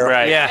sombrero.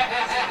 Right.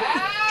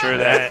 Yeah. True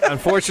that.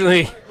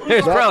 Unfortunately,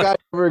 there's That probably guy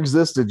never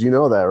existed. You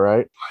know that,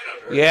 right?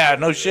 Yeah,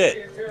 no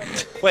shit.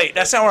 Wait,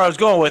 that's not where I was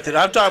going with it.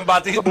 I'm talking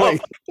about these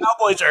motherfucking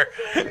Cowboys are.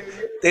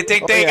 They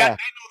think they know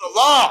the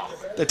law.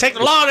 They take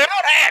the law in their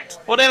own hands.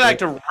 Well, they like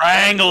to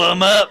wrangle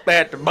them up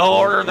at the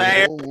border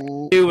there.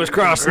 dude was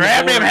crossing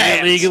Grab the him border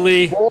hands.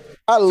 illegally.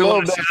 I love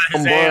Throwing that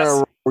shit at his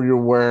sombrero you're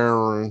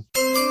wearing.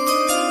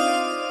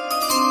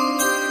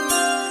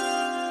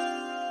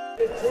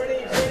 The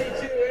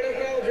 2022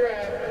 NFL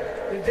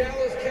Draft, the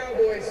Dallas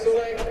Cowboys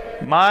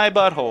select My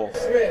butthole.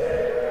 Smith.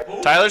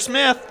 Tyler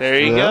Smith. There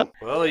you Yeah. go.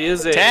 Well, he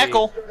is a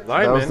Tackle.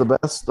 That was the lineman.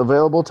 best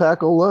available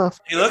tackle left.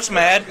 He looks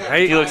mad.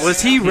 Hey,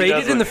 was he does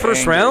rated in the look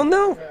first angry. round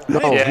though?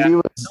 No, Yeah.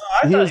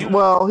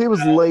 he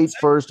was late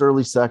first,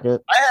 early second.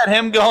 I had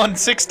him going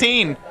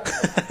 16.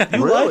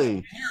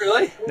 Really?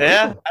 Really?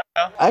 Yeah.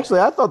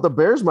 Actually, I thought the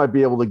Bears might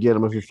be able to get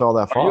him if he fell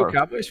that Are you a far.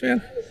 Cowboys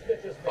fan?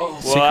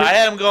 Well, I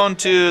had him going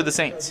to the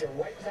Saints.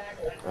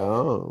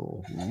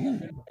 Oh,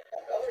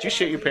 Did you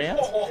shit your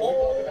pants?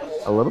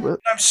 a little bit.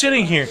 I'm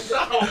sitting here.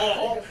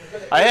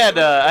 I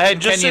had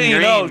Just so Kenyon you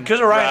Green know, 'cause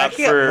of Ryan, I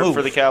can't for, move.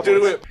 for the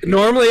Cowboys.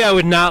 Normally, I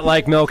would not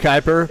like Mel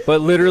Kiper, but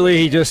literally,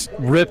 he just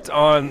ripped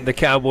on the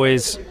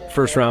Cowboys'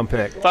 first round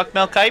pick. Fuck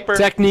Mel Kiper.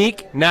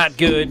 Technique, not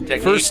good.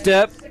 Technique. First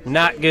step,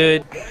 not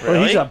good.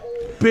 Well, he's a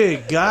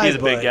big guy. He's a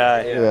big but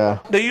guy. Yeah.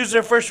 They used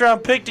their first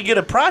round pick to get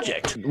a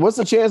project. What's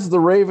the chances the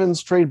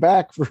Ravens trade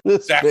back for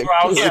this? That's pick?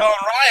 what I was telling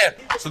Ryan.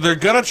 So they're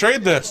gonna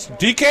trade this.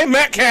 DK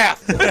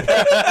Metcalf.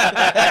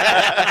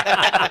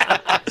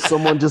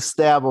 Someone just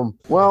stab him.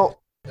 Well,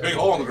 Big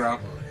hole in the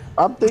ground.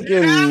 I'm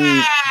thinking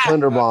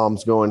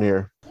Linderbaum's going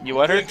here. You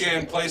what? Her?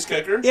 Thinking place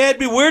kicker. Yeah, it'd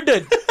be weird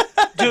to.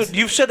 Dude,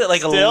 you've said it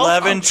like Still?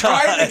 11 I'm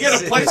trying times. to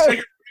get a place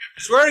kicker. I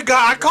swear to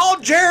God, I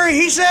called Jerry.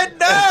 He said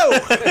no.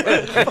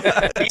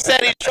 He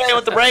said he's training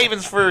with the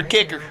Ravens for a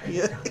kicker.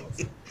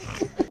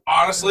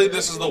 Honestly,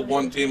 this is the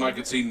one team I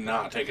could see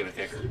not taking a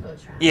kicker.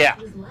 Yeah.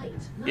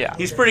 Yeah.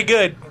 He's pretty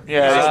good.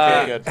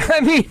 Yeah, he's pretty good. I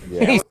mean,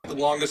 he's The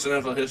longest in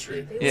NFL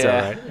history.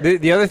 Yeah.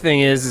 The other thing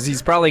is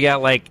he's probably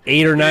got like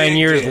 8 or 9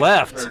 years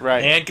left.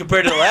 Right. And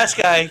compared to the last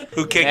guy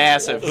who kicked,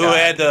 Massive who guy.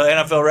 had the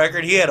NFL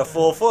record, he had a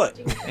full foot.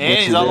 And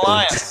he's on the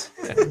Lions.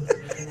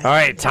 All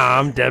right,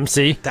 Tom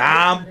Dempsey.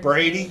 Tom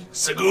Brady.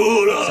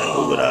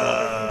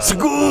 Segura.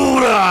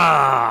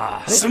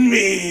 Segura.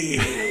 Smee.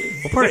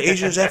 What part of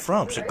Asia is that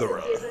from?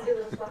 Segura.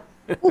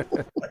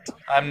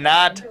 I'm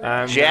not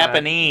I'm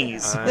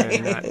Japanese.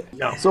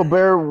 No. So,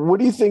 Bear, what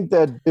do you think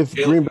that if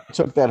Green Bay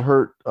took that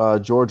hurt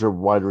Georgia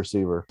wide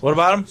receiver? What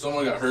about him?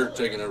 Someone got hurt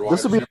taking their wide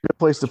This would be a good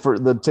place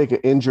to take an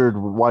injured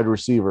wide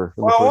receiver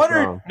in the Well, I first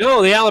wondered- round.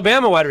 No, the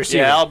Alabama wide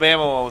receiver. Yeah,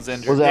 Alabama was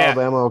injured. Was it Yeah.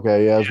 Alabama?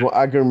 Okay, yeah, well,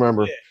 I can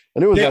remember. I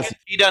knew it was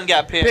He done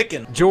got picked.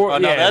 Pickens. George, Oh,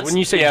 no, yeah, that's- when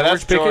you say yeah,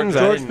 George that's Pickens,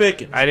 George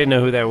Pickens. I didn't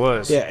know who that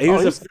was. Yeah, he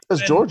Oh, was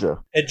that's Georgia.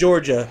 at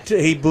Georgia.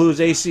 He blew his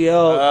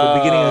ACL at the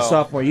beginning of his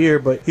sophomore year,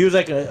 but he was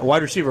like a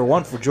wide receiver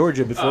one for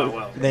Georgia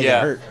before then he Yeah.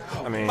 got hurt.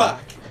 I mean,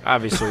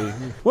 obviously.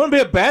 Wouldn't be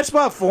a bad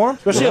spot for him,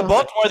 especially in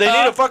Baltimore. They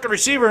need a fucking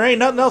receiver. There ain't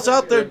nothing else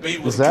out there.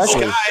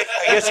 Exactly. Sky,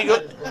 I guess he go.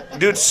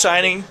 Dude's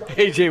signing.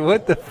 AJ,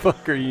 what the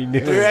fuck are you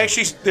doing?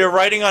 They're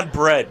writing on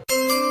bread.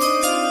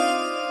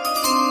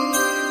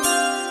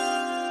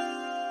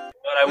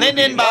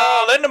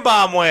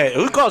 Lindenbaum went.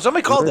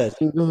 Somebody called that.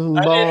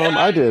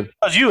 I did. That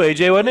was you,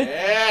 AJ, wasn't it?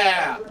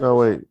 Yeah. Oh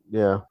wait,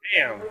 yeah.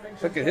 Damn.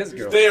 Look at his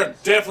girl. They are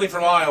definitely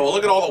from Iowa.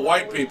 Look at all the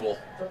white people.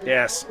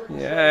 Yes.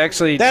 Yeah,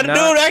 actually. That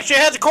dude actually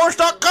has a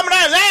cornstalk coming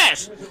out his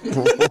ass.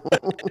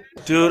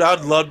 Dude,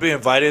 I'd love to be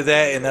invited to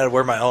that, and I'd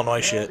wear my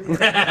Illinois shit.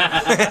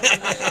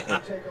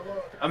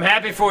 I'm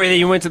happy for you that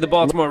you went to the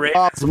Baltimore Ravens.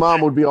 Bob's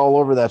mom would be all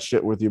over that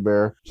shit with you,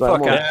 Bear. So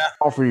Fuck I'm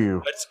all for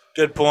you. That's a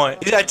good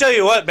point. I tell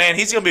you what, man,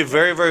 he's going to be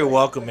very, very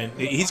welcoming.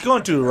 He's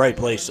going to the right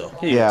place, though.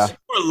 Yeah.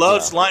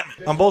 Loves linemen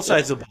on both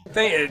sides of the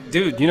ball.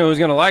 Dude, you know who's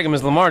going to like him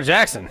is Lamar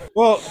Jackson.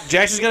 Well,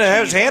 Jackson's going to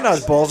have his hand on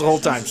his balls the whole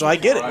time, so I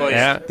get it.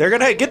 Yeah. They're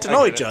going to get to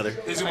know each other.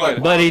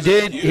 But he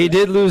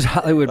did lose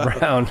Hollywood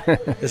Brown.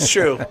 It's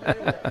true.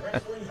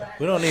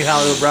 We don't need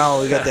Hollywood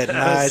Brown. We got that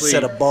nice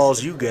set of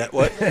balls you got.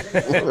 What?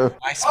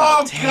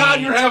 Oh, God,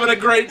 you're having a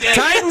great day.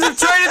 Titans have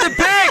traded the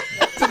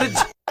pick to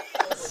the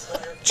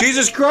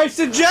Jesus Christ,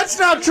 the Jets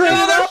now traded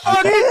up.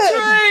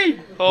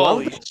 Why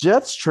would the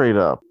Jets trade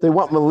up? They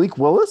want Malik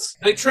Willis?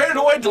 They traded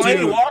away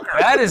Delaney Walker.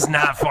 That is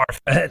not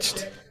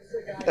far-fetched.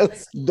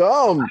 That's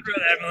dumb. I'd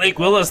rather have Malik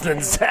Willis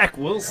than Zach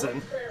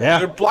Wilson. Yeah.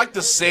 They're like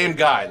the same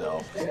guy,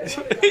 though.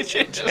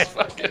 just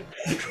fucking.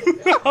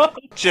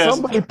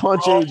 Somebody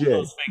punch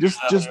AJ.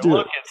 Just do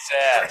it.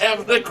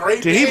 Having a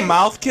great Did day. he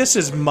mouth kiss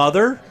his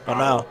mother? Oh,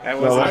 no.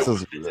 No, that's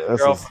his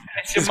Girlfriend.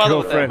 His mother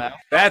with that girlfriend. mouth.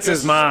 That's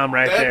his mom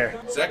right there.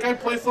 Does that guy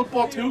play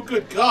football, too?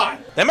 Good God.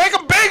 They make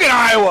them big in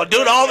Iowa,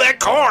 dude. All that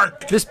corn.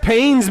 This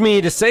pains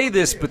me to say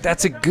this, but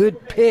that's a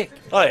good pick.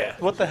 Oh, yeah.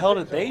 What the hell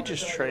did they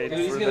just trade for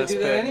this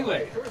pick?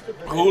 anyway.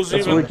 Who's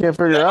That's even? what we can't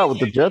figure out with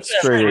the Jets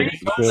traded.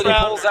 Pulls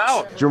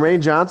out.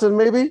 Jermaine Johnson,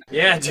 maybe?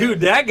 Yeah, dude,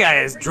 that guy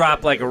has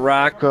dropped like a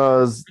rock.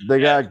 Because they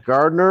got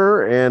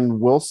Gardner and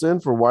Wilson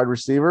for wide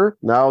receiver.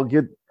 Now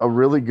get a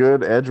really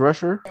good edge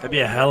rusher. That'd be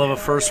a hell of a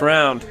first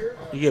round.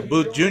 You get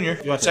Booth Jr.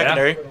 You want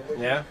secondary?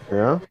 Yeah.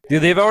 Yeah.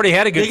 Dude, they've already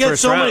had a good They got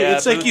first so round. many. Yeah,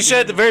 It's like you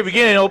said at the very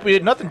beginning, Opie,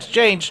 nothing's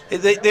changed.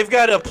 They've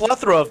got a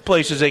plethora of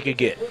places they could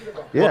get.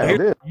 Yeah,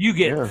 it is. You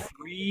get Yeah.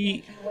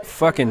 3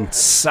 fucking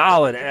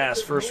solid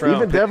ass first round.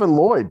 Even picks. Devin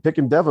Lloyd.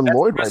 Picking Devin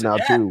Lloyd right now,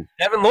 too.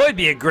 Devin Lloyd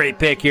be a great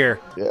pick here.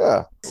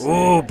 Yeah.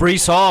 Ooh,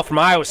 Brees Hall from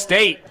Iowa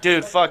State.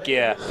 Dude, fuck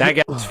yeah. That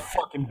guy's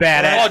fucking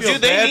badass. Oh,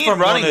 dude, they need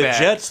running back.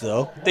 Jets,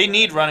 though. They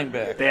need running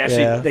back. They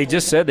actually, they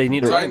just said they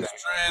need a running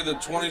Titans back.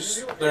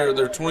 traded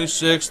their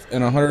 26th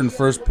and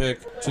 101st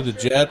pick to the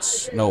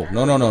Jets. No.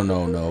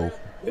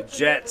 The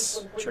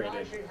Jets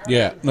traded.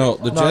 Yeah, no.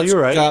 The Jets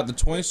you're right. got the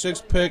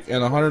 26th pick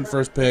and the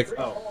 101st pick.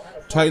 Oh.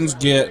 Titans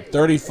get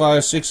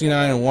 35,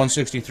 69, and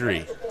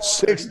 163.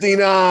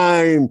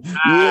 69.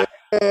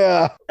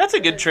 Yeah. That's a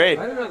good trade.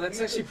 I don't know. That's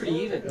actually pretty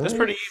even. That's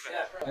pretty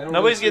even.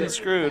 Nobody's getting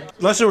screwed.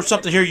 Unless there was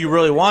something here you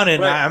really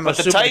wanted. Right. I'm But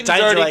the assuming Titans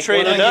already are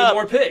traded Well, up.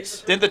 more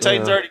picks. Didn't the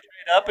Titans already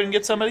trade up and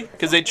get somebody?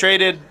 Because they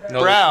traded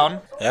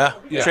Brown. Yeah.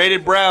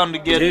 Traded Brown to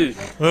get. Dude,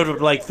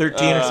 Like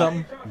 13 or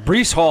something?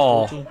 Brees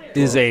Hall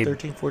is a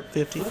 13, 14,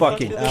 15.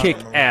 fucking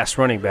kick-ass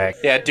running back.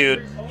 Yeah,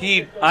 dude.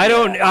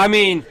 I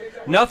mean,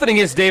 nothing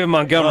against David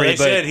Montgomery, They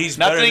but said he's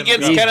better Nothing than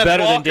against He's Kenneth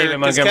better than Walker. David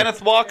Because Montgomery.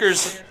 Kenneth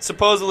Walker's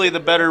supposedly the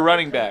better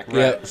running back.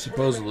 Yeah,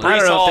 supposedly. I don't know Brees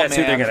if that's Hall, who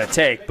they're man. going to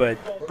take,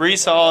 but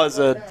Brees Hall is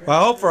a. I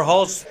hope for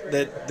Hulse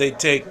that they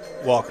take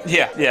Walker.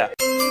 Yeah.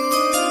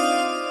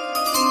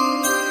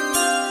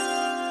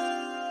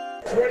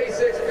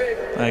 26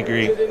 pick I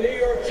agree. to the New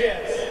York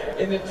Jets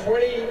in the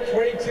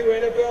 2022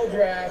 NFL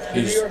Draft.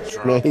 The New York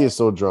Jets. Man, he is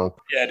so drunk.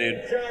 Yeah,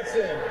 dude.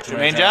 Johnson.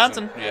 Jermaine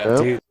Johnson. Yeah.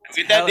 Dude.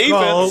 Get that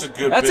Well,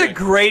 defense. that's a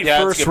great Yeah,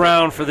 it's first good.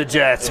 round for the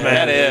Jets, man.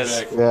 That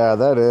is. Yeah,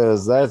 that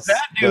is. That's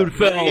That dude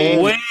fell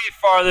and- way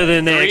farther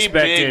than they 3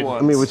 expected. big I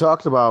ones. mean, we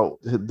talked about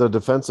the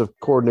defensive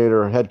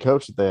coordinator and head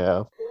coach that they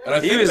have. And I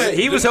He think was they-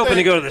 he was didn't hoping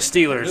they- to go to the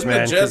Steelers, didn't man,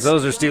 the because Jets-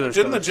 those are Steelers.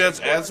 Didn't the fans. Jets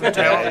add some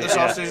talent this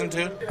offseason,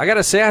 too? I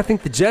gotta say, I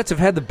think the Jets have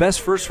had the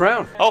best first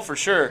round. Oh, for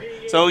sure.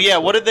 So yeah,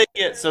 what did they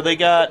get? So they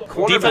got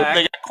Cornerback.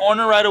 They got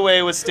corner right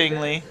away with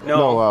Stingley.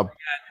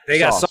 They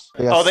got Sauce.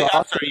 They got Oh,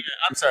 Sauce,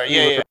 I'm sorry.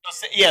 Yeah.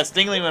 Yeah,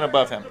 Stingley went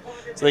above him.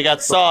 So they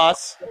got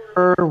Sauce,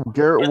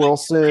 Garrett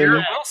Wilson.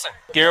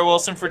 Garrett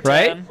Wilson for 10.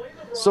 Right?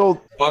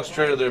 So Bucks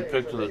traded their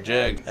pick to the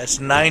Jag. That's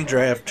 9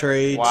 draft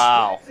trades.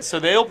 Wow. So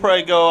they'll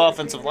probably go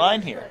offensive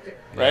line here,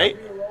 right?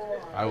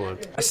 I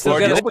would. I still Or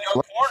gotta just say,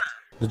 go corner.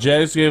 The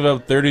Jags gave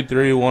up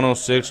 33,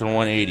 106, and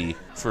 180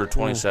 for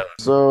 27.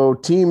 So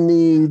team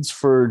needs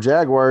for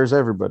Jaguars,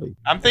 everybody.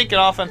 I'm thinking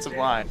offensive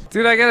line.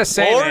 dude, I gotta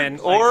say, Or man.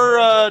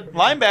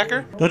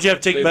 linebacker. Don't you have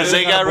to take Best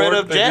They on got rid board?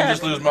 of They did Jack.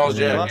 just lose Miles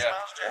Jack.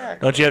 Yeah.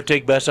 Don't you have to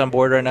take Best on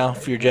board right now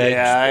for your Jags?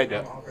 Yeah, I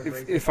do.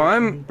 if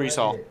I'm Brees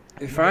Hall.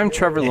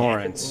 Trevor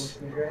Lawrence,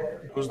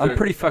 I'm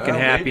pretty fucking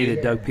happy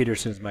that Doug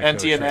Peterson's my coach.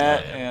 Etienne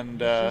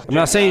and I'm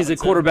not saying he's a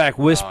quarterback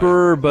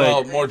whisperer,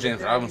 Well, but more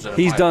James Robinson.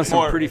 he's done some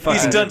More- pretty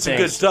fucking He's done good some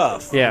things. good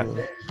stuff. Yeah.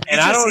 And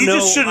I don't know. He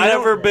just should have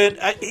never been.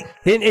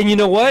 And you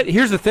know what?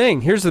 Here's the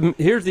thing. Here's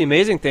the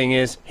amazing thing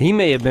is he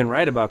may have been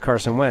right about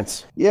Carson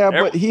Wentz. Yeah,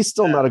 but he's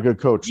still not a good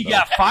coach. He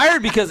got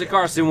fired because of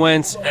Carson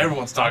Wentz.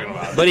 Everyone's talking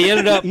about it. But he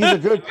ended up. He's a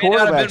good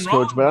quarterbacks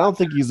coach, but I don't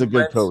think he's a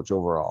good coach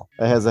overall.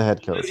 As a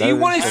head coach, He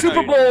won a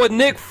Super Bowl with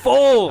Nick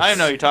Foles. I didn't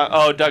know you talking.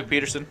 Oh, Doug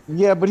Peterson.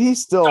 Yeah, but he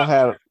still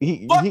had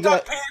he Fuck got.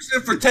 Doug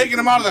Peterson for taking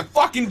him out of the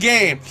fucking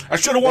game. I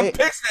should have won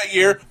picks that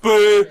year,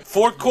 but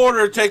fourth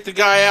quarter, take the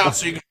guy out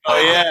so you can. Oh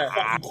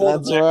yeah,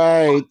 That's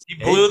right. he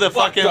blew the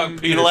fucking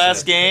the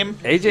last game.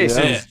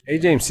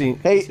 AJ.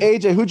 Hey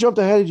AJ, who jumped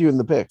ahead of you in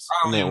the picks?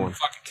 I don't even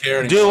fucking care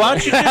anymore. Dude, why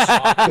don't you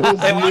just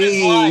It was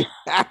me.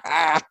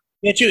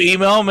 can't you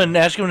email him and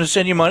ask him to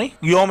send you money?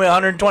 You owe me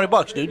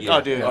 $120, dude. Oh,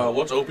 dude,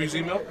 What's Opie's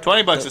email?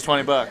 $20 is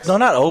 $20. No,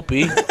 not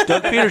Opie.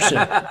 Doug Peterson.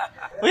 Well,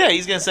 yeah,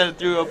 he's gonna send it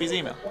through Opie's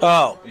email.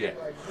 Oh, Yeah.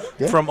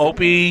 from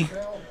Opie.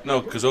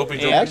 No, because Opie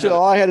jumped Actually,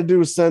 all I had to do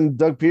was send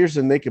Doug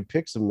Pearson. They could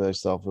pick some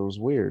myself. It was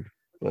weird,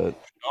 but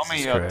Show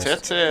me your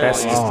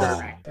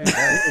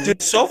titties.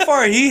 Dude, so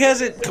far he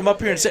hasn't come up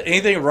here and said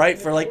anything right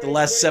for like the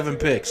last 7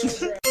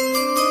 picks.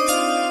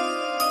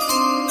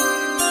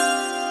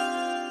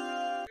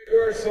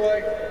 Your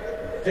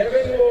select,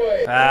 Devin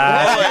Lloyd.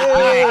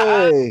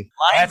 hey,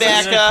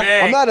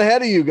 Linebacker. I'm not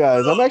ahead of you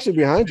guys. I'm actually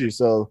behind you.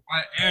 So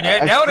Dude,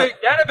 that'd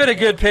have been a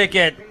good pick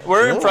at.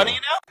 We're in front of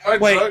you now.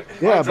 Wait,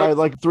 yeah, by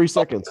like 3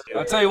 seconds.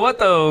 I'll tell you what,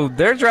 though,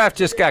 their draft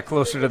just got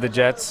closer to the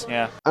Jets.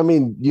 Yeah. I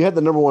mean, you had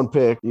the number 1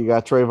 pick. You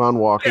got Trayvon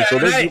Walker. So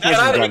this defense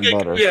has gotten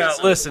better. Yeah,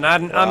 listen,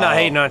 I'm not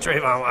hating on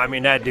Trayvon. I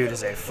mean, that dude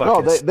is a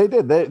fucking. No, they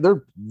did. They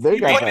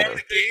got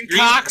better.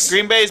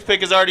 Green Bay's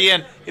pick is already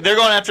in. They're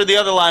going after the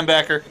other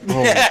linebacker.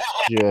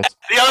 Oh, shit.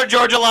 The other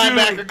Georgia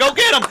linebacker. Go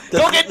get him.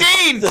 Go get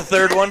Dean. the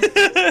third one.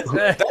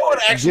 That would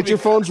actually Get your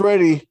phones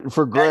ready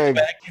for Greg.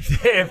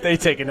 if they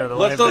take another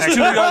let those two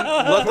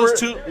linebacker. let those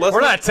two.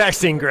 We're not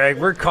texting Greg.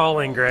 We're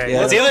calling Greg.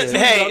 Yeah. It's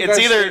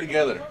either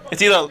together.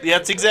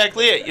 that's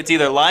exactly it. It's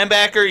either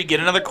linebacker or you get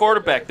another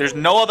quarterback. There's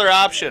no other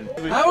option.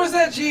 How is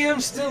that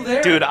GM still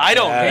there? Dude, I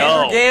don't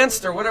know.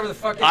 Vanderganst or whatever the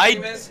fuck his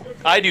name is?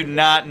 I do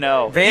not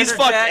know. He's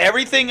fucked Vanderjack?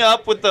 everything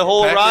up with the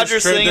whole Packers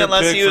Rodgers traded thing their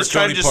unless pick he was for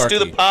trying to Tony just stew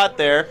the Parkey. pot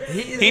there.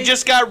 He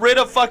just got rid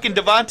of fucking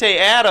Devontae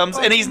Adams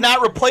and he's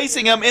not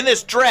replacing him in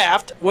this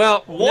draft.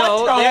 Well,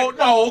 What?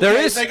 No, there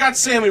okay, is- They got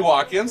Sammy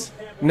Watkins.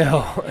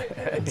 No.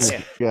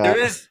 Yeah. There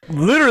is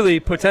literally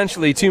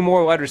potentially 2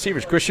 more wide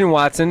receivers, Christian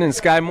Watson and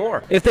Sky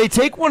Moore. If they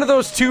take one of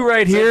those 2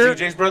 right here,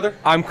 DJ's brother.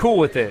 I'm cool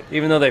with it,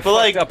 even though they fucked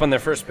like- up on their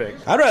first pick.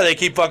 I'd rather they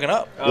keep fucking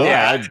up.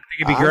 I think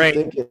it'd be great.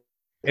 Thinking,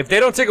 If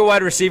they don't take a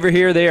wide receiver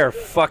here, they are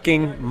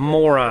fucking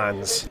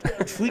morons.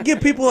 If we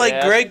get people like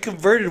Yeah. Greg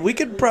converted, we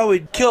could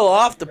probably kill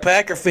off the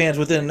Packer fans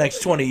within the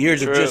next 20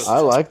 years. Of just I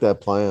like that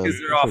plan. Because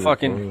they're all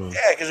fucking. yeah,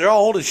 because they're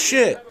all old as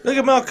shit. Look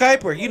at Mel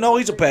Kiper. You know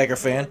he's a Packer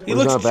fan. He He's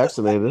looks not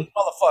vaccinated.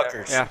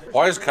 motherfuckers. Yeah.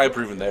 Why is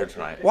Kuiper even there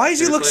tonight? Why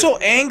does he look so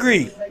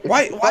angry?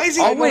 Why is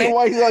he? I don't know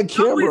why he's on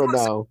camera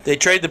now. They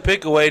trade the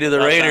pick away to the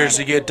Raiders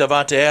to get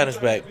Devontae Adams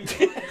back.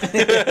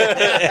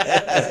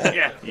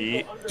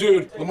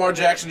 Dude, Lamar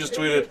Jackson just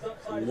tweeted,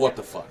 "What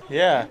the fuck?"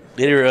 Yeah.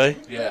 Did he really?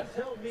 Yeah.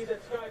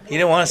 He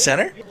didn't want a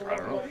center?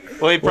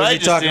 Well, he probably he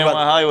just talking didn't about?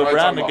 want Hollywood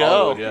Probably Brown to talking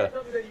about go.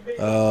 Hollywood, yeah.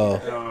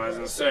 Oh. No, I was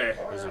gonna say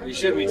you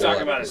shouldn't be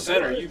talking about a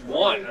center. You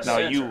want a No,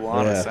 you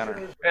want Yeah. a center.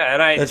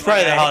 Yeah, and That's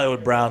probably the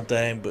Hollywood Brown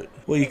thing, but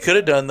what you could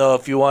have done, though,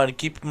 if you wanted to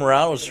keep him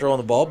around, was throwing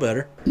the ball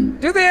better.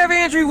 Do they have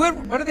Andrew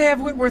Whitworth? What do they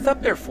have Whitworth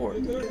up there for?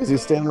 Because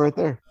he's standing right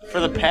there. For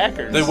the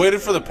Packers. They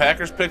waited for the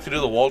Packers pick to do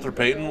the Walter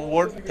Payton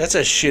Award. That's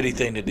a shitty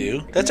thing to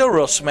do. That's a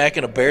real smack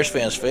in a Bears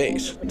fan's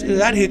face.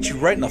 Dude, I'd hit you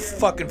right in the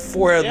fucking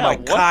forehead Yeah, with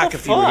my what cock the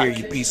if you were here,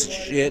 fuck? you piece of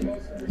shit.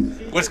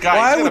 Which guy?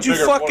 Why would you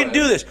fucking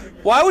do this?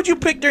 Why would you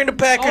pick during the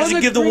Packers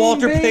and give the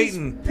Walter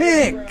Payton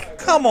pick?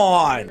 Come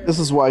on. This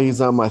is why he's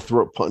on my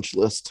throat punch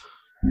list.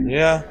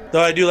 Yeah.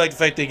 Though I do like the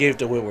fact they gave it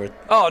to Whitworth.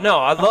 Oh no,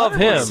 I love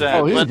him. 100%.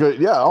 Oh, he's good.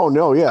 Yeah. Oh,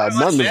 no. Yeah.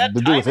 Nothing bad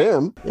to do with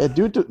him. Yeah.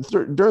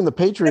 During the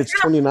Patriots'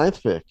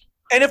 29th pick.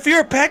 And if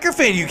you're a Packer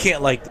fan, you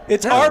can't like it.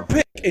 It's our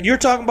pick, and you're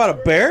talking about a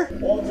Bear?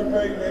 Walter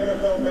Payton,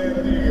 NFL Man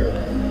of the Year.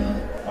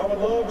 I would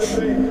love to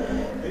see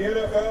the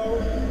NFL,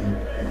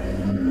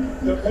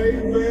 the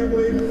Payton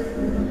family,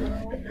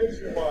 and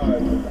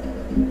nationwide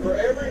for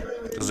everything.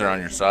 Because they're on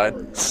your side.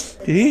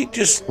 Did he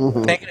just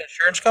take an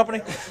insurance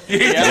company?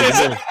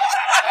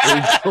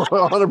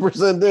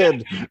 100%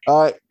 did.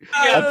 I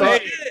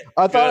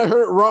thought I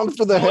heard it wrong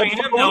through the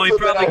headphones, no, he and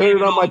then I probably heard gave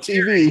it it on my all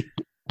TV.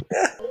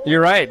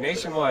 You're right,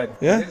 nationwide.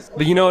 Yeah.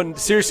 But you know,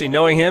 seriously,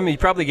 knowing him, he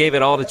probably gave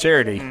it all to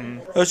charity.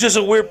 It was just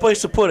a weird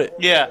place to put it.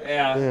 Yeah.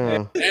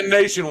 Yeah. And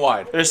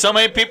nationwide. There's so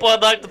many people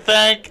I'd like to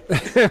thank.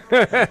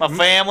 My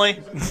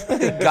family.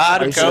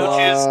 God, Our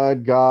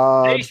coaches.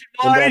 God. And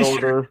that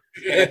older.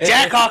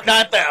 Jackhawk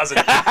 9000.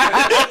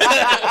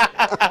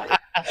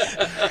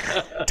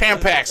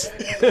 Tampax.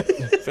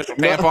 Official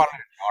tampon.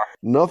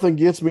 Nothing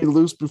gets me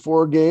loose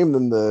before a game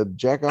than the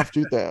Jack Off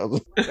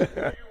 2000.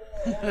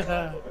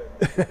 I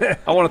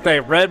want to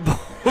thank Red Bull,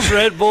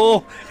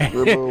 and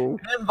Ribbo.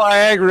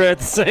 Viagra at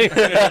the same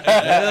time.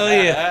 hell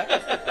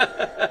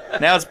yeah.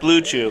 Now it's Blue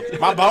Chew.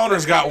 My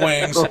boner's got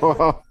wings.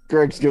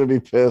 Greg's gonna be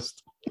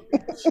pissed.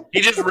 He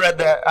just read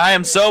that. I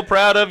am so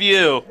proud of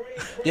you.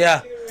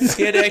 Yeah.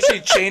 He had to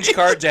actually change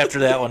cards after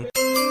that one.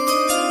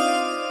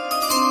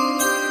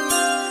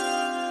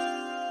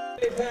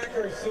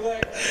 Packers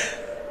select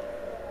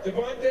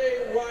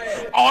Devontae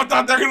Wyatt. Oh, I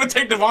thought they were going to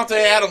take Devontae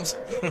Adams.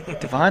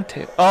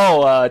 Devontae.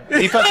 Oh,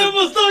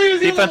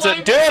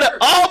 defensive. Dude,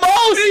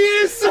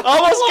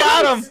 almost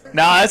got him.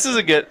 Nah, this is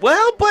a good.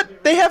 Well,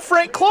 but they have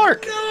Frank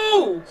Clark.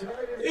 No,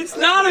 it's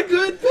not a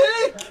good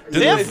pick.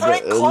 They have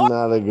Frank Clark.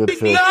 Not a good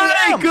pick.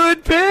 Not a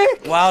good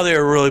pick. Wow, they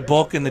were really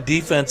bulking the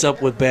defense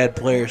up with bad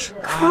players.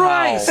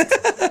 Christ.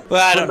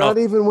 Well, I don't know. Not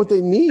even what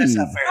they need.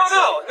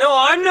 No,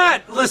 I'm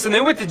not. Listen,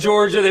 they went to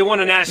Georgia. They won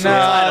a national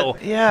title.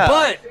 Yeah.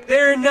 But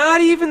they're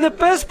not even the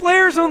best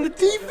players on the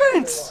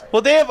defense.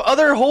 Well, they have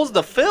other holes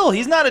to fill.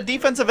 He's not a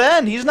defensive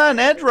end. He's not an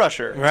edge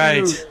rusher.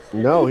 Right. Dude.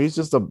 No, he's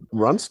just a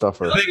run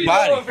stuffer. Big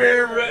body.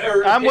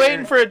 I'm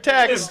waiting for a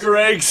text.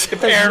 Greg's.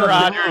 Aaron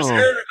Rodgers. Aaron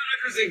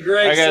Rodgers and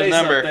Greg I got say his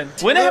number.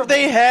 something. When have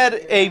they had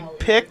a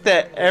pick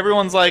that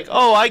everyone's like,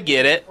 oh, I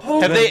get it?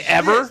 Have they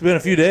ever? It's been a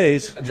few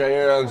days.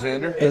 Jair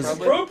Alexander. It's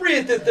probably.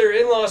 appropriate that they're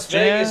in Las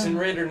Vegas Yeah. and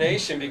Raider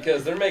Nation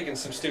because they're making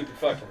some stupid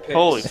fucking picks.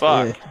 Holy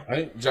fuck. I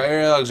think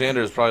Jair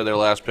Alexander is probably their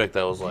last pick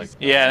that was like.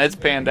 Yeah, and it's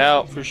panned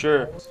out for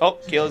sure. Oh,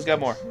 Kayla's got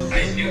more.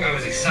 I knew I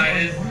was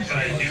excited, but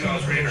I knew I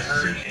was ready to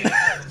hurt.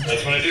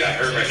 That's what I do. I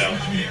hurt right now.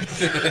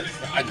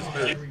 I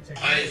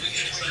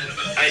just heard.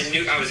 I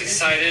knew I was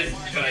excited,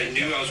 but I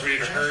knew I was ready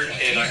to hurt,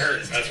 and I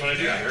hurt. That's what I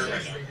do. I hurt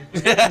right now.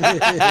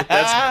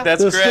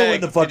 That's They're Greg. still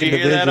in the fucking Did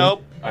you hear that, division.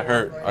 Hope? I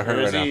hurt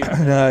right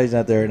now. No, he's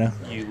not there right now.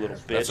 You little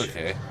bitch. That's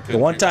okay. The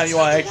one time you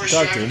want to actually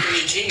talk to him.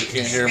 You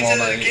can't hear him all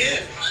night.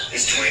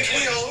 It's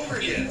 2020 all over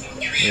again.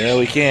 Yeah,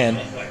 we can.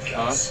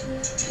 Huh?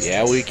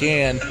 Yeah, we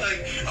can. I'm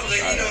like,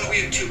 you know,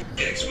 we have 2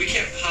 picks. We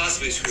can't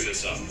possibly screw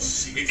this up.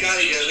 We've got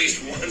to get at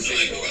least one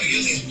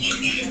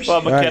pick.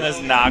 Well,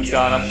 McKenna's knocked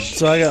on him.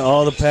 So I got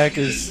all the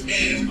Packers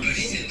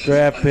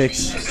draft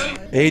picks.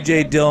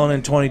 A.J. Dillon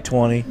in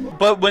 2020.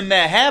 But when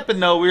that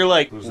happened, though, we were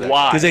like,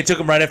 why? Because they took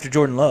him right after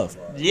Jordan Love.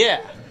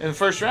 Yeah, in the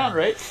first round,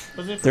 right?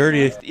 Wasn't it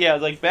 30th. Yeah,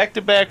 like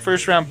back-to-back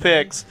first-round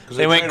picks.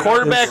 They went traded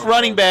quarterback, up.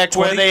 running back,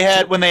 where 20 they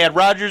had when they had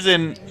Rodgers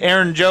and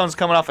Aaron Jones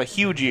coming off a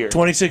huge year.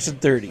 26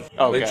 and 30.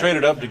 Okay. They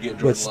traded up to get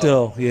Jordan But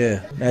still,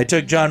 yeah. I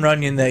took John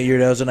Runyon that year.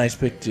 That was a nice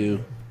pick,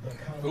 too.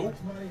 Love.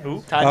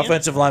 Who? Tanya?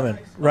 Offensive lineman.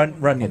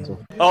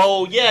 Runyon.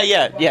 Oh,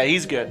 yeah,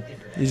 he's good.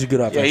 He's a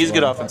good offensive Yeah, he's a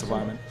good lineman. offensive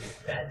lineman.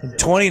 In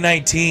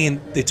 2019,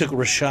 they took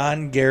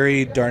Rashawn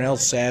Gary, Darnell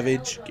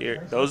Savage.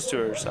 Those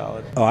two are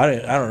solid. Oh, I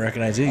don't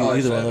recognize either one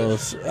of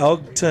those.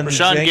 Elton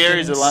Rashawn Jenkins.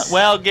 Gary's a line.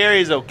 Well,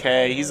 Gary's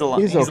okay. He's a line.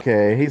 He's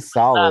okay. He's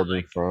solid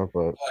in front,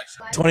 but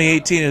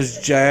 2018 is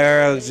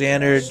Jair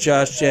Alexander,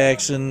 Josh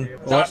Jackson,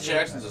 Josh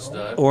Jackson's a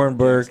stud. Oren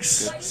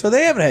Burks. So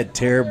they haven't had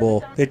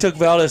terrible. They took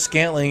Valdez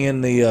Scantling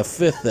in the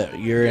 5th that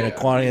year and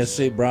Aquania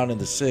St. Brown in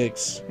the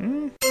 6th.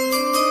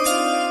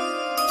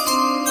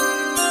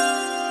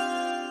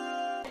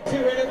 To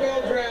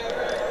NFL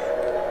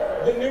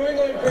draft, the New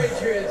England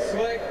Patriots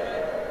select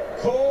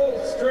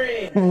Cole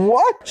Strange.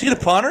 what? Is he the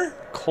punter?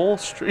 Cole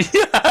Street.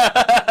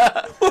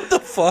 What the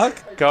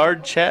fuck?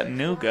 Guard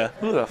Chattanooga.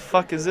 Who the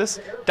fuck is this?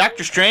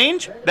 Doctor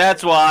Strange?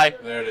 That's why.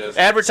 There it is.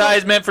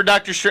 Advertisement for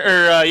Doctor Strange.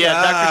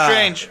 Doctor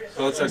Strange.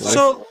 So it's like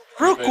So,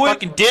 real quick,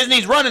 Fucking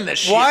Disney's running this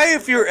shit. why,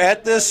 if you're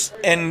at this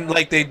and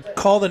like they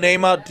call the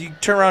name out, do you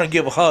turn around and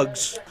give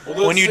hugs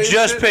Well, when you same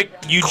just shit-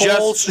 picked you Cole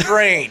just- the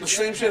Strange?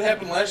 same shit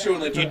happened last year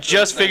when they took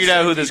just figured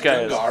out who this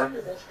guy is.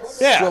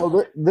 Yeah,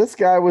 So this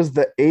guy was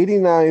the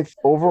 89th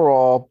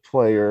overall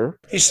player.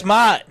 he's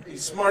smart. He's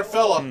a smart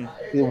fella.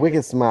 He's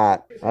wicked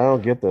smart. I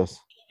don't get this.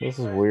 This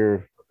is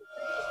weird.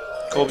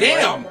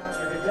 Damn.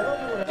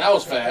 That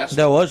was fast.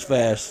 That was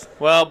fast.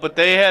 Well, but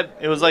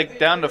it was like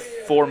down to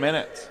 4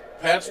 minutes.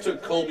 Pats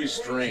took Colby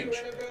Strange.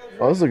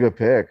 Oh, this is a good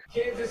pick.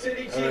 Kansas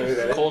City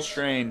Chiefs, Cole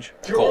Strange.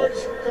 George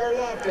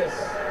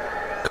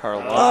Karlaftis.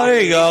 Carl. Oh,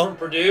 there you go. From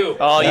Purdue.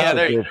 Oh, That's yeah, a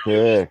there good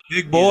pick.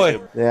 Big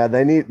boy. Yeah,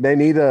 they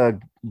need a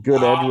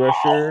good edge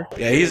rusher.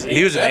 Yeah, he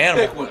was an That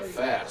animal. pick went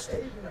fast.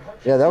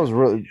 Yeah, that was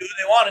really. Who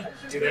they wanted.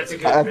 Dude, that's a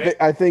good pick.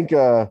 I think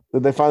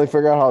did they finally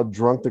figure out how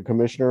drunk the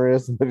commissioner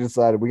is, and they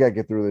decided we gotta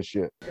get through this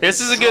shit.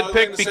 This is a good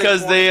pick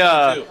because they,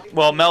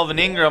 Melvin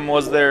Ingram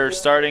was their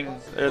starting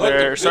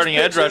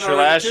edge rusher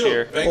last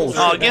year.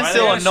 Oh, against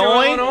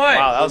Illinois?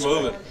 Wow, that was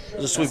moving. It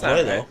was a sweet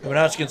play, though. I mean,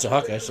 now it's against the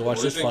Hawkeyes, so watch What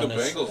do you this think the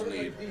funness. Bengals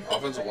need?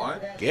 Offensive line?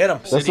 Get him.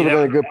 This would have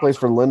been a good place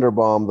for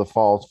Linderbaum, the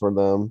falls for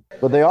them,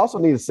 but they also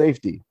need a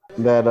safety.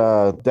 That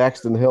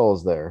Daxton Hill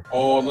is there.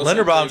 Oh,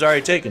 Linderbaum's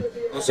already taken.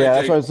 Yeah,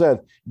 that's what I said.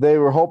 They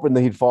were hoping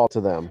that he'd fall to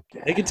them.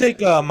 They can take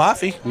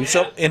Mafi. He's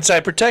up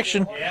inside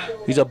protection.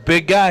 He's a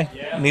big guy.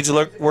 Needs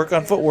to work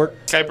on footwork.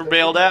 Kuiper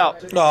bailed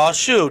out. Oh,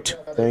 shoot.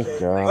 Thank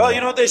God. Well,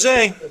 you know what they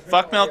say.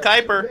 Fuck Mel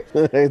Kiper.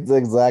 It's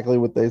exactly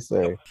what they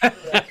say.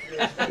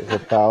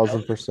 It's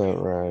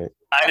 1,000% right.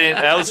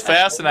 That was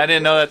fast, and I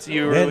didn't know that's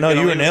you. Yeah, no,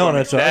 you were nailing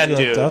it. So that I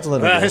dude. was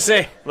letting it go.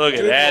 say, Look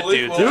at that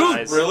dude.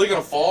 Dude, really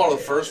gonna fall out of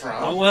the first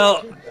round?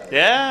 well,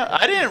 Yeah,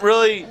 I didn't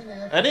really.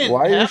 I didn't.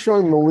 Why are you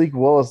showing Malik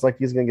Willis like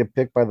he's gonna get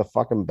picked by the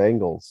fucking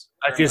Bengals?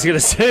 I was gonna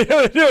say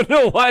I don't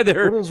know why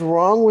they're. What is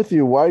wrong with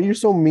you? Why are you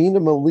so mean to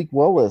Malik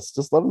Willis?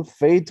 Just let him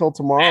fade till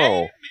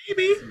tomorrow.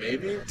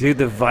 Maybe. Dude,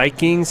 the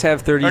Vikings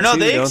have 32. Or no,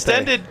 they don't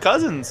extended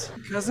Cousins.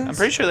 Cousins? I'm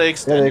pretty sure they Yeah,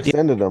 extended. they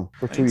extended him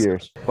for 2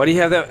 years. Why do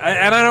you have that?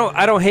 And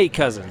I don't hate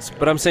Cousins,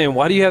 but I'm saying,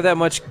 why do you have that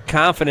much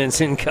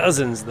confidence in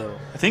Cousins, though?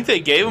 I think they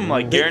gave him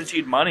like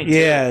guaranteed money. Too.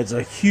 Yeah, it's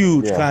a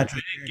huge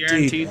contract.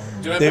 Guaranteed.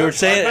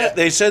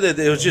 They said that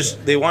it was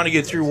just they want to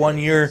get through 1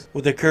 year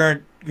with the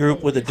current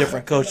group with a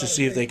different coach to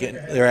see if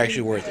they're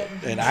actually worth it.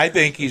 And I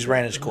think he's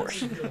ran his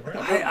course.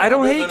 I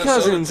don't hate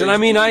Cousins, and I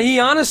mean, he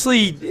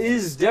honestly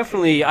is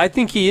definitely. I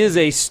think he is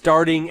a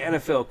starting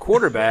NFL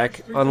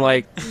quarterback,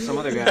 unlike some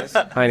other guys.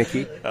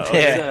 Heineke.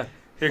 Yeah.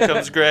 Here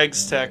comes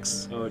Greg's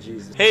text. Oh,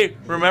 Jesus. Hey,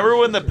 remember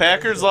when the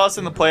Packers lost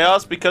in the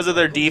playoffs because of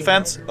their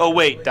defense? Oh,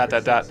 wait, ...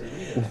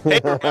 Hey,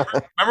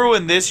 remember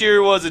when this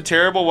year was a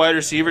terrible wide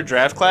receiver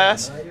draft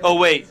class? Oh,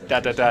 wait, ...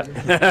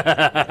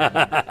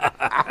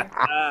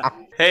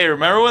 Hey,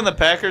 remember when the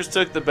Packers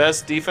took the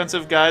best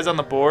defensive guys on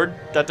the board? ...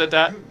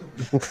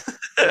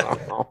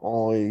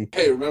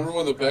 Hey, remember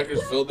when the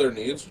Packers filled their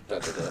needs?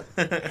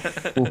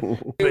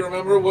 Hey,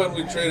 remember when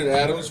we traded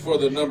Adams for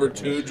the number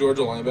 2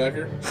 Georgia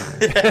linebacker?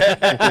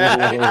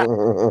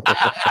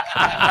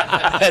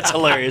 That's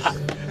hilarious.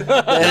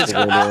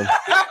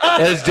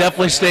 That is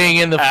definitely staying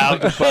in the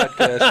fucking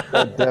podcast.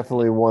 That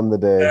definitely won the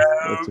day.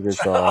 That's a good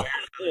call.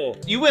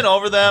 You went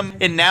over them,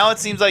 and now it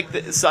seems like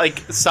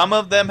some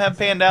of them have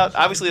panned out.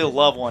 Obviously, the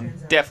Love one,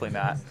 definitely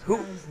not.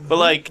 But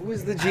like, who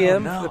was the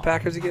GM for the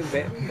Packers again?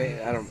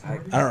 I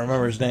don't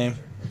remember his name.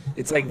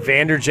 It's like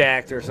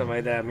Vanderjagt or something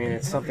like that. I mean,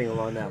 it's something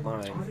along that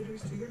line.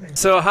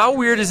 So how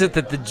weird is it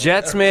that the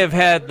Jets may have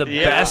had the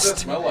best? What does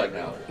it smell like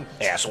now?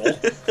 Asshole.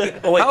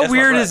 How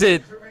weird is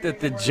it that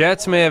the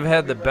Jets may have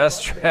had the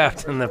best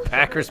draft and the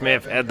Packers may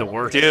have had the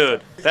worst?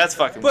 Dude, that's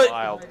fucking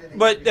wild.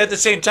 But at the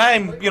same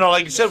time,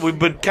 like you said, we've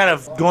been kind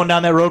of going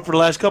down that road for the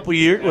last couple of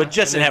years. Well,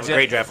 Jets didn't have a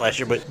great draft last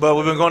year, but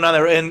we've been going down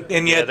there,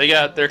 and yet they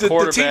got their the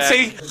quarterback.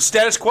 team say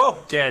status quo.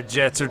 Yeah,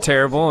 Jets are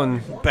terrible,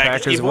 and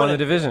Packers keep won the winning.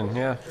 division.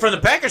 Yeah. From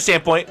the Packers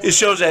standpoint, it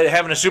shows that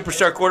having a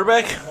superstar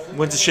quarterback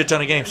wins a shit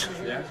ton of games.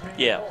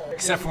 Yeah.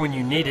 Except for when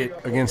you need it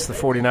against the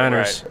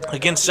 49ers. Right.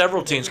 Against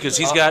several teams, because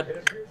he's got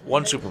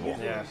one Super Bowl.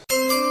 Yeah.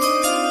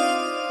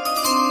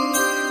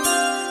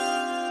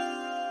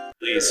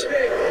 Please.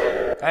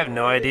 I have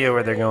no idea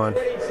where they're going.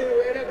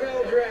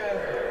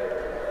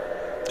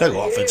 They'll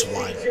go offensive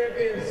line.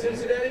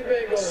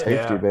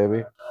 Safety,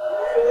 baby.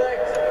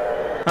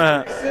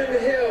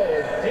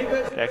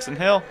 Jackson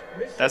Hill.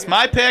 That's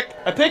my pick.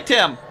 I picked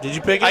him. Did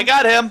you pick him? I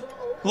got him.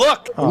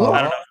 Look. Oh.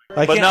 I don't know.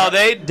 But no,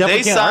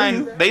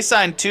 they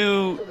signed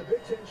two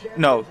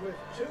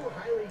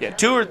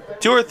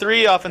or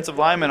three offensive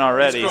linemen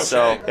already.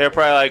 So they're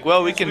probably like,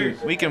 well, we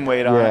can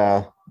wait on it.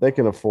 Yeah, they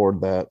can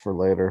afford that for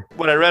later.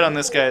 What I read on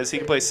this guy is he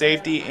can play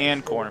safety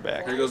and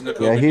cornerback. Here goes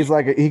Nicole. Yeah, he's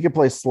like he could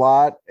play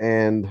slot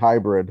and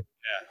hybrid.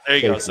 Yeah, there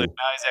you go. So now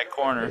he's at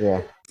corner.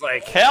 Yeah.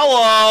 Like,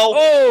 hello.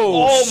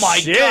 Oh my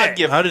shit. God,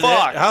 you How did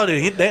fuck.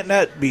 that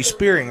not be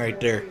spearing right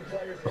there?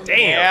 Damn.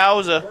 Yeah, that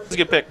was a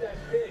good pick.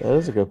 That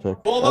is a good pick.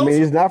 I mean,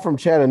 he's not from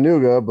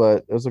Chattanooga,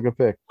 but it was a good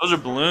pick. Those are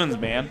balloons,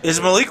 man.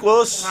 Is Malik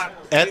Willis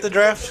at the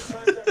draft?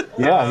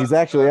 Yeah, he's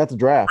actually at the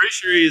draft. Pretty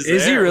sure he's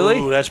Is he there. really?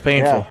 Ooh, that's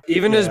painful. Yeah.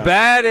 Even as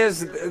bad as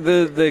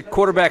the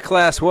quarterback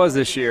class was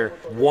this year,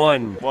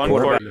 one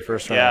quarterback in the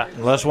first round. Yeah,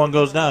 Unless one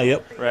goes now,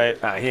 yep. right.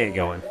 He ain't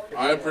going.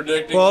 I'm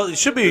predicting. Well, it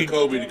should be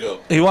Kobe to go.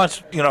 He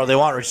wants, they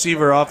want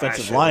receiver,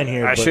 offensive line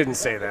here. I but- shouldn't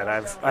say that.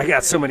 I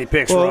got so many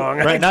picks Well, wrong.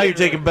 right now you're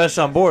taking best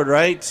on board,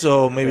 right?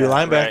 So maybe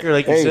linebacker, right.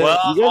 like you Hey, said. Well,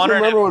 you guys Honor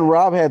remember when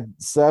Rob had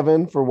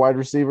 7 for wide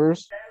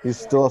receivers? He's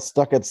still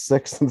stuck at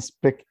 6 and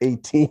pick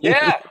 18.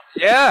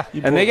 Yeah.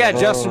 And they got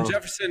Justin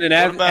Jefferson and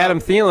Adam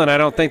Thielen. I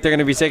don't think they're going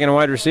to be taking a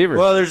wide receiver.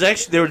 Well,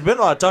 there's been a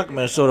lot of talk in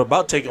Minnesota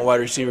about taking a wide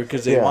receiver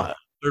because they want a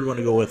third one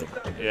to go with them.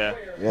 Yeah.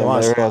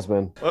 Yeah, there has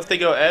been. What if they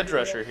go edge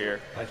rusher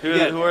here?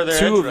 Who are their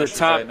two edge of the rushers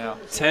top right now?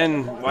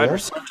 10 wide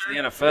receivers in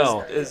the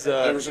NFL. Is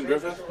Everson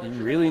Griffith? You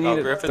really need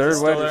a Griffith third is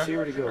wide still there?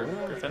 receiver to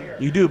go. Griffin?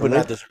 You do, but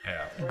not this.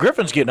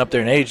 Griffin's getting up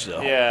there in age,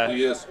 though. Yeah.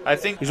 He is. I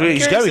think He's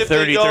gotta be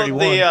 30,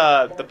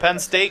 31. The Penn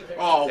State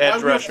Oh, why edge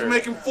do we have rusher. to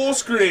make him full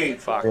screen?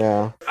 Fuck.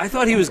 Yeah. I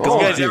thought he was You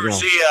going. guys ever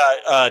see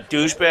a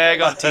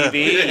douchebag on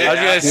TV? I was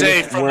going to He's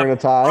say, just wearing a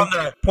tie. from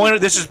the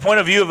point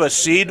of view of a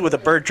seed with a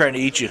bird trying to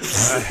eat you.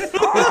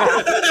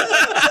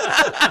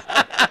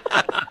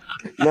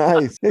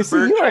 Nice. Hey, see,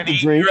 you have to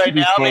drink right to be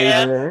now, funny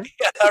man. there.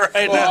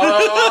 right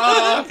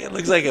now. It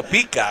looks like a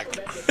peacock.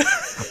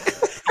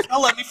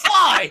 Don't let me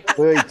fly.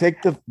 Wait,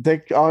 take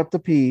out the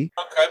pee.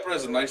 Kuiper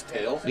has a nice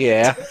tail.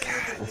 Yeah.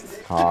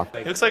 Cock.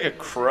 He looks like a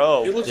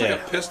crow. He looks like a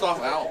pissed off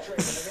owl.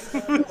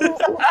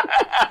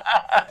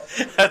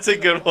 That's a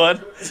good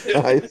one.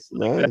 Nice.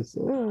 Yeah.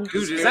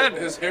 His is hair,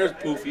 that- his hair's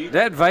poofy.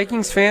 That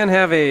Vikings fan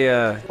have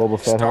a Boba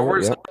Fett Star helmet,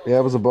 Wars yep. Yeah,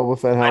 it was a Boba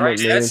Fett helmet.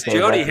 That's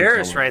Jody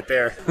Harris right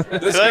there. I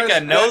feel like I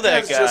know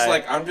that guy. Just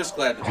like, I'm just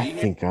glad to be I here.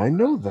 think I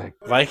know that.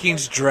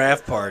 Vikings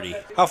draft party.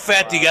 How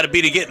fat do you got to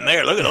be to get in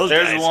there? Look at those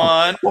There's guys.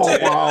 one. Oh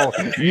wow,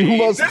 you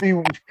must be.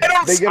 They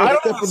got a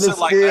step in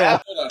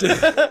the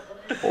scale.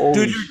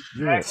 Dude,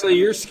 Actually,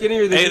 you're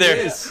skinnier than Hey he there.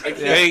 is.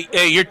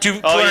 Hey, you're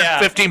 215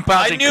 Oh,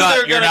 pounds and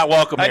cut. You're not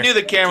welcome I here. knew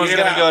the camera was Get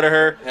going to out. go to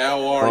her.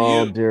 How are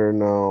Oh you? dear,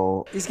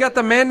 no. He's got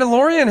the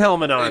Mandalorian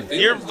helmet on.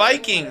 You're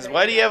Vikings.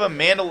 Why do you have a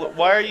Mandal?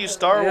 Why are you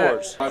Star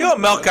Wars? You know what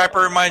Mel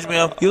Kiper reminds me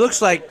of? He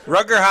looks like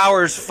Rugger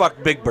Hauer's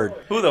fuck Big Bird.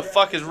 Who the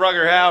fuck is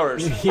Rugger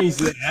Howers?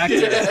 He's an actor.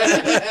 He's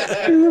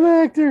an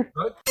actor.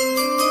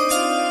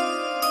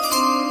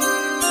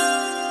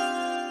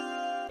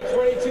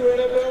 22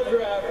 NFL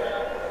draft.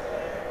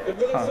 The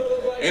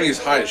Minnesota And he's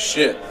high as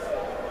shit.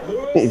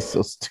 He's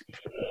so stupid.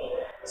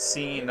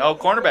 Scene. Oh,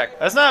 cornerback.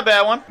 That's not a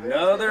bad one.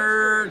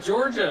 Another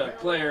Georgia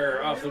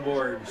player off the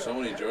board. So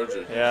many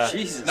Georgia. Yeah.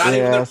 Jesus. Not even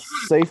Yeah, the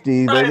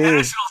safety. They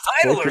need.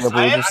 title or We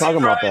were just talking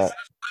about that.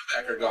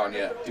 linebacker gone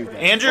yet.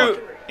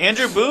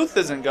 Andrew Booth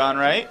isn't gone,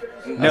 right?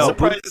 No, I'm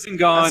surprised, Booth isn't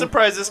gone. I'm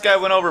surprised this guy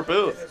went over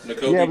Booth.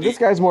 Nakobe Yeah, but this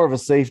guy's more of a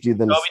safety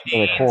than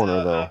a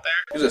corner, though.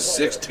 He's a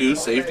 6'2"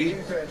 safety.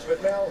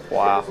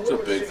 Wow. That's a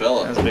big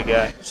fella. That's a big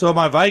guy. So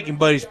my Viking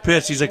buddy's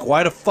pissed. He's like,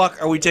 why the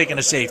fuck are we taking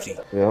a safety?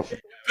 Yep.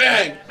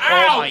 Bang!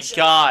 Oh my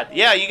God!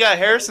 Yeah, you got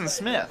Harrison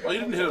Smith. Well, you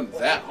didn't hit him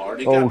that hard.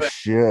 He Oh got back.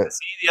 shit.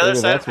 See the other Maybe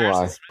side of that's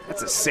Harrison why. Smith.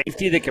 That's a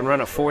safety that can run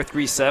a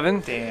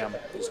 4.37. Damn.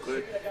 He's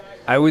quick.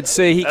 I would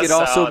say he That's could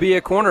also solid. be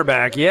a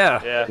cornerback.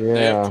 Yeah. Yeah.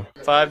 Yeah.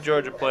 5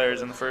 Georgia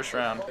players in the first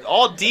round.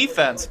 All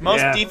defense. Most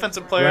Yeah.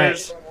 defensive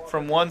players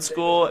from one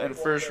school in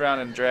first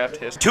round in draft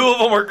history. 2 of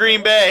them were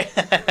Green Bay.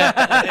 You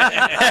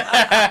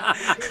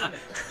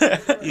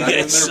Not even guys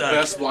their suck.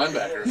 best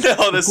linebacker. No, the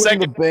Putting the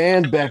second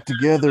band back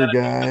together,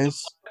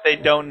 guys. they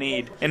don't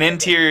need. An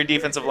interior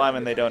defensive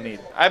lineman they don't need.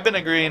 I've been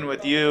agreeing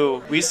with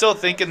you. We still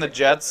thinking the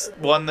Jets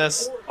won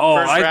this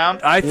first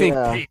round? I think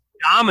Yeah. they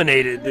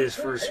dominated this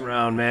first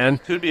round, man.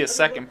 Who'd be a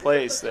second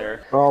place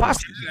there? Oh,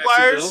 Possibly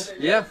Jacksonville?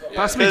 Yeah,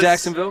 possibly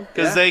Jacksonville.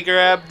 Because they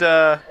grabbed...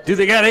 Dude,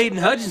 they got Aiden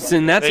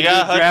Hutchinson. That's They a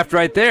got good draft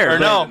right there. Or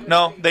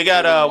no, they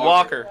got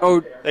Walker. Oh,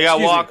 They got excuse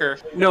me. Walker.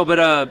 No,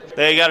 but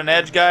They got an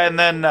edge guy, and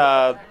then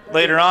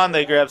later on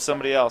they grabbed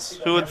somebody else.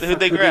 Who'd they who'd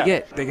they grab?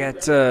 get? They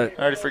got I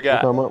already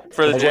forgot. Come up.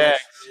 For the Jags.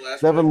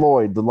 Devin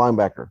Lloyd, the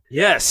linebacker.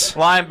 yes,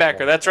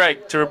 Linebacker, that's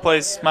right, to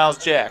replace Miles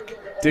Jack.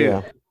 dude.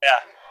 Yeah. Yeah,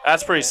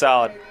 that's pretty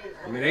solid.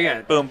 I mean, they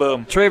got Boom,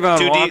 boom.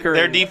 Trayvon Walker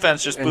Their and-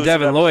 defense just and boosted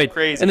Devin up Lloyd.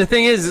 crazy. And the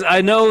thing is, I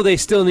know they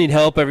still need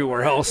help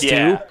everywhere else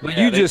Yeah, too. But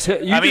yeah, you they- just,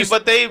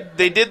 but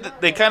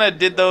they kind of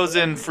did those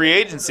in free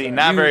agency,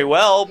 not very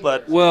well,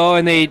 but well,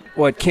 and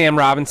Cam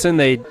Robinson,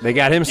 they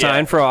got him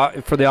signed for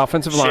the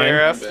offensive line.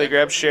 Sheriff, they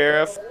grabbed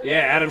Sheriff, Yeah,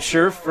 Adam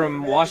Scherf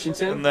from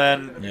Washington. and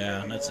then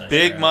Yeah, that's not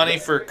big sure. money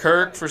for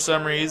Kirk for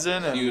some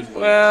reason, and, Huge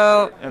money.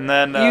 Well, and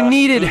then you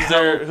needed who's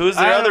their help.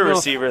 I other don't know if-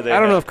 receiver? They I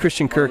don't know have? if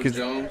Christian Kirk is.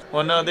 Jones.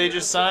 Well, no, they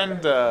just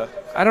signed.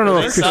 I don't know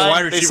They if Christian. wide signed,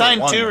 they receiver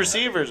signed one, 2 though.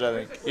 receivers, I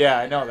think. Yeah,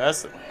 I know.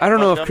 That's. I don't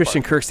know fucked if up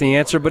Christian part. Kirk's the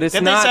answer, but it's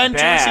Didn't not they sign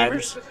bad. 2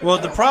 receivers? Well,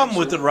 the problem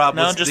with it, Rob,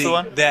 No, was just the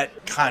one?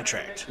 that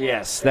contract.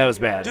 Yes, that was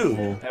bad. Dude.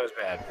 That was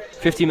bad.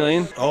 $50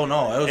 million. Oh,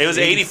 no. It was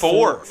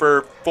 84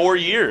 for 4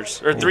 years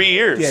or 3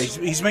 years. Yeah,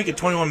 he's making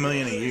 $21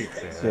 million a year.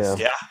 Yeah.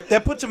 Yeah.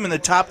 That puts him in the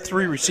top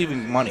 3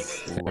 receiving money.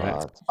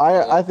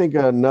 I think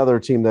another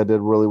team that did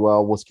really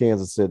well was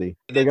Kansas City.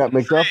 They got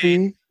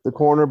McDuffie, the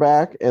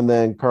cornerback, and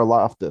then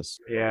Karlaftis.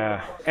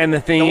 Yeah. And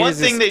the thing The one is,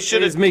 thing they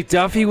should is have.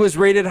 McDuffie was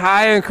rated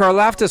high and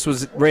Karlaftis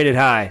was rated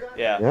high.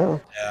 Yeah. Yeah.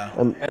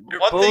 And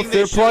One thing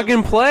They're they plug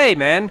and play,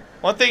 man.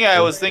 One thing I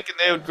was thinking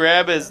they would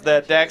grab is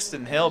that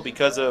Daxton Hill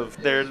because of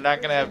they're not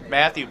going to have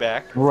Matthew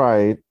back.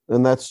 right.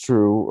 And that's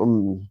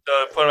true.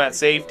 So put him at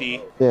safety.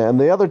 Yeah, and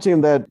the other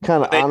team that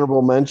kind of They-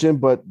 honorable mention,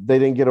 but they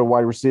didn't get a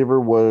wide receiver,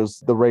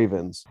 was the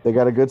Ravens. They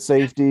got a good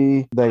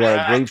safety. They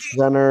got a great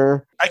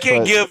center. I can't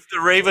But- give the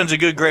Ravens a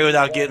good grade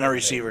without getting a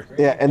receiver.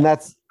 Yeah, and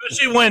that's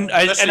Especially when,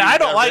 Especially and I you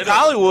don't got like rid of-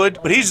 Hollywood,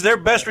 but he's their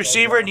best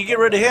receiver, and you get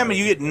rid of him, and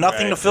you get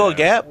nothing to fill a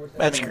gap.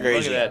 That's Look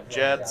crazy. at that,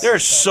 Jets. There are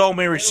so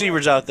many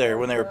receivers out there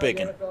when they were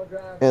picking.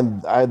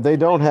 and they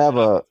don't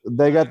have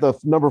they got the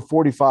number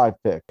 45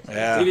 pick.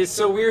 Yeah. It is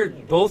so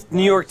weird. Both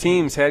New York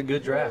teams had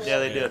good drafts. Yeah,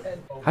 they did.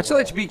 How'd you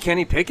like to beat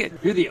Kenny Pickett?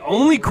 You're the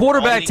only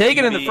quarterback Only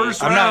taken in the QB.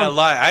 first I'm round. not gonna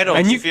lie. I don't.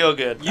 And You feel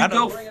good. You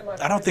go.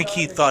 I don't think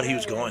he thought he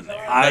was going there.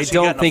 I Unless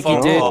got don't in a think he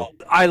phone did. call.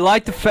 I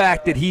like the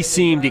fact that he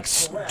seemed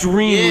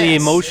extremely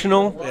Yes.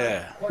 emotional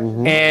Yeah.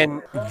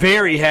 and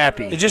very It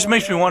happy. just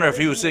makes me wonder if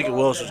he was thinking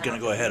Willis was going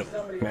to go ahead of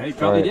him. Yeah, he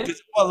probably Right. did.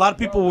 Well, a lot of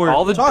people were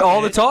All the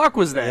talking it. talk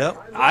was that. Yep.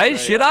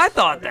 I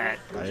thought that.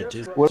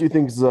 What do you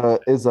think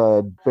is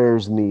a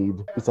Bears need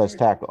besides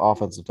tackle,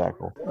 offensive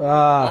tackle?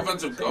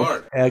 Offensive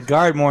guard.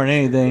 Guard more than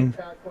anything.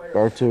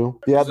 Guard too.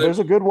 Yeah, there's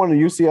a good one, a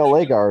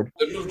UCLA guard.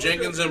 They moved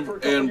Jenkins and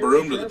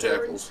Broom to the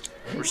tackles.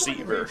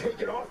 receiver.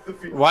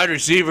 Wide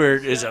receiver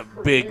is a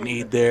big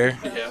need there.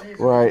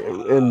 Right.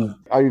 And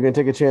are you going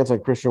to take a chance on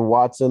Christian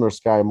Watson or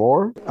Sky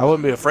Moore? I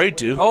wouldn't be afraid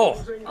to.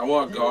 Oh, I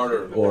want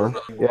Garter.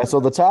 Yeah, so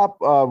the top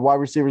wide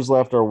receivers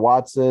left are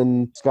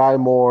Watson, Sky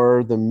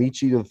Moore, the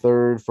Michi the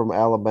third from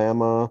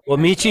Alabama. well,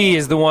 Michi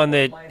is the one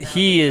that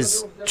he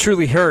is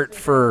truly hurt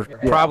for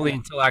probably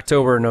until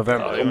October or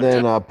November. And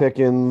then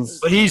Pickens.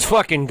 But he's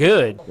fucking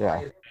good.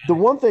 Yeah. The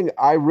one thing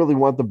I really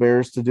want the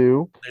Bears to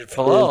do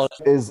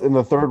is in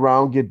the third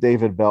round get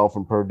David Bell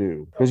from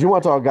Purdue, because you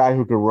want to talk a guy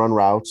who can run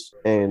routes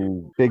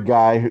and big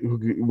guy who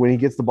when he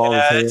gets the ball in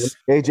his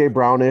hand, AJ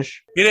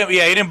Brownish. He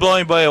didn't blow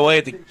anybody away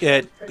at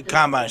the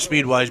combine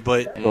speed wise,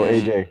 but So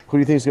AJ, who do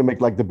you think is gonna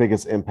make like the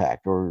biggest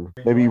impact, or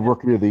maybe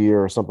rookie of the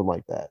year or something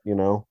like that? You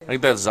know, I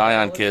think that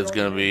Zion kid's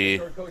gonna be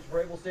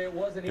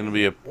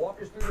a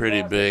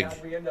pretty big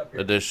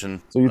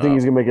addition. so you think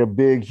he's gonna make a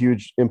big,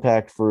 huge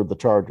impact for the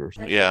Chargers?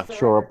 Yeah.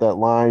 Shore up that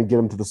line, get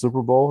him to the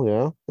Super Bowl.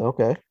 Yeah,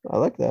 okay, I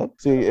like that.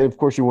 See, and of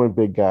course you went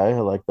big guy. I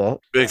like that.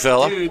 Big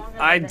fella. Dude,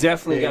 I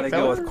definitely got to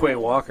go with Quay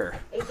Walker.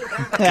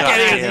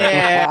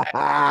 Yeah.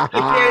 I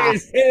can't even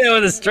say that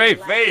with a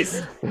straight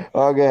face.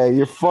 Okay,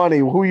 you're funny.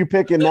 Who are you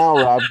picking now,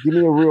 Rob? Give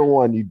me a real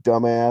one, you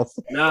dumbass.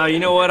 No, you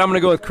know what? I'm going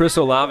to go with Chris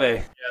Olave.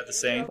 Yeah, the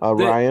same.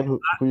 Ryan, who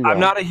you got? I'm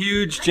not a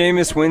huge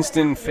Jameis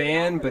Winston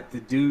fan, but the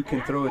dude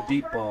can throw a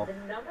deep ball.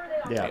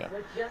 Yeah,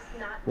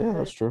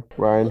 that's true.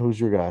 Ryan, who's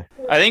your guy?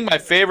 I think my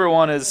favorite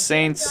one is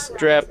Saints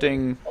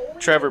drafting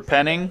Trevor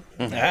Penning,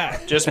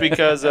 just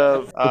because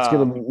of It's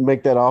gonna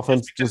make that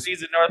offense just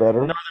he's a better.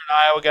 Northern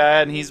Iowa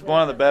guy, and he's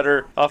one of the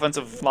better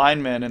offensive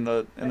linemen in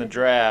the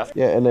draft.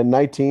 Yeah, and then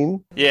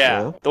 19.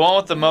 Yeah, the one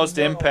with the most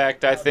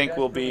impact, I think,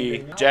 will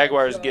be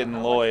Jaguars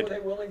getting Lloyd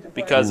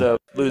because of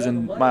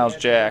losing Miles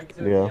Jack.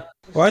 Yeah.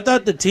 Well, I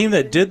thought the team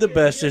that did the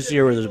best this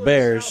year were the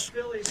Bears.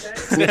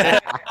 Dude,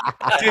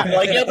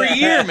 like every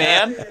year,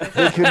 man.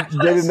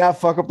 They did not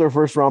fuck up their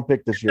first round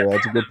pick this year.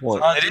 That's a good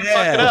point. They didn't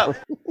fuck it up.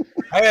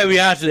 I gotta be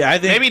honest with you. I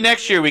think Maybe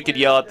next year we could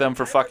yell at them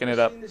for fucking it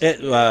up. They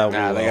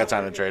got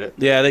time to trade it.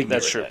 Yeah, I think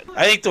That's true.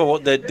 I think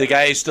the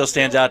guy who still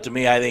stands out to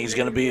me. I think he's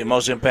going to be the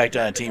most impact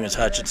on a team is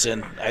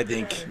Hutchinson. I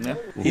think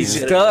he's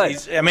a stud.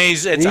 It's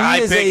a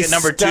high pick at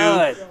number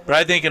stud. 2, but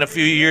I think in a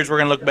few years we're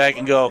going to look back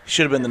and go,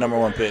 should have been the number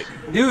 1 pick.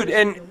 Dude,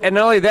 and not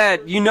only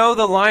that, you know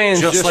the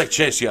Lions Just like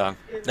Chase Young.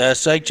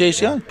 That's like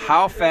Chase Young.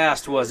 How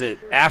fast was it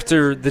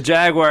after the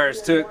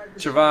Jaguars took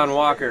Trevon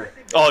Walker?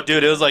 Oh,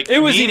 dude, it was like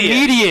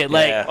immediate.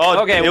 Like, Yeah.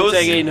 Oh, okay, it we'll was-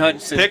 take Aiden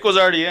Hutchinson. Pick was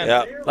already in.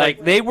 Yeah.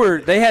 Like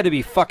they had to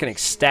be fucking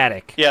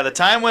ecstatic. Yeah, the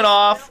time went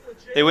off.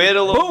 They waited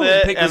a little Boom,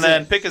 bit, Pick and was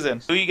then in. Pick is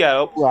in. Who you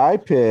got? Who I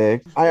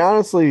picked, I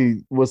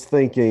honestly was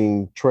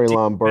thinking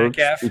Treylon Burks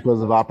Metcalf?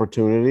 because of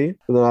opportunity.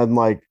 But then I'm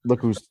like, look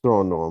who's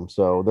throwing to him.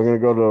 So they're going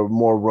to go to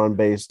more run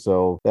based.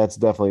 So that's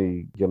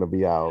definitely going to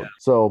be out.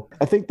 So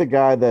I think the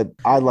guy that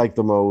I like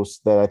the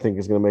most that I think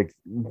is going to make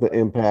the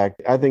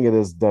impact, I think it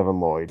is Devin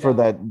Lloyd for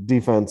that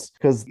defense.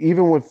 Because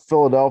even with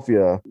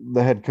Philadelphia,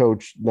 the head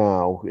coach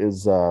now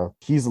is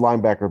he's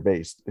linebacker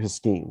based, his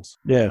schemes.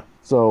 Yeah.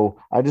 So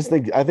I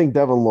think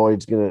Devin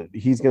Lloyd's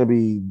he's gonna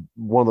be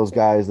one of those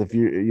guys. If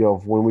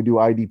when we do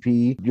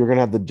IDP, you're gonna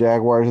have the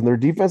Jaguars and their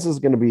defense is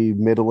gonna be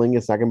middling.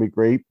 It's not gonna be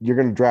great. You're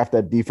gonna draft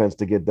that defense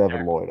to get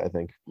Devin Lloyd. I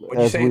think,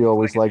 as we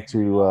always like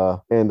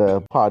to end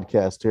a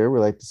podcast here, we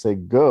like to say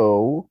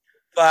go.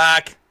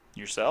 Fuck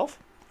Yourself?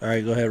 All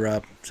right, go ahead,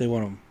 Rob. Say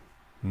one of them.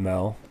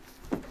 Mel.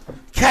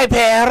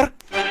 Kuiper.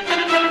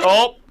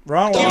 Oh,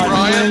 wrong one.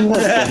 Ryan.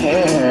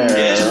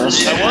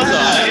 Yes, I was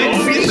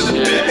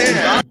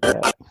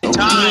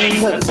Time.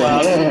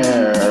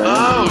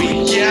 Oh,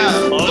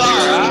 yeah. All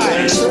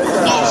right.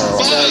 Oh,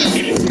 fuck.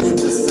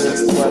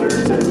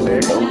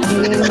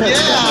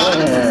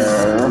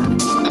 Yeah.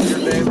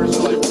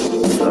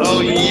 Oh,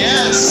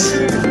 yes.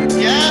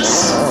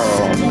 Yes.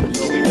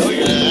 Oh,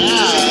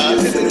 yeah.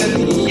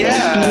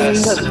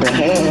 Yes.